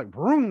WCW is like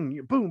boom,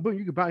 boom, boom.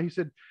 You could buy. He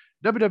said,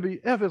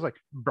 WWF is like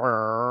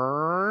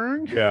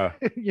burn. Yeah.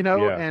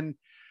 And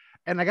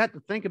I got to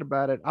thinking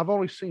about it. I've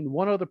only seen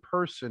one other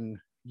person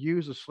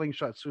use a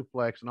slingshot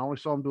suplex, and I only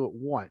saw him do it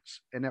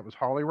once, and that was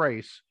Harley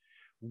Race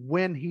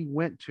when he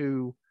went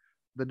to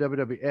the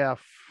WWF.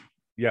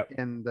 Yeah.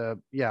 In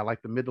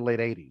like the mid to late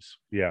 80s.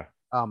 Yeah.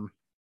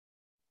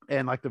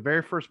 And like the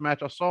very first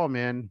match I saw him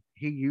in,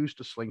 he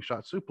used a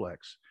slingshot suplex.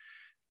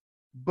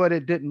 But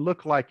it didn't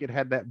look like it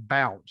had that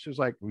bounce. It was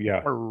like,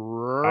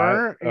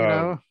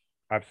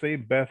 I've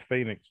seen Beth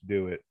Phoenix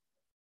do it,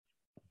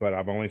 but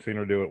I've only seen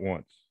her do it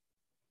once.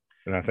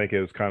 And I think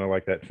it was kind of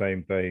like that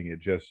same thing.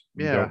 It just,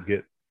 you don't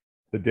get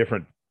the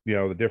different,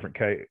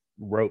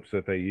 ropes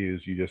that they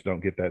use. You just don't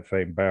get that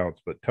same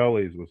bounce. But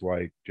Tully's was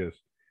like just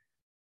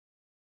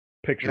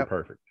picture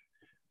perfect.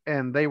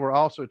 And they were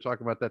also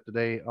talking about that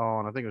today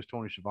on, I think it was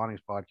Tony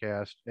Schiavone's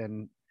podcast.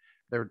 And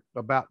they're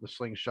about the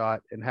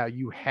slingshot and how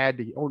you had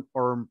to,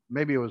 or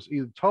maybe it was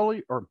either Tully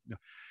it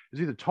was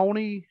either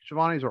Tony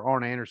Schiavone's or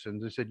Arn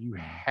Anderson's. They said you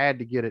had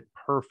to get it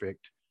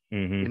perfect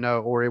Mm-hmm.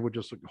 or it would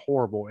just look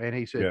horrible. And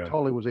he said Yeah.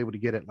 Tully was able to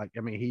get it. Like,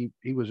 I mean,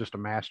 he was just a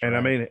master And I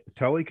at it. mean,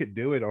 Tully could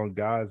do it on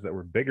guys that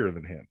were bigger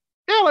than him.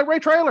 Yeah, like Ray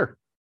Traylor.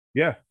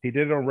 Yeah, he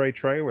did it on Ray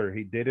Traylor.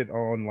 He did it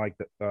on like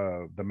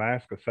the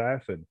Mask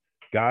Assassin.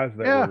 Guys that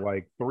were Yeah.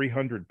 like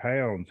 300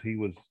 pounds, he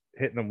was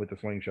hitting them with the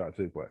slingshot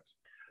suplex.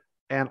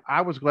 And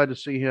I was glad to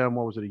see him,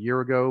 what was it, a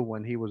year ago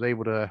when he was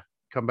able to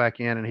come back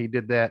in and he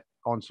did that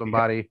on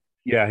somebody.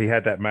 Yeah, he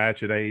had that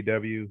match at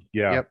AEW.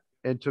 Yeah. Yep.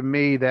 And to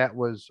me,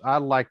 I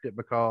liked it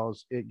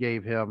because it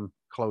gave him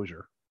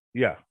closure.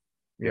 Yeah.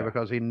 Yeah,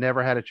 because he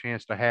never had a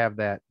chance to have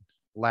that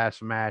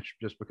last match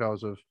just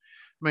because of,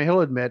 I mean,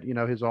 he'll admit,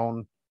 his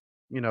own,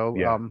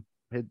 Yeah.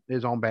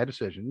 his own bad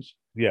decisions.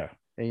 Yeah.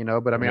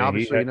 And, but I mean,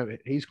 obviously,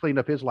 he's cleaned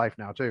up his life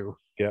now too.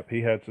 Yep,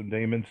 he had some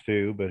demons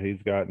too, but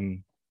he's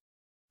gotten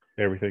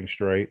everything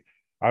straight.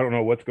 I don't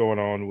know what's going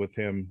on with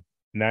him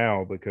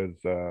now because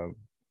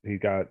he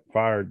got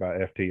fired by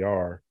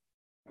FTR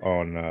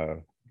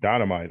on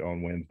Dynamite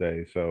on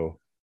Wednesday. So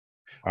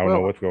I don't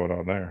know what's going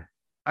on there.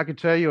 I can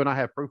tell you, and I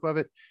have proof of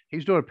it.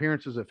 He's doing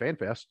appearances at fan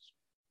fests.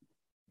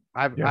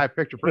 I have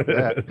picture proof of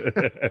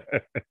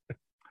that.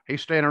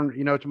 He's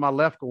standing, to my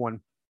left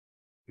going.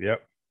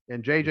 Yep.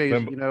 And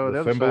JJ's,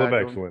 the symbol of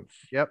excellence.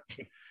 Yep.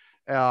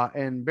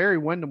 And Barry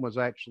Windham was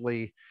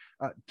actually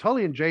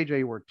Tully and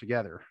JJ were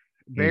together.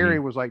 Barry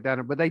was like down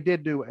there, but they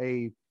did do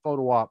a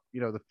photo op,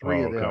 the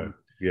three of them.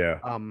 Yeah.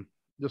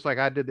 Just like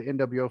I did the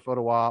NWO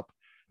photo op.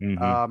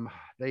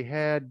 They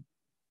had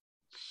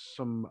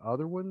some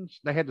other ones.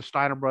 They had the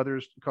Steiner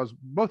brothers because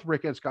both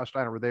Rick and Scott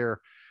Steiner were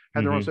there,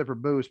 had their own separate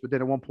booths, but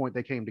then at one point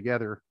they came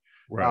together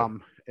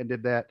and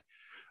did that.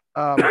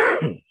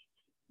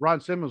 Ron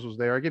Simmons was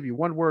there. I give you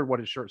one word what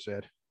his shirt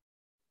said.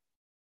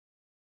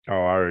 Oh,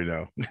 I already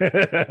know.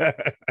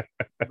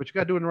 But you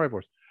got to do it in the right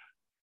voice.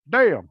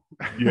 Damn.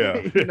 Yeah.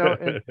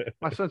 And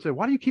my son said,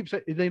 why do you keep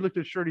saying, and then he looked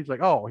at his shirt. He's like,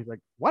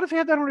 why does he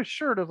have that on his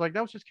shirt? I was like,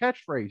 that was his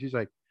catchphrase. He's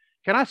like,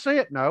 can I say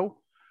it? No.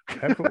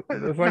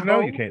 It's like,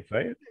 no, you can't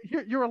say it.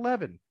 You're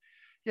 11.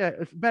 Yeah.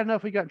 It's bad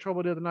enough he got in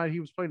trouble the other night. He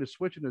was playing a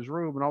Switch in his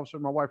room, and all of a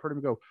sudden my wife heard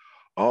him go,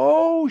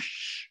 oh,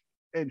 shh.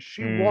 And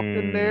she walked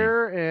in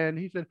there and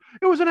he said,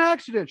 it was an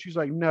accident. She's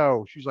like,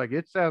 no. She's like,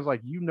 it sounds like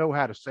you know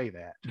how to say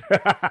that.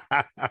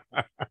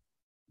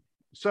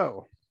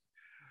 So,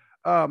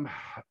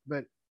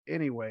 but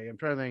anyway, I'm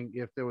trying to think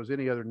if there was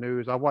any other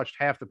news. I watched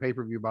half the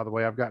pay-per-view, by the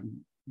way. I've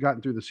gotten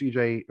through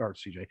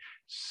the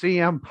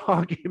CM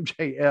Punk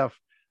MJF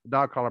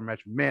dog collar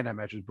match. Man, that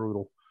match is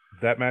brutal.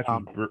 That match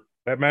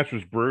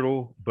was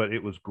brutal, but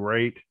it was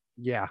great.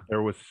 Yeah.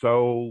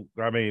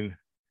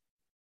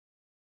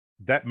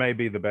 That may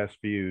be the best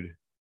feud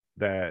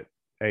that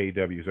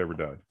AEW's ever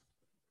done.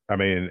 I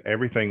mean,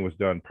 everything was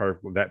done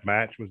perfectly. That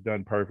match was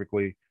done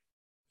perfectly.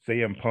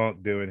 CM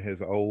Punk doing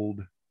his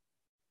old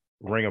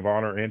Ring of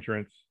Honor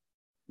entrance.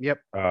 Yep.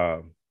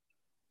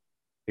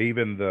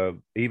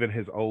 Even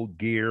his old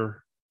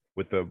gear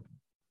with the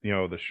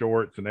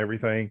shorts and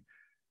everything,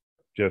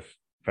 just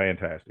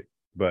fantastic.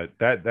 But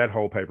that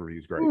whole pay-per-view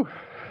is great.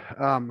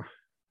 And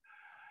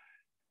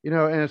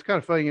it's kind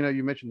of funny.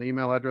 You mentioned the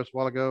email address a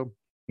while ago.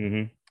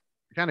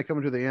 Kind of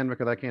coming to the end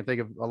because I can't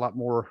think of a lot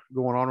more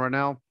going on right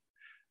now.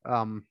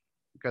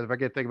 Because if I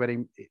get to think about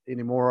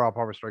any more, I'll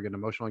probably start getting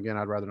emotional again.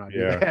 I'd rather not do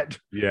that.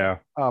 Yeah.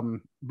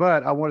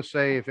 But I want to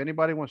say, if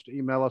anybody wants to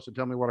email us and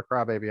tell me what a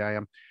crybaby I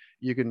am,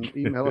 you can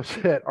email us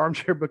at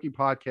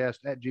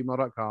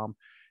armchairbookingpodcast@gmail.com.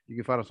 You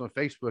can find us on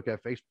Facebook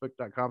at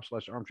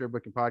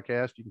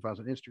facebook.com/armchairbookingpodcast. You can find us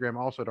on Instagram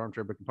also at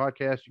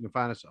armchairbookingpodcast. You can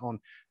find us on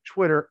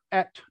Twitter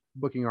at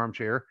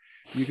bookingarmchair.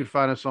 You can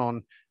find us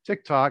on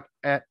TikTok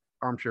at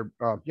armchair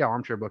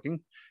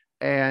booking.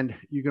 And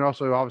you can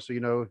also, obviously,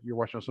 you're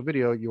watching us on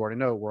video, you already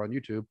know we're on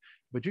YouTube,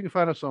 but you can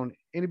find us on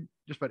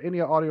just about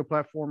any audio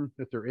platform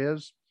that there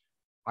is.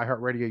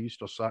 iHeartRadio, you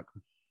still suck.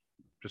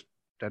 Just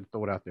had to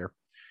throw it out there.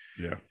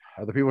 Yeah.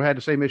 Other people had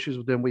the same issues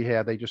with them we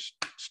had. They just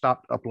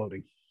stopped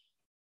uploading.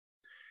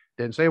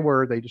 Didn't say a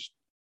word. They just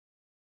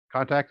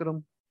contacted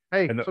them.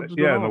 Hey,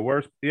 the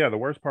worst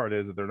part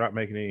is that they're not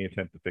making any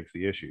attempt to fix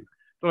the issue.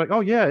 They're like,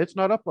 oh yeah, it's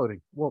not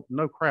uploading. Well,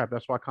 no crap.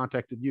 That's why I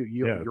contacted you.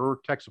 Your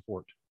tech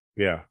support.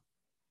 Yeah.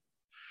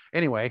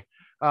 Anyway,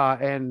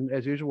 and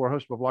as usual, we're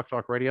host of Block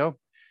Talk Radio.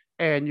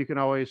 And you can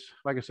always,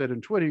 like I said,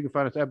 in Twitter, you can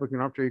find us at Booking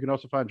Armchair. You can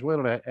also find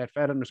Twitter at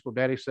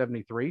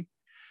fat_daddy73.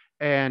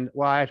 And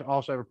I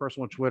also have a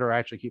personal Twitter. I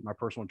actually keep my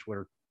personal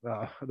Twitter,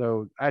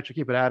 though I actually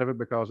keep it out of it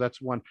because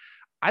that's one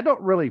I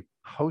don't really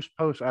post.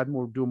 I'd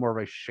do more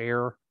of a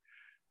share.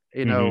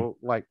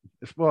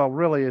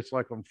 Really, it's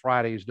like on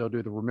Fridays they'll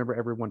do the Remember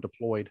Everyone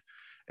Deployed,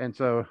 and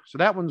so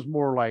that one's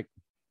more like,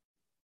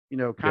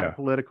 kind of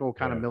political,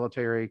 kind of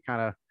military,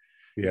 kind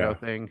of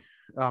thing.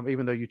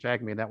 Even though you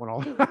tag me in that one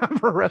all the time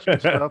for wrestling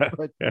stuff,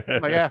 but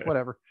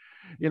whatever.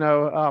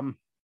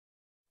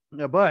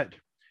 But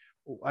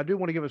I do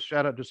want to give a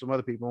shout out to some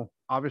other people.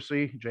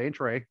 Obviously, Jay and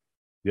Trey.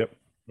 Yep.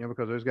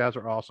 Because those guys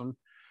are awesome.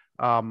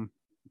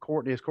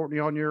 Courtney, is Courtney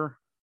on your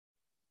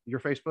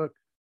Facebook?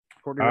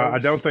 Courtney I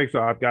don't think so.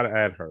 I've got to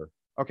add her.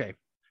 Okay.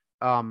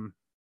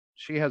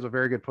 she has a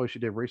very good post she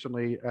did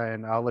recently,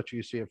 and I'll let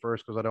you see it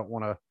first because I don't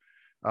want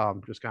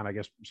to just kind of, I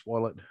guess,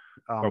 spoil it.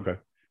 Um, Okay.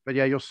 but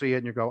yeah, you'll see it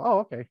and you go, oh,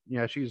 okay.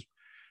 Yeah,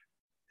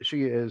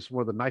 she is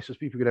one of the nicest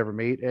people you could ever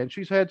meet, and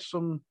she's had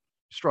some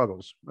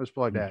struggles. Let's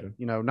put it like that. Okay.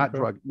 You know,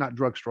 Okay. not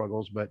drug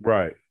struggles, but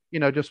Right. you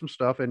know, just some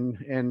stuff.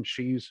 And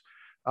she's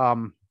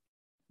um,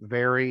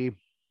 very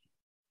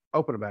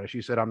open about it.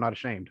 She said, "I'm not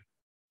ashamed."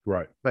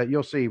 Right. But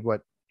you'll see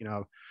what you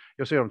know.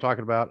 You'll see what I'm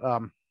talking about.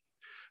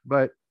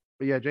 But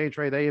but yeah, Jay and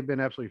Trey, they have been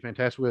absolutely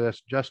fantastic with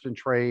us. Justin,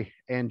 Trey,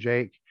 and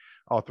Jake,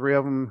 all three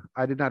of them.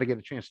 I did not get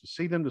a chance to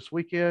see them this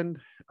weekend.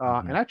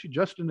 Hmm. And actually,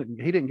 Justin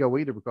he didn't go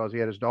either because he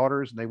had his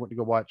daughters, and they went to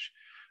go watch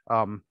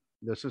um,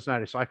 the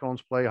Cincinnati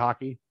Cyclones play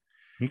hockey,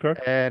 Okay.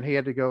 and he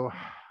had to go.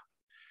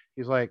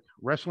 He's like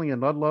wrestling in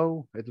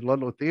Ludlow at the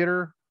Ludlow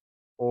Theater,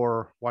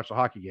 or watch the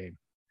hockey game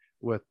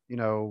with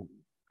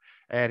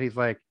And he's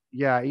like,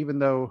 yeah, even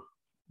though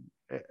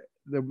uh,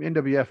 the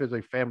NWF is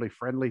a family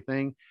friendly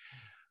thing,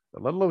 the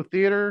Ludlow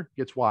Theater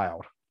gets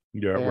wild,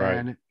 Yeah.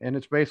 Right. and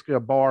it's basically a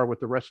bar with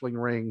the wrestling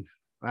ring.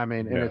 I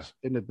mean, and Yeah. it's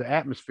and the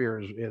atmosphere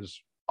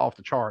is off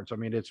the charts. I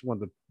mean, it's one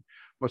of the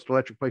most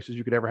electric places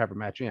you could ever have a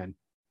match in.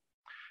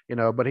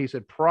 But he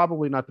said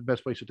probably not the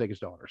best place to take his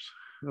daughters.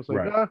 I was like,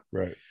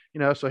 Right.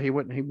 Right. so he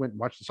went and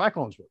watched the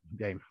Cyclones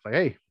game. It's like,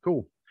 hey,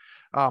 cool.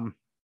 Um,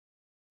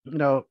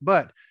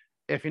 but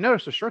if you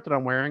notice the shirt that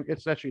I'm wearing,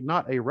 it's actually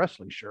not a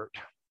wrestling shirt.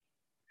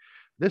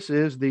 This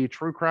is the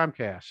True Crime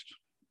Cast.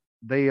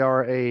 They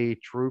are a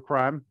true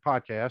crime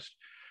podcast.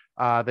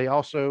 They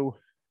also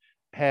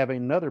have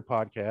another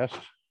podcast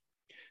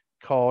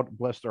called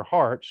Bless Their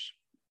Hearts,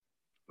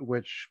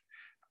 which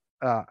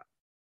uh,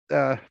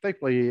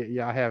 thankfully,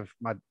 yeah, I have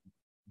my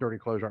dirty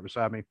clothes right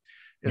beside me.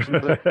 It's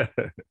another.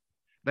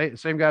 They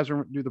same guys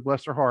who do the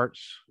Bless Their Hearts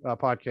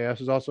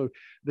podcast is also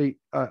the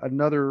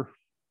another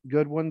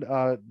good one.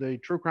 The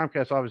True Crime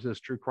Cast obviously is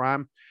true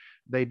crime.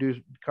 They do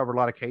cover a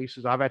lot of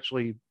cases. I've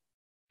actually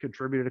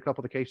contributed a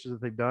couple of the cases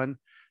that they've done.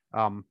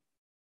 Um,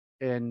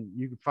 and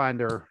you can find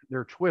their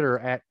Twitter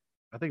at,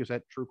 I think it's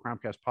at True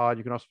Crimecast Pod.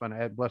 You can also find it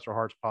at Bless Our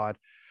Hearts Pod.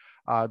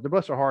 The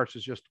Bless Our Hearts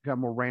is just kind of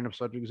more random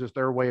subjects. It's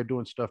their way of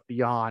doing stuff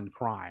beyond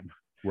crime.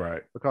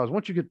 Right. Because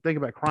once you get think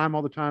about crime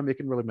all the time, it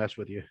can really mess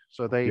with you.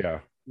 So they Yeah.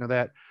 know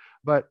that.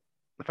 But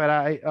the fact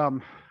I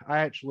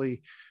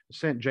actually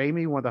sent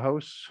Jamie, one of the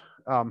hosts,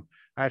 I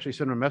actually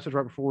sent him a message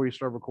right before we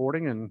started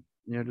recording, and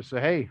just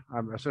say, hey, I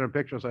sent him a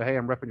picture and say, hey,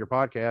 I'm repping your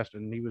podcast,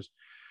 and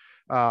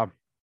uh,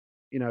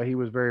 he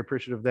was very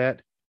appreciative of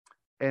that.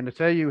 And to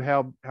tell you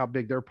how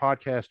big their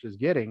podcast is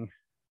getting,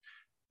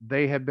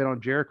 they have been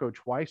on Jericho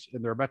twice,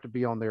 and they're about to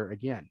be on there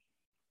again.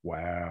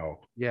 Wow.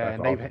 Yeah,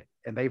 That's awesome.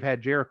 and they've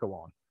had Jericho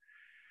on,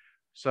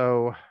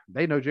 so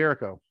they know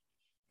Jericho,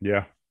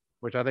 Yeah.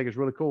 which I think is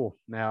really cool.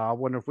 Now I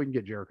wonder if we can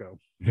get Jericho.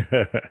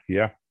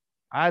 Yeah.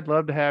 I'd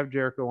love to have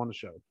Jericho on the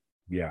show.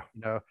 Yeah.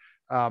 You know,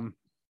 um,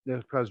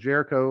 because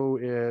Jericho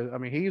is, I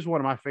mean, he's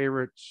one of my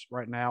favorites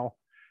right now.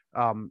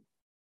 Um,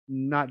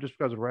 not just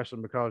because of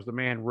wrestling, because the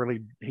man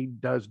really he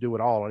does do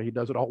it all, and he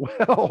does it all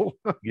well.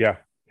 Yeah.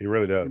 He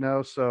really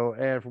does. So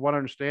and from what I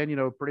understand,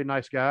 pretty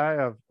nice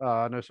guy.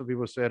 I know some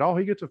people said, "Oh,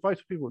 he gets to fight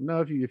with people."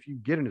 No, if you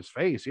get in his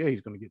face, yeah,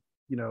 he's going to get,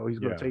 he's going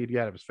to Yeah. tell you to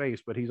get out of his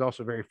face. But he's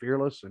also very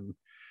fearless, and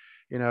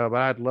but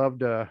I'd love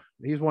to.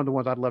 He's one of the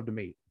ones I'd love to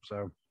meet.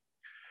 So,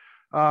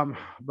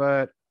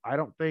 but I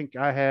don't think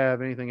I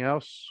have anything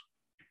else.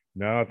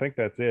 No, I think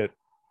that's it.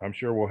 I'm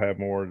sure we'll have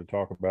more to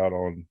talk about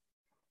on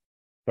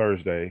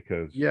Thursday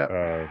because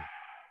Yeah.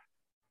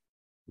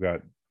 we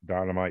got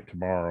Dynamite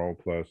tomorrow.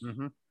 Plus,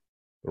 Mm-hmm.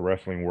 the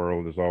wrestling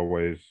world is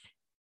always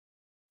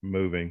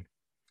moving.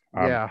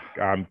 I'm Yeah.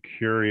 I'm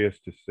curious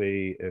to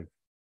see if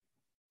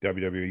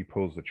WWE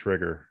pulls the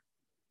trigger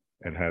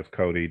and has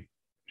Cody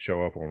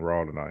show up on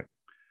Raw tonight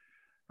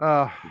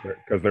Uh.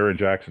 because they're in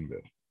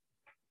Jacksonville.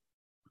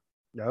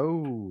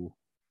 No.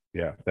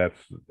 Yeah, that's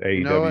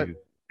You know what? AEW.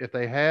 If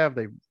they have,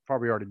 they've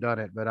probably already done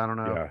it, but I don't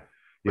know. Yeah,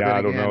 But yeah, then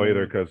I don't know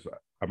either again, because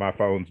my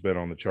phone's been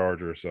on the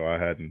charger, so I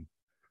hadn't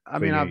I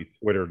mean, seen I any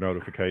Twitter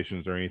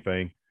notifications or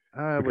anything.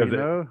 well,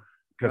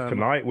 Because um,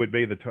 tonight would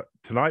be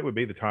tonight would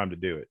be the time to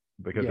do it.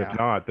 Because if yeah.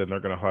 not, then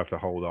they're going to have to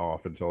hold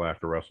off until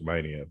after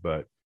WrestleMania.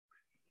 But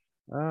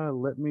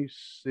Let me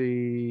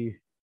see.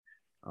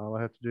 All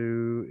I have to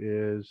do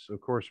is, of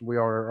course, we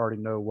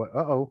already know what.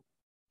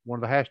 One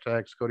of the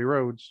hashtags, Cody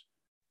Rhodes.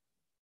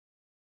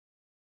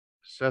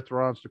 Seth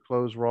Rollins to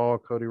close Raw,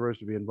 Cody Rhodes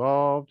to be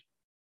involved.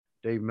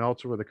 Dave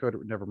Meltzer with a Cody.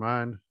 Never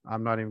mind.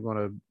 I'm not even going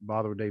to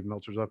bother with Dave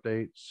Meltzer's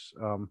updates.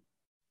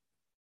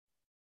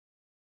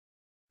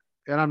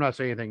 And I'm not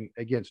saying anything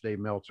against Dave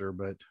Meltzer,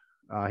 but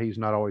he's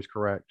not always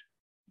correct.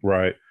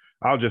 right,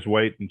 I'll just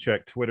wait and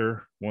check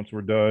Twitter once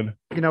we're done.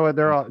 You know what?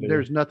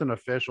 There's nothing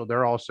official.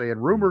 They're all saying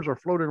rumors are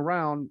floating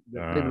around. The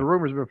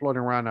rumors have been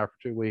floating around now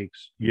for 2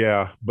 weeks.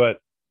 Yeah, but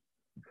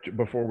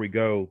before we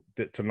go,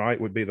 tonight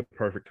would be the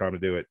perfect time to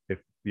do it. If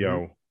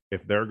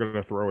if they're going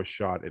to throw a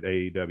shot at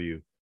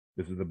AEW,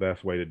 this is the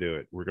best way to do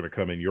it. We're going to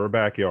come in your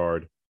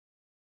backyard,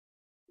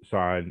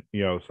 sign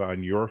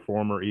your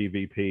former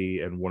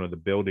EVP and one of the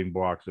building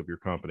blocks of your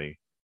company,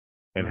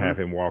 and have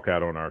him walk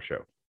out on our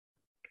show.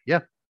 Yeah.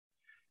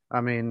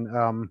 I mean,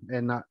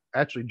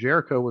 actually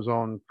Jericho was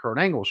on Kurt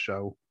Angle's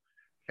show,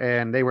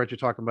 and they were actually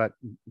talking about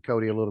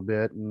Cody a little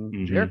bit.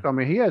 And Jericho, I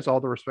mean, he has all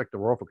the respect in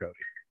the world for Cody,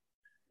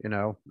 you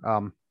know.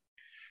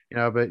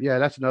 But yeah,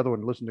 that's another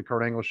one. Listen to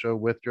Kurt Angle's show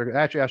with Jericho.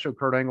 Actually, I showed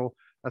Kurt Angle.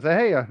 I said,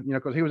 hey,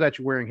 because he was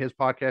actually wearing his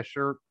podcast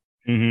shirt.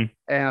 And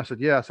I said,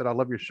 yeah, I said, I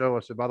love your show. I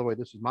said, by the way,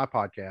 this is my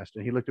podcast.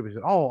 And he looked at me and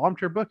said, oh,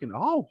 Armchair Booking.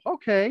 Oh,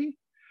 okay.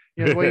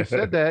 The way he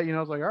said that, I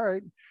was like, all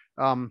right.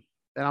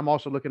 And I'm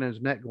also looking at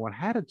his neck going,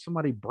 how did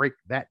somebody break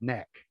that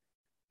neck?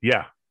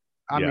 Yeah.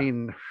 I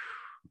mean,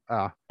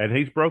 and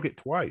he's broke it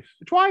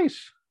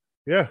twice.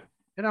 Yeah.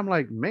 And I'm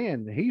like,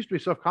 man, he used to be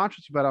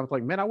self-conscious about it. I was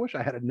like, man, I wish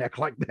I had a neck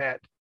like that.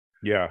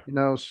 Yeah.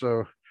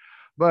 So,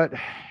 but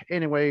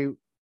anyway,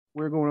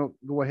 we're going to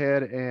go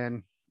ahead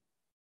and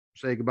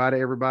say goodbye to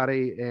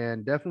everybody,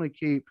 and definitely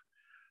keep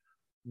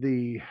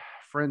the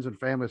friends and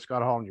family of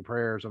Scott Hall in your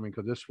prayers. I mean,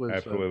 because this was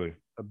absolutely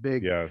a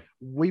big,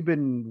 we've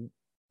been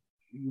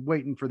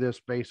waiting for this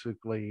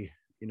basically,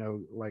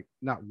 like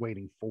not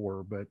waiting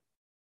for, but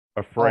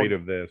afraid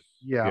of this.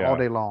 All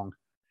day long.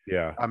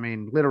 Yeah. I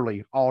mean,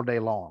 literally all day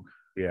long.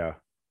 Yeah.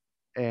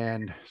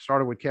 And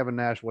started with Kevin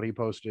Nash, what he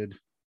posted.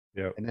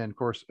 Yeah. And then, of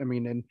course, I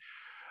mean, and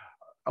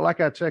like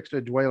I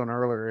texted Dwaylen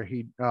earlier,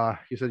 he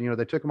said,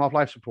 they took him off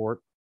life support,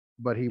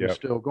 but he was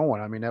still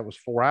going. I mean, that was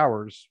 4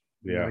 hours.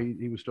 Yeah.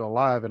 He was still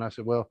alive. And I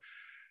said, well,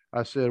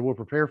 we'll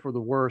prepare for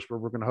the worst, but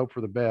we're going to hope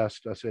for the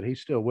best. I said,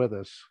 he's still with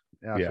us.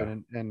 And I said,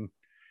 and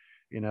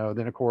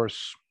then of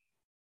course,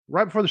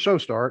 right before the show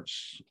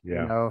starts,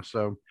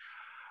 so,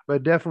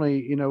 but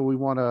definitely, we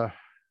want to,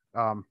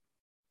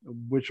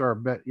 wish our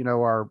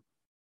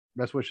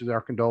best wishes,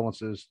 our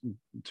condolences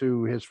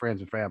to his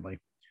friends and family.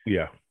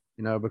 Yeah.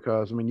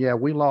 Because I mean,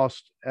 we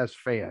lost as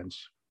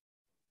fans.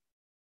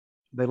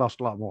 They lost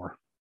a lot more.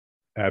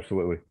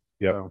 Absolutely.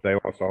 Yep. So, they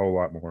lost a whole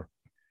lot more.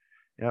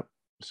 Yep.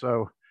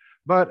 So,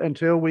 but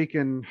until we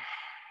can,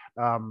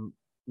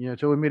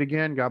 until we meet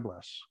again, God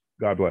bless.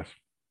 God bless.